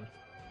lost one.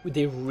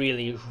 They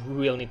really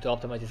need to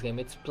optimize this game.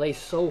 It's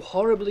placed so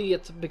horribly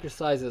at bigger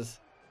sizes.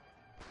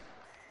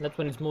 And that's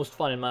when it's most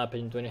fun, in my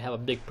opinion, when you have a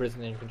big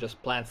prison and you can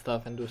just plant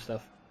stuff and do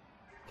stuff.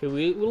 Okay,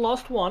 we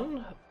lost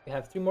one. We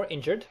have 3 more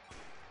injured.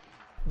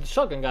 The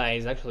shotgun guy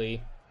is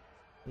actually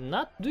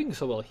not doing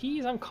so well. He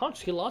is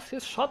unconscious. He lost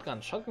his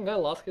shotgun. Shotgun guy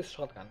lost his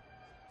shotgun.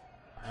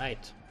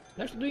 Alright.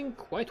 They're actually doing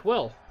quite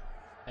well,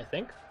 I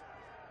think.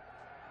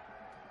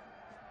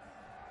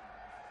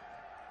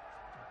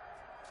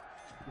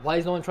 Why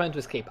is no one trying to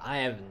escape? I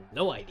have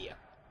no idea.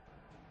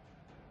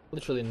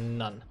 Literally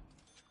none.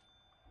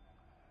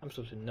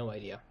 Absolutely no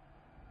idea.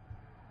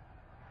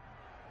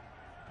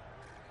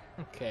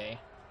 Okay.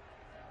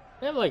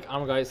 We have like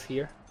armor guys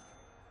here.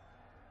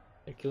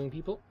 They're killing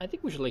people. I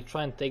think we should like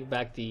try and take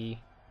back the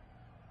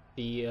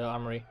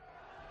armory.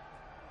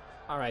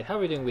 Alright, how are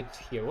we doing with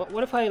here?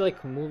 What if I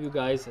like move you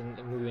guys and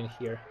move you in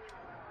here?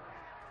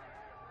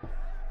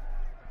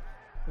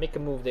 Make a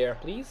move there,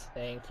 please.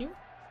 Thank you.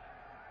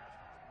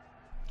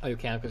 Oh, you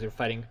can't because you're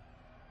fighting.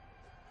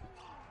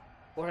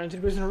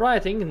 400 prison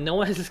rioting. No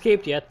one has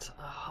escaped yet.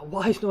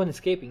 Why is no one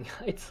escaping?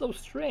 It's so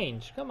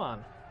strange. Come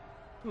on.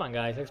 Come on,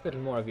 guys. I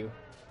expected more of you.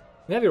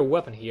 You have your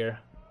weapon here.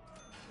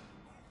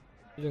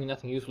 You're doing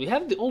nothing useful. You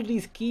have all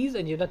these keys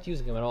and you're not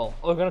using them at all.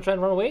 Oh, you're gonna try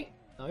and run away?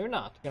 No, you're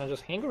not. You're gonna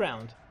just hang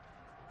around.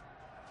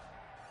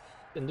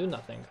 And do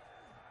nothing.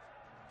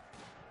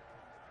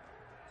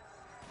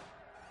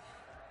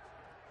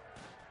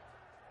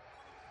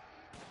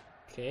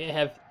 Okay, I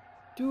have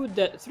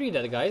three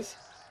dead guys.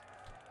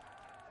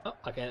 Oh,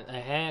 I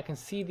can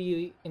see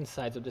the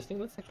insides of this thing.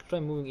 Let's actually try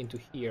moving into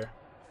here.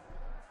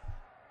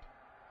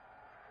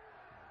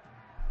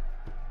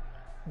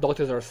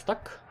 Doctors are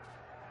stuck.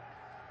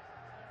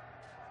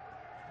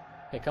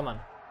 Okay, come on.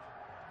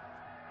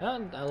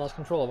 And I lost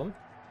control of them.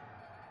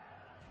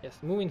 Yes,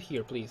 move in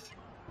here, please.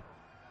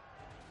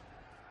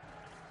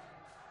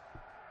 I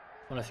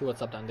wanna see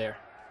what's up down there.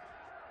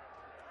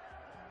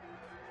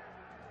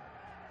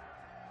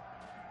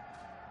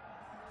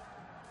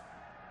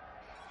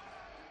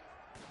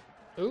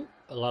 Oh,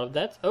 a lot of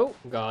that. Oh,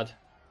 God.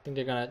 I think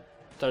they're gonna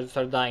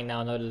start dying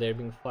now that they're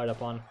being fired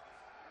upon.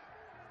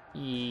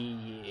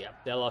 Yeah,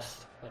 they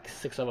lost like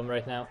 6 of them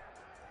right now.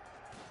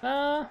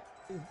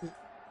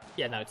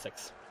 Yeah, now it's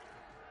 6.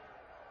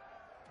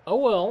 Oh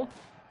well.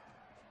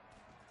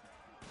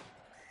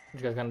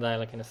 This guy's gonna die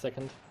like in a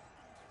second.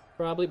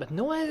 Probably, but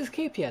no one has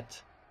escaped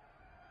yet.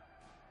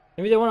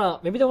 Maybe they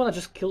wanna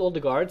just kill all the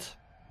guards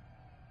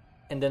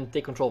and then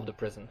take control of the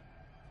prison.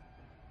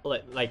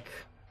 Like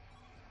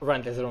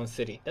run it as their own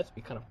city. That'd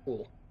be kind of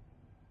cool.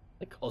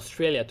 Like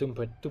Australia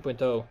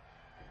 2.0.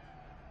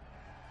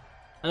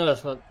 I know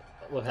that's not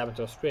what happened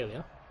to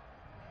Australia.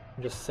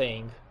 I'm just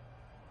saying.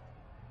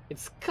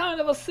 It's kind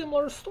of a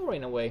similar story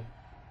in a way.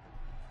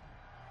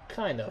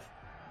 Kind of.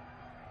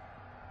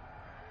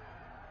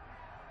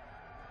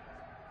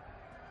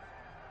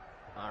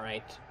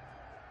 Alright.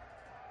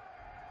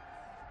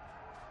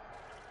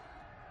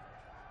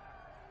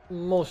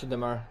 Most of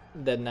them are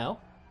dead now.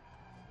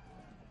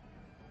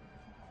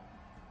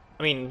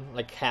 I mean,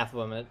 like half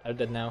of them are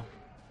dead now.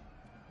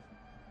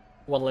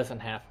 One less than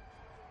half.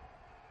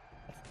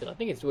 Still, I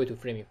think it's way too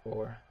framey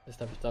for this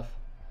type of stuff.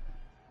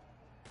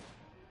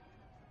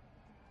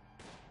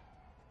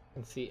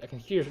 I can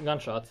hear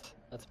gunshots.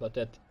 That's about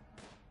it.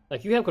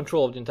 Like, you have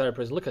control of the entire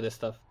prison. Look at this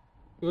stuff.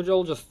 You're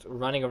all just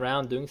running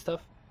around doing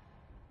stuff.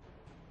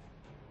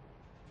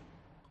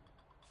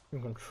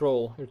 In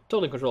control. You're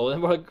totally in control.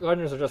 And while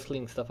gardeners are just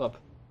cleaning stuff up.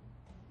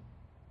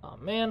 Oh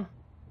man.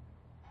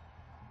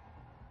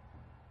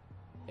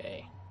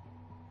 Okay.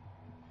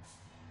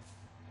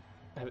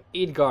 I have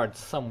 8 guards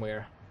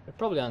somewhere. They're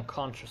probably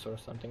unconscious or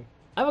something.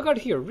 I have a guard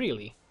here,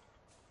 really?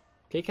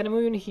 Okay, can I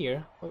move you in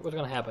here? What's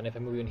gonna happen if I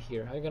move you in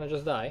here? Are you gonna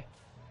just die?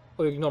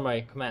 Oh, you ignore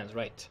my commands,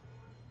 right?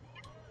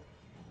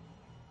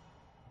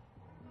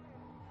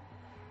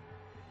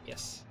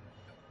 Yes.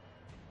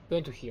 Go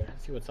into here,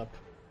 see what's up.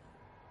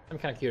 I'm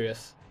kinda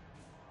curious.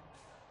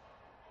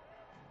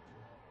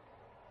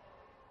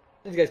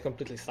 These guys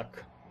completely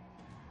suck.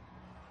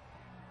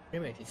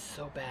 Remake is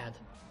so bad.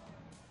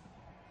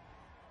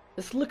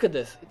 Just look at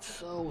this, it's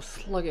so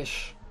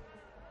sluggish.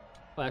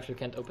 Oh, I actually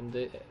can't open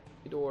the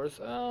doors.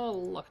 Oh,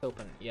 locked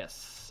open,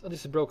 yes. Oh,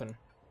 this is broken.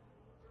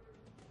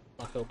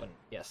 Locked open,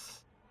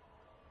 yes.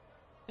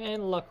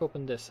 And lock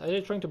open this. Are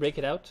they trying to break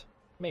it out?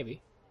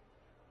 Maybe.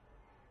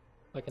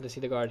 Why can't I see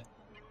the guard?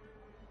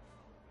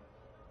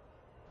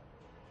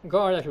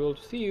 Guard, I should be able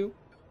to see you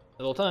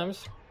at all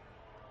times.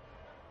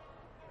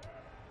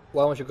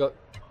 Why won't you go?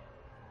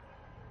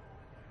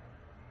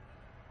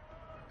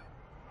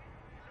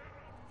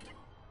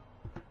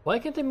 Why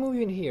can't I move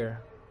you in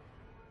here?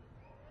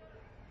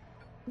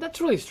 That's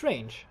really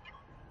strange.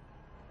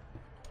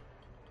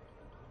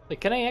 Like,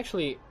 can I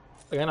actually...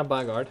 I'm gonna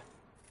buy a guard.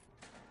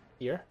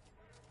 Here.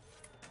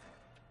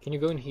 Can you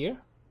go in here?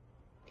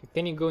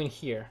 Can you go in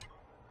here?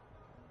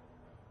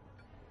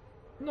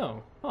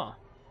 No. Huh.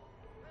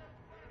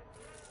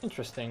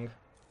 Interesting.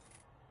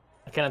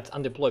 I cannot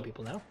undeploy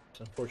people now. It's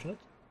unfortunate.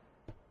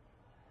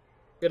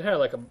 Could have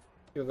like a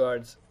few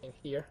guards in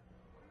here.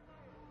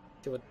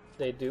 See what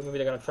they do. Maybe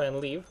they're gonna try and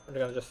leave, or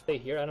they're gonna just stay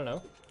here. I don't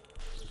know.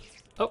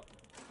 Oh,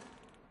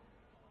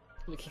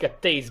 he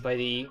got tased by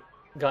the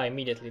guy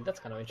immediately. That's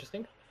kind of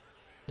interesting.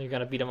 You're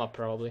gonna beat him up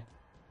probably.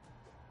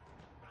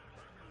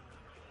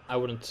 I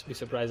wouldn't be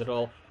surprised at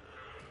all.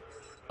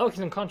 Oh,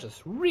 he's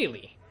unconscious.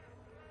 Really?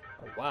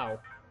 Oh, wow.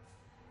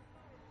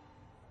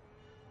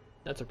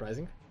 That's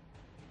surprising.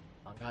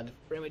 Oh god, the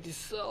frame rate is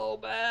so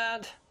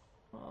bad.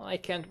 Oh, I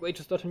can't wait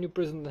to start a new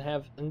prison and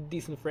have a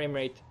decent frame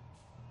rate.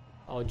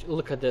 Oh,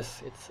 look at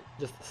this. It's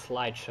just a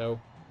slideshow.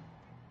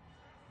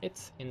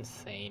 It's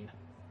insane.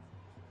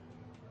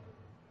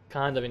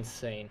 Kind of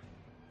insane.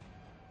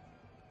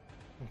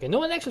 Okay, no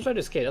one actually tried to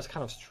escape. That's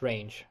kind of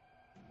strange.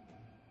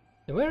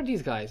 And where are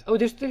these guys? Oh,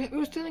 they're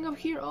standing up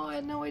here. Oh, I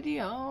had no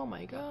idea. Oh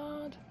my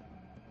god.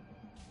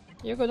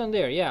 You go down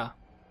there, yeah.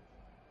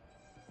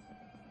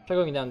 Try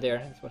going down there.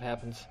 That's what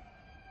happens.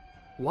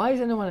 Why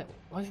isn't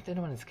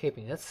anyone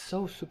escaping? That's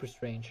so super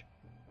strange.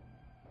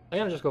 I'm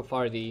gonna just go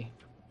fire the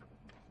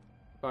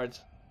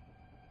guards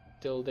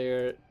till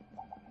they're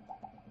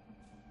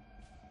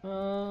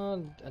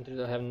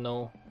until I have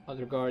no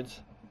other guards.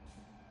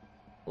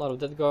 A lot of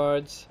dead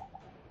guards.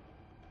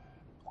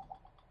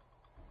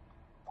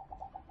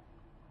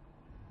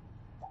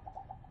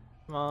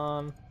 Come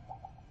on.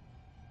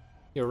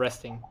 You're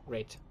resting.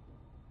 Great.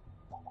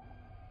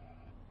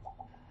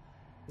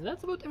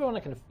 That's about everyone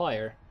I can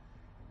fire.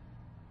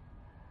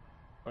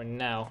 For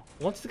now.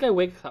 Once the guy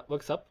wakes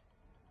up,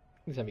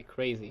 he's gonna be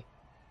crazy.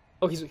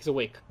 Oh, he's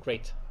awake.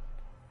 Great.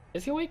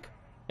 Is he awake?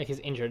 Like he's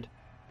injured.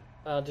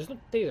 There's no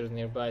tasers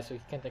nearby, so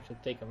he can't actually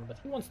take him. But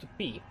he wants to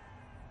pee.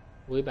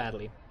 Really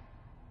badly.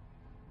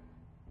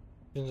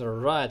 Students are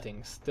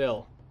rioting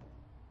still.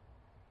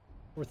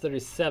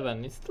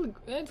 437.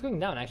 It's going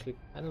down actually.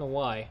 I don't know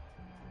why.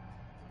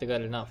 They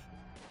got enough.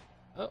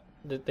 Oh,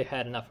 they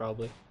had enough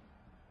probably.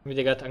 Maybe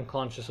they got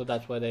unconscious, so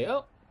that's why they.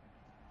 Oh,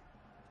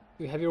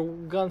 you have your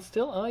gun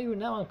still? Oh, you're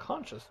now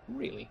unconscious.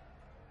 Really?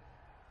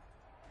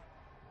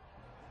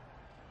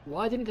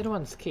 Why didn't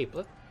anyone escape?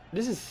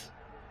 This is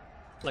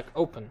like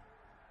open.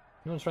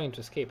 No one's trying to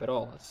escape at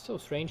all. That's so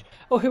strange.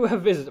 Oh, here we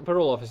have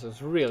parole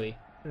officers. Really?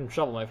 You're in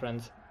trouble, my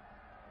friends.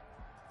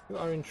 You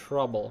are in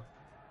trouble.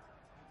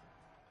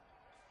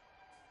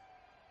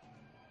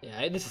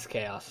 Yeah, this is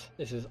chaos.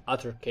 This is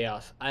utter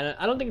chaos.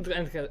 I don't think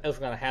anything else is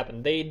gonna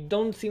happen. They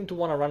don't seem to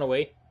want to run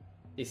away.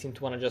 They seem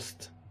to want to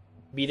just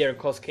be there and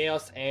cause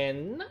chaos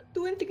and not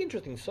do anything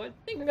interesting. So I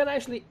think I'm gonna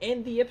actually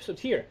end the episode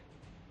here.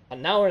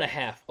 An hour and a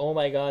half. Oh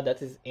my god,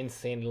 that is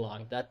insanely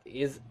long. That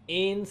is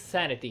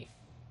insanity.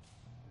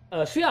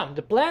 So yeah,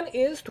 the plan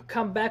is to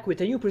come back with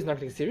a new prison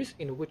architect series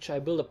in which I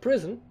build a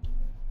prison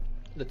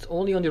that's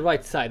only on the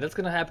right side. That's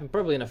gonna happen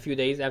probably in a few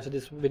days after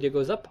this video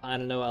goes up. I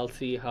don't know, I'll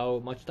see how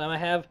much time I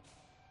have.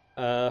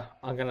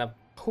 I'm gonna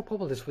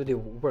hope this video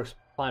works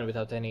fine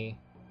without any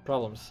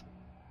problems.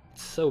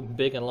 It's so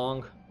big and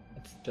long.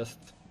 It's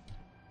just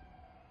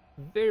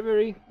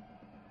very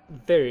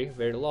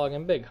long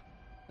and big.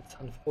 It's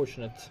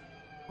unfortunate.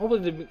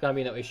 Hopefully there's gonna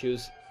be no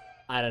issues.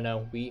 I don't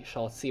know, we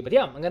shall see. But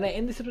yeah, I'm gonna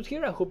end this episode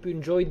here. I hope you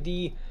enjoyed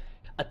the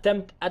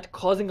attempt at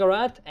causing a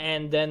riot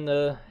and then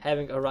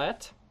having a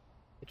riot.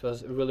 It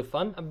was really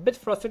fun. A bit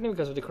frustrating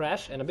because of the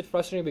crash, and a bit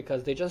frustrating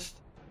because they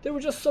were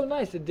just so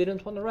nice. They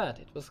didn't want to riot.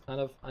 It was kind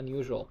of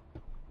unusual.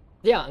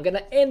 Yeah, I'm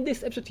gonna end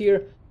this episode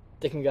here.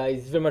 Thank you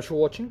guys very much for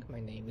watching. My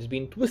name has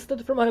been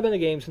Twisted from Honey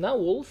Games. Now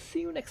we'll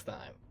see you next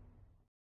time.